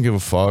 I don't give a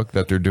fuck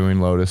that they're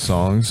doing Lotus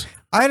songs.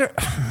 I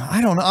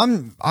don't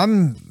know.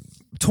 I'm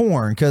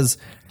torn because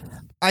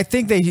I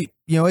think they,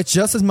 it's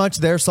just as much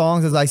their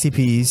songs as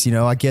ICP's.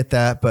 I get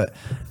that, but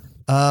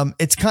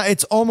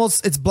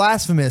it's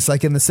blasphemous,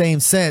 like in the same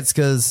sense,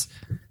 because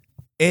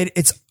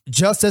it's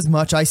just as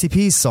much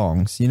ICP's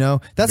songs.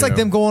 That's like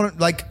them going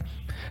like.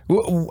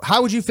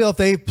 How would you feel if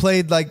they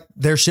played like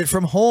their shit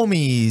from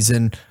Homies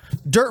and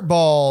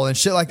Dirtball and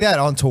shit like that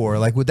on tour?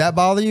 Like, would that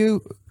bother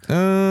you?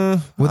 I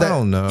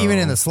don't know. Even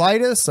in the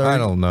slightest? Or, I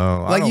don't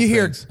know. Like you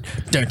hear,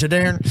 like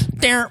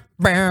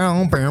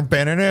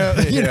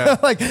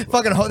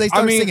fucking, they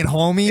start singing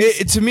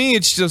Homies. To me,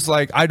 it's just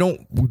like I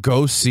don't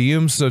go see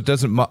them, so it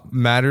doesn't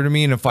matter to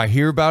me. And if I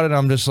hear about it,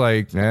 I'm just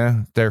like,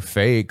 they're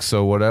fake,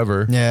 so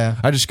whatever. Yeah,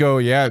 I just go,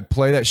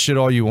 play that shit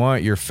all you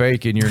want. You're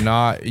fake, and you're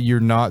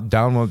not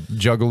down with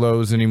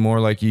Juggalos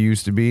anymore like you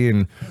used to be,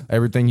 and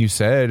everything you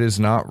said is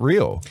not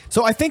real.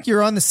 So I think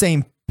you're on the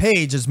same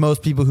page as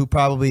most people who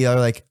probably are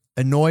like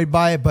annoyed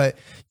by it, but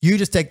you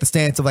just take the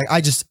stance of like,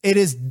 it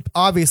is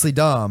obviously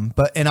dumb,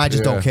 and I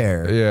just don't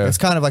care. Yeah, it's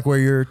kind of like where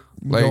you're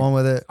going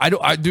with it.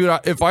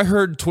 If I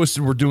heard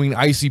Twisted were doing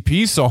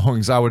ICP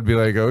songs, I would be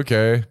like,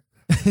 okay,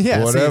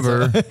 yeah,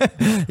 whatever.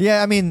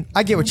 Yeah, I mean,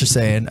 I get what you're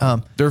saying.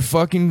 They're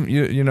fucking,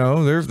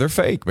 they're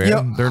fake,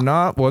 man. They're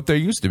not what they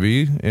used to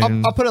be.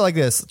 And I'll put it like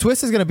this: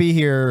 Twist is going to be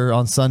here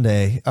on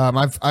Sunday.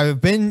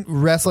 I've been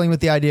wrestling with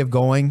the idea of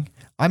going.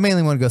 I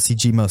mainly want to go see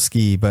Gmo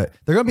Ski, but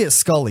they're going to be at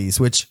Scully's,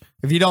 which,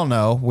 if you don't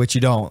know, which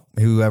you don't,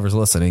 whoever's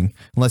listening,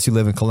 unless you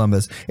live in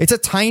Columbus, it's a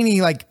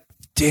tiny, like,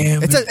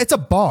 damn, it's a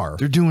bar.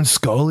 They're doing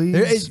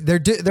Scully's.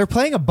 They're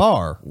playing a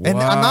bar, and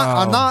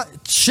I'm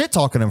not shit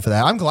talking them for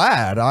that. I'm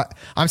glad.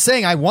 I'm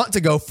saying I want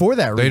to go for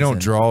that reason. They don't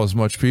draw as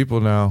much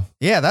people now.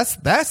 Yeah, that's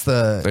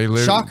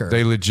the shocker.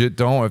 They legit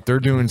don't. If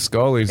they're doing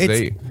Scully's,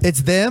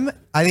 it's them.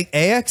 I think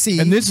AXE,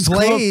 and this is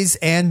Blaze,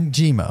 and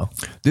Gmo.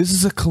 This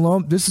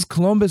is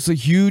Columbus, a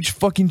huge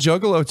fucking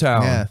Juggalo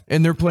town. Yeah.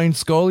 And they're playing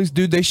Scully's,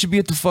 dude. They should be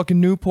at the fucking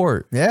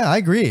Newport. Yeah, I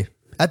agree.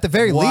 At the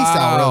very least,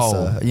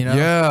 Alrosa.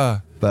 Yeah.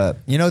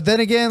 But then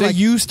again, They like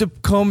used to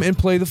come and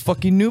play the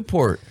fucking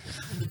Newport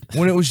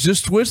when it was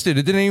just Twisted.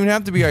 It didn't even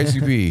have to be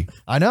ICP.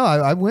 I know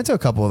I went to a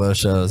couple of those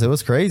shows. It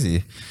was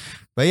crazy.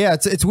 But yeah,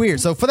 it's weird.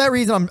 So for that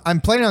reason,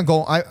 I'm planning on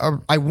going.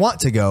 I want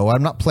to go.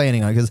 I'm not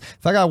planning on, because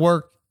if I got to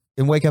work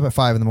and wake up at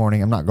 5 a.m,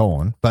 I'm not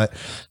going. But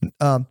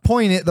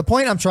the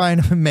point I'm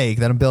trying to make,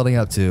 that I'm building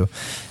up to,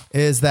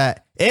 is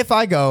that if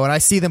I go and I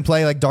see them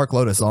play like Dark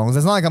Lotus songs,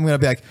 it's not like I'm gonna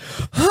be like,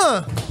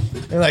 huh,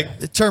 and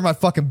like turn my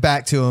fucking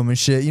back to them and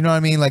shit. You know what I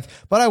mean? Like,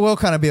 but I will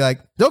kind of be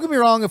like, don't get me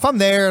wrong, if I'm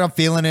there and I'm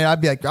feeling it,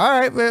 I'd be like, all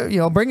right,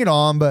 well, bring it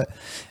on. But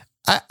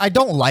I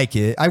don't like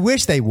it. I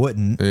wish they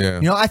wouldn't.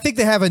 Yeah. I think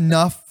they have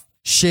enough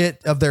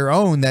shit of their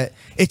own that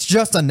it's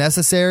just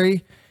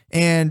unnecessary,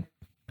 and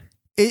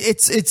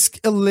it's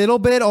a little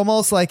bit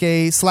almost like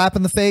a slap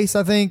in the face,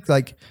 I think,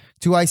 like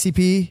to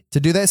ICP to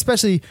do that.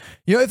 Especially,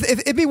 if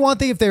it'd be one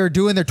thing if they were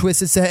doing their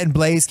Twisted set and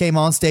Blaze came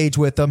on stage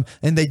with them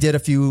and they did a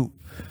few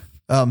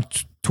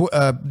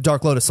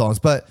Dark Lotus songs,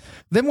 but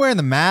them wearing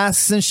the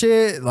masks and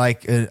shit,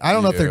 like I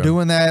don't know if they're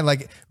doing that,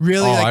 like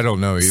really. Oh, like, I don't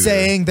know either.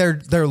 Saying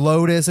they're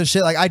Lotus and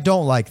shit, like I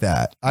don't like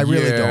that. I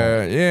really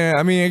don't. Yeah,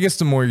 I mean, I guess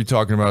the more you're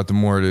talking about it, the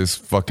more it is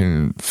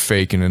fucking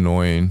fake and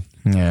annoying.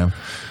 Yeah.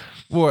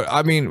 Well,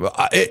 I mean,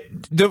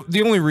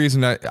 the only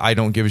reason that I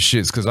don't give a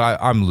shit is because I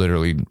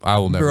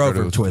will never You're go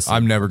over to Twisted.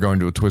 I'm never going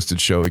to a Twisted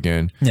show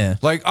again. Yeah.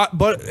 Like,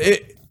 but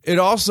it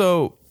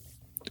also,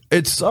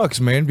 it sucks,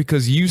 man,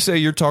 because you say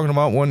you're talking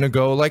about wanting to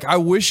go. Like, I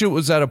wish it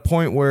was at a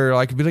point where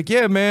I could be like,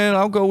 yeah, man,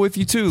 I'll go with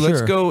you too. Let's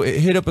Sure. go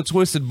hit up a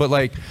Twisted. But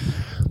like,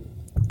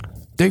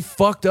 they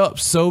fucked up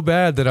so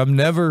bad that I'm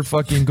never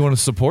fucking going to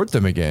support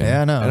them again.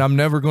 Yeah, I know. And I'm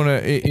never going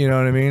to, you know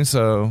what I mean?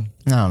 So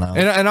I don't know.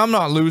 and I'm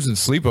not losing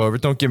sleep over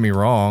it. Don't get me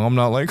wrong. I'm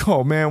not like,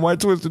 oh man, why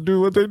Twisted do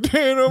what they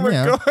did? Oh my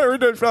Yeah. god, every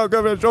day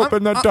let's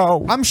open the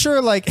door. I'm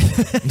sure, like,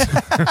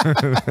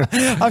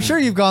 I'm sure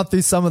you've gone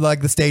through some of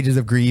like the stages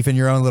of grief in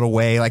your own little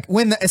way, like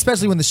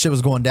especially when the shit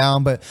was going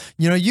down. But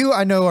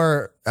I know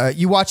are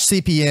you watch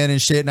CPN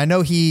and shit, and I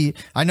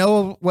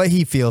know what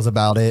he feels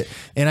about it,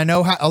 and I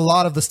know how a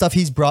lot of the stuff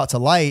he's brought to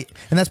light,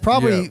 and that's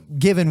probably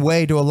given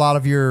way to a lot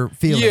of your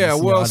feelings. Yeah,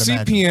 well, I'd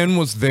imagine. CPN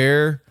was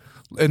there.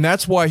 And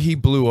that's why he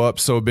blew up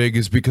so big,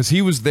 is because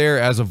he was there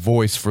as a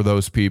voice for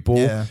those people.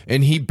 Yeah.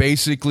 And he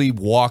basically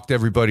walked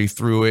everybody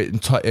through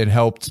it and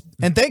helped.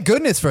 And thank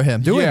goodness for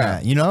him doing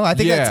Yeah. that. I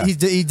think Yeah.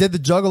 he did the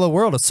Juggalo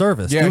world a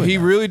service. Yeah, doing he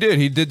that. really did.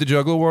 He did the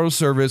Juggalo World of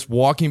Service,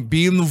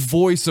 being the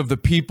voice of the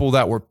people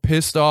that were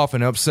pissed off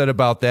and upset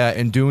about that,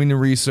 and doing the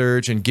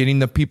research and getting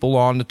the people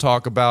on to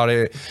talk about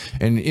it.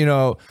 And, Do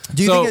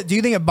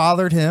you think it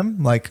bothered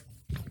him? Like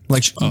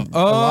a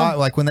lot,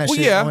 like when that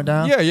shit went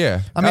down.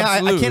 Yeah. I mean, I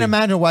Absolutely. can't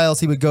imagine why else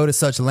he would go to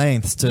such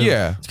lengths to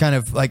Yeah. kind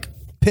of like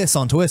piss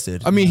on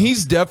Twisted. I mean,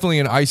 he's definitely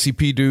an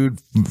ICP dude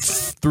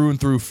through and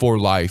through for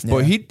life,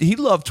 but he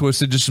loved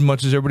Twisted just as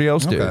much as everybody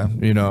else did,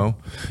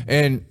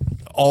 and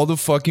all the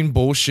fucking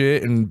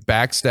bullshit and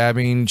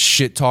backstabbing,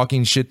 shit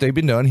talking shit they've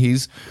been done.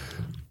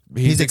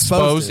 He's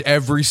exposed it.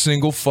 every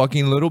single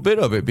fucking little bit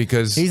of it,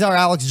 because He's our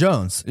Alex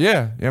Jones.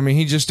 yeah, I mean,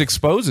 he just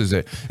exposes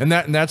it, and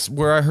that's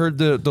where I heard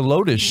the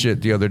Lotus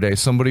shit the other day.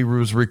 Somebody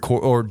was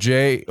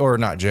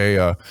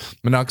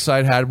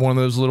Monoxide had one of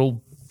those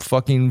little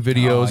fucking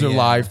videos or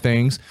live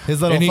things.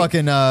 His little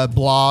fucking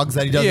blogs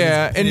that he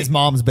does in his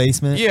mom's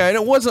basement. Yeah, and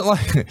it wasn't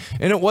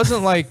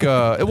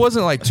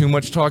like too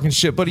much talking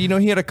shit, but he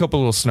had a couple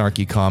little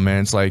snarky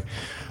comments like,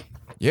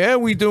 yeah,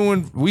 we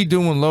doing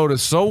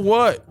Lotus, so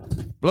what?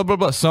 Blah blah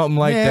blah, something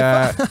like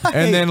that.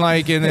 And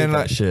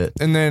then shit.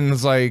 And then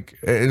it's like,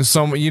 and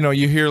some,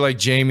 you hear like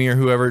Jamie or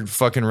whoever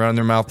fucking run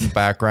their mouth in the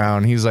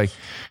background. He's like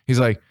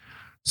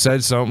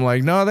said something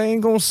like, no, they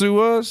ain't gonna sue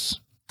us.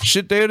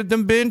 Shit, they'd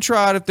have been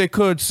tried if they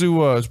could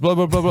sue us. Blah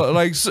blah blah blah.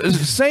 Like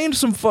saying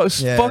some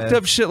fucked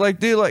up shit like,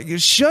 dude, like,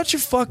 shut your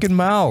fucking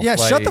mouth. Yeah,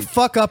 like, shut the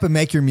fuck up and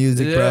make your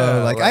music, bro.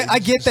 Yeah, Like, like, I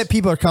get that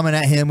people are coming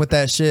at him with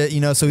that shit,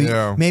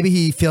 so maybe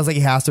he feels like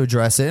he has to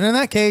address it. And in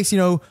that case,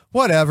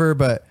 whatever,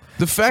 but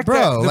The fact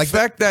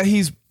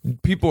that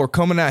people are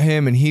coming at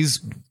him and he's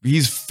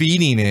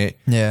feeding it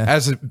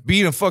as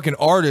being a fucking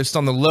artist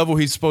on the level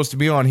he's supposed to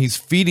be on.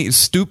 He's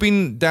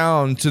stooping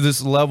down to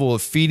this level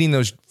of feeding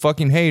those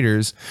fucking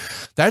haters.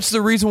 That's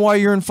the reason why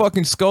you're in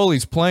fucking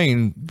Scully's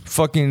playing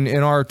fucking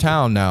in our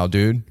town now,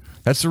 dude.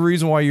 That's the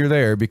reason why you're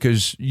there,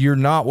 because you're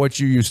not what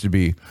you used to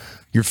be.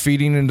 You're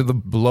feeding into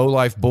the low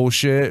life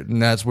bullshit,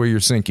 and that's where you're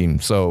sinking.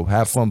 So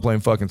have fun playing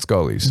fucking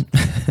Scully's.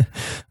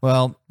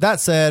 Well, that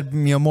said,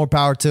 more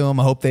power to them.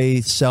 I hope they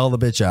sell the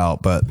bitch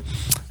out, but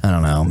I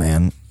don't know,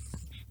 man.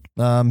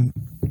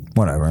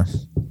 Whatever.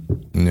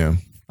 Yeah.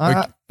 I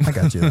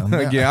got you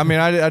though. Yeah, I mean,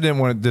 I didn't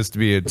want this to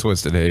be a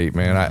twisted hate,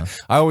 man.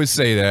 I always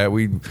say that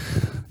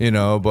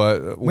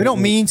but we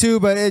don't mean to,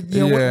 but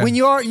when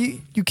you are,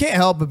 you can't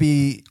help but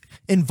be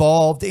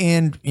involved,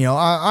 and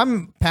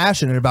I'm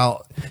passionate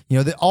about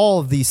all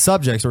of these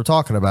subjects we're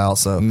talking about.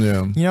 So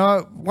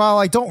while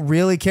I don't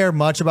really care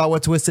much about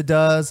what Twisted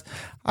does,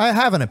 I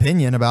have an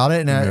opinion about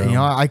it, and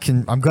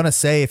I'm gonna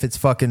say if it's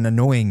fucking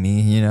annoying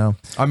me, you know.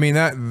 I mean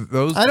I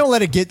don't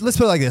let it get. Let's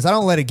put it like this: I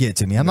don't let it get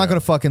to me. I'm not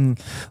gonna fucking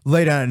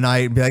lay down at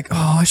night and be like,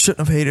 oh, I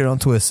shouldn't have hated on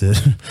Twisted.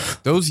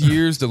 Those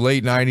years, the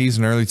late 90s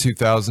and early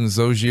 2000s,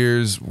 those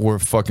years were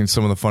fucking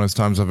some of the funnest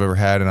times I've ever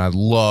had, and I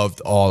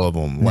loved all of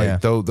them. Like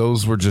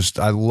those were just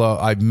I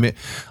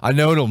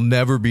know it'll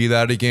never be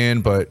that again,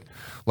 but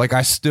like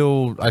I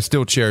still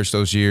cherish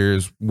those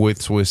years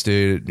with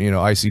Twisted, you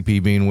know,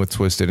 ICP being with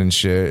Twisted and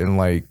shit, and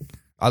like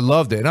I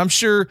loved it. And I'm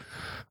sure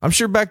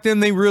back then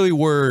they really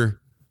were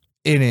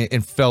in it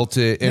and felt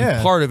it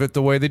and part of it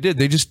the way they did.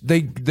 They just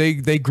they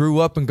grew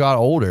up and got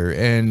older,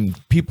 and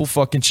people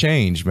fucking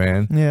change,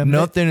 man. Yeah,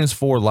 nothing is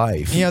for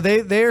life. You know,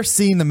 they're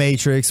seeing the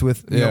Matrix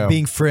with you know,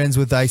 being friends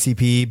with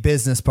ICP,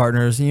 business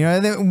partners. You know,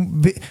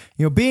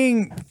 and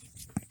being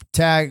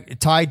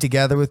tied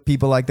together with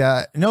people like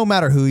that, no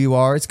matter who you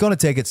are, it's going to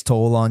take its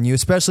toll on you,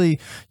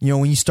 especially, you know,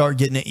 when you start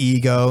getting an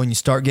ego and you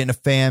start getting a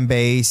fan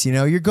base, you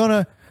know,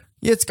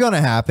 it's going to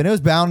happen. It was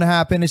bound to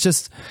happen. It's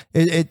just,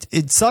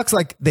 it sucks.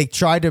 Like they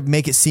tried to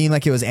make it seem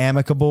like it was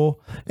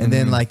amicable, and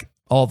then like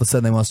all of a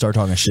sudden they want to start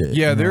talking shit.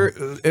 Yeah.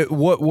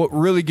 What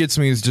really gets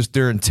me is just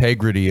their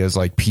integrity as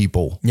like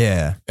people.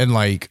 Yeah. And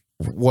like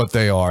what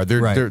they are.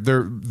 They're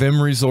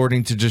them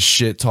resorting to just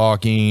shit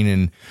talking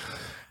and,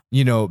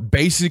 you know,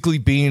 basically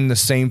being the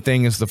same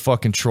thing as the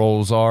fucking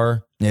trolls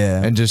are.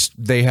 Yeah. And just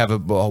they have a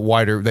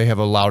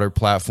louder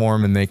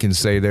platform, and they can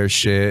say their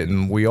shit,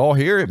 and we all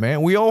hear it,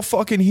 man. We all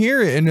fucking hear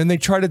it, and then they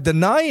try to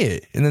deny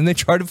it. And then they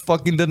try to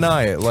fucking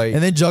deny it. Like,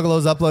 and then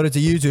Juggalos upload it to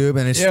YouTube,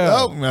 and it's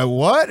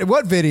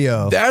what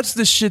video? That's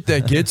the shit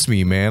that gets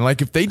me, man.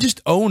 Like if they just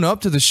own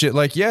up to the shit,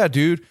 like, yeah,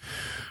 dude,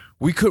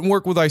 we couldn't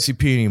work with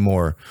ICP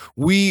anymore.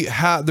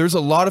 There's a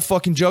lot of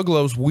fucking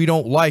Juggalos we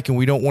don't like and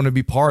we don't want to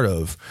be part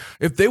of.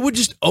 If they would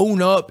just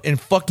own up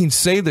and fucking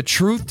say the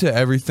truth to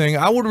everything,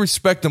 I would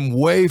respect them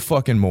way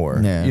fucking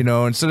more. Yeah. You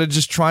know, instead of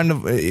just trying to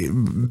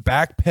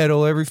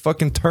backpedal every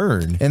fucking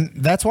turn. And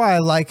that's why I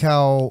like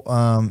how,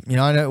 you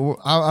know, I know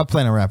I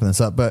plan on wrapping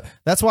this up, but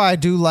that's why I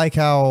do like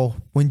how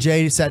when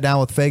Jay sat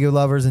down with Fago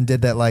Lovers and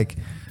did that, like,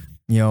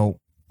 you know,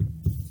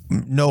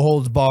 no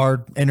holds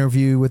barred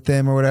interview with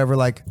them or whatever,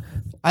 like,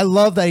 I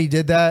love that he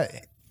did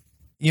that.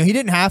 You know, he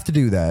didn't have to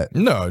do that.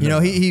 No. You know,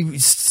 he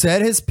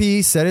said his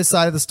piece, said his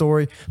side of the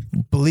story.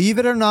 Believe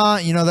it or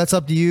not, you know, that's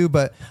up to you.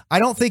 But I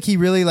don't think he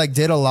really like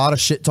did a lot of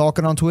shit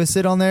talking on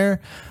Twisted on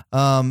there.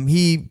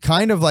 He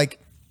kind of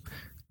like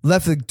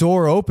left the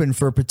door open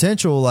for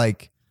potential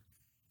like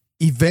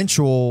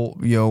eventual,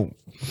 you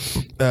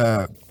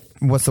know,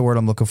 what's the word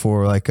I'm looking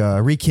for? Like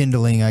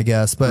rekindling, I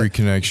guess. But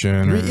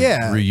reconnection,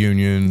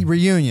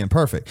 reunion.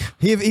 Perfect.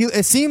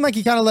 It seemed like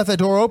he kind of left that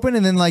door open,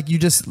 and then like you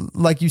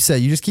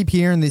said, you just keep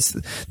hearing this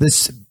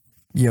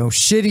you know,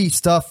 shitty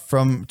stuff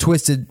from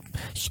Twisted,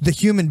 the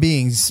human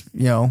beings,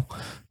 you know,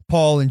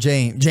 Paul and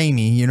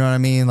Jamie. You know what I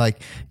mean?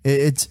 Like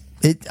it's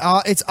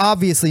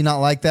obviously not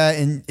like that,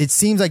 and it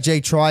seems like Jay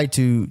tried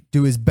to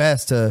do his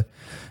best to,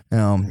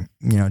 you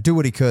know, do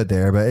what he could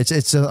there, but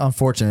it's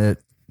unfortunate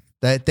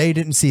that they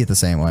didn't see it the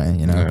same way,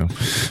 you know. Yeah.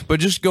 But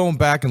just going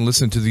back and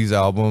listening to these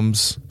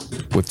albums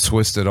with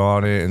Twisted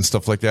on it and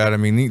stuff like that, I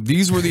mean,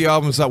 these were the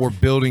albums that were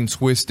building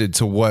Twisted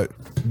to what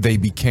they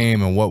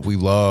became and what we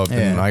loved. Yeah.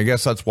 And I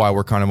guess that's why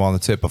we're kind of on the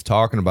tip of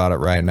talking about it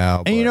right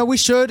now. And, you know, we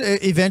should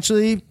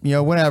eventually, you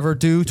know, whenever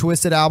do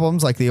Twisted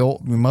albums like the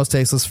old Most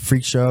Tasteless,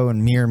 Freak Show,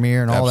 and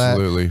Mirror and all that.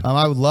 Absolutely.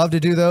 I would love to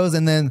do those.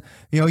 And then,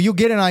 you know, you'll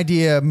get an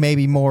idea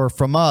maybe more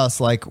from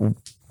us, like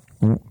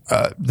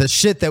the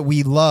shit that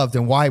we loved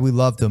and why we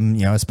loved them,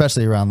 you know,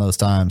 especially around those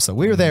times. So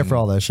we were there for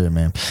all that shit,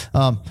 man.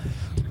 I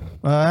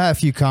had a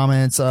few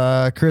comments.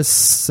 Chris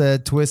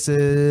said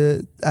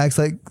Twisted acts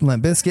like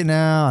Limp Bizkit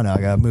now. I know, I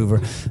gotta move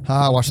her.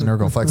 I watched the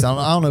Nurgle Flex. I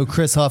don't know who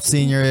Chris Huff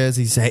Sr. is.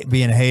 He's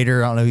being a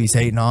hater. I don't know who he's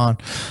hating on.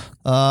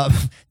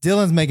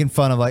 Dylan's making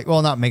fun of, like,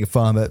 well, not making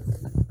fun, but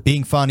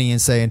being funny and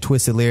saying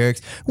Twisted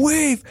lyrics.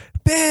 We've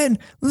been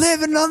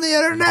living on the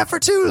internet for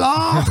too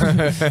long,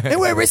 and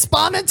we're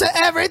responding to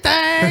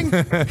everything.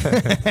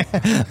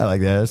 I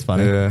like that. That's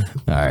funny. Yeah.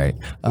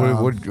 All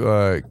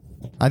right.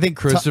 I think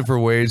Christopher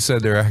Wade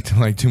said they're acting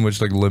like too much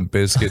like Limp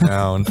Bizkit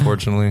now,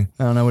 unfortunately.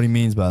 I don't know what he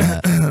means by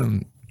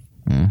that.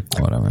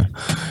 Whatever.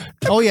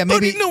 Oh yeah,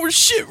 maybe know we're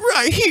shit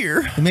right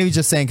here. Maybe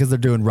just saying because they're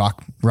doing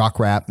rock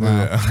rap.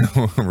 Yeah.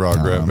 Rock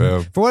rap.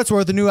 Yeah. For what it's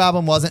worth, the new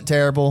album wasn't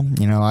terrible.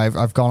 You know,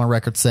 I've gone on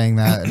record saying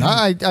that, and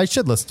I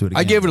should listen to it again.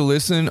 I gave it a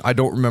listen. I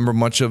don't remember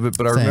much of it,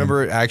 but I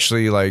remember it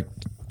actually like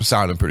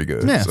sounding pretty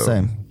good. Yeah,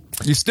 same.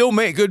 You still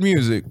make good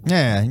music.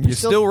 Yeah, you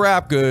still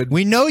rap good.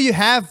 We know you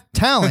have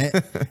talent.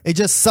 It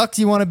just sucks.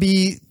 You want to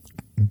be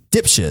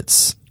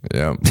dipshits.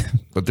 Yeah,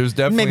 but there's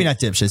definitely maybe not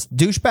dipshits,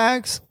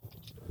 douchebags.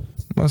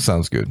 That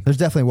sounds good. There's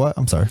definitely what?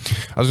 I'm sorry.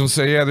 I was going to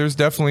say, yeah, there's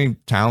definitely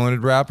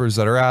talented rappers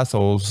that are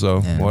assholes,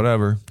 so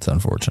whatever. It's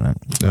unfortunate.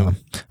 Yeah. All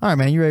right,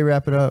 man. You ready to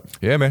wrap it up?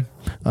 Yeah, man.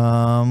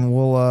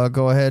 We'll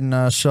go ahead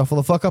and shuffle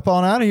the fuck up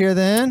on out of here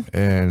then.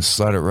 And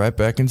slide it right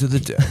back into the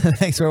deck.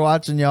 Thanks for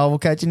watching, y'all. We'll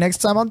catch you next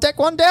time on Deck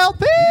One Del.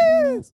 Peace!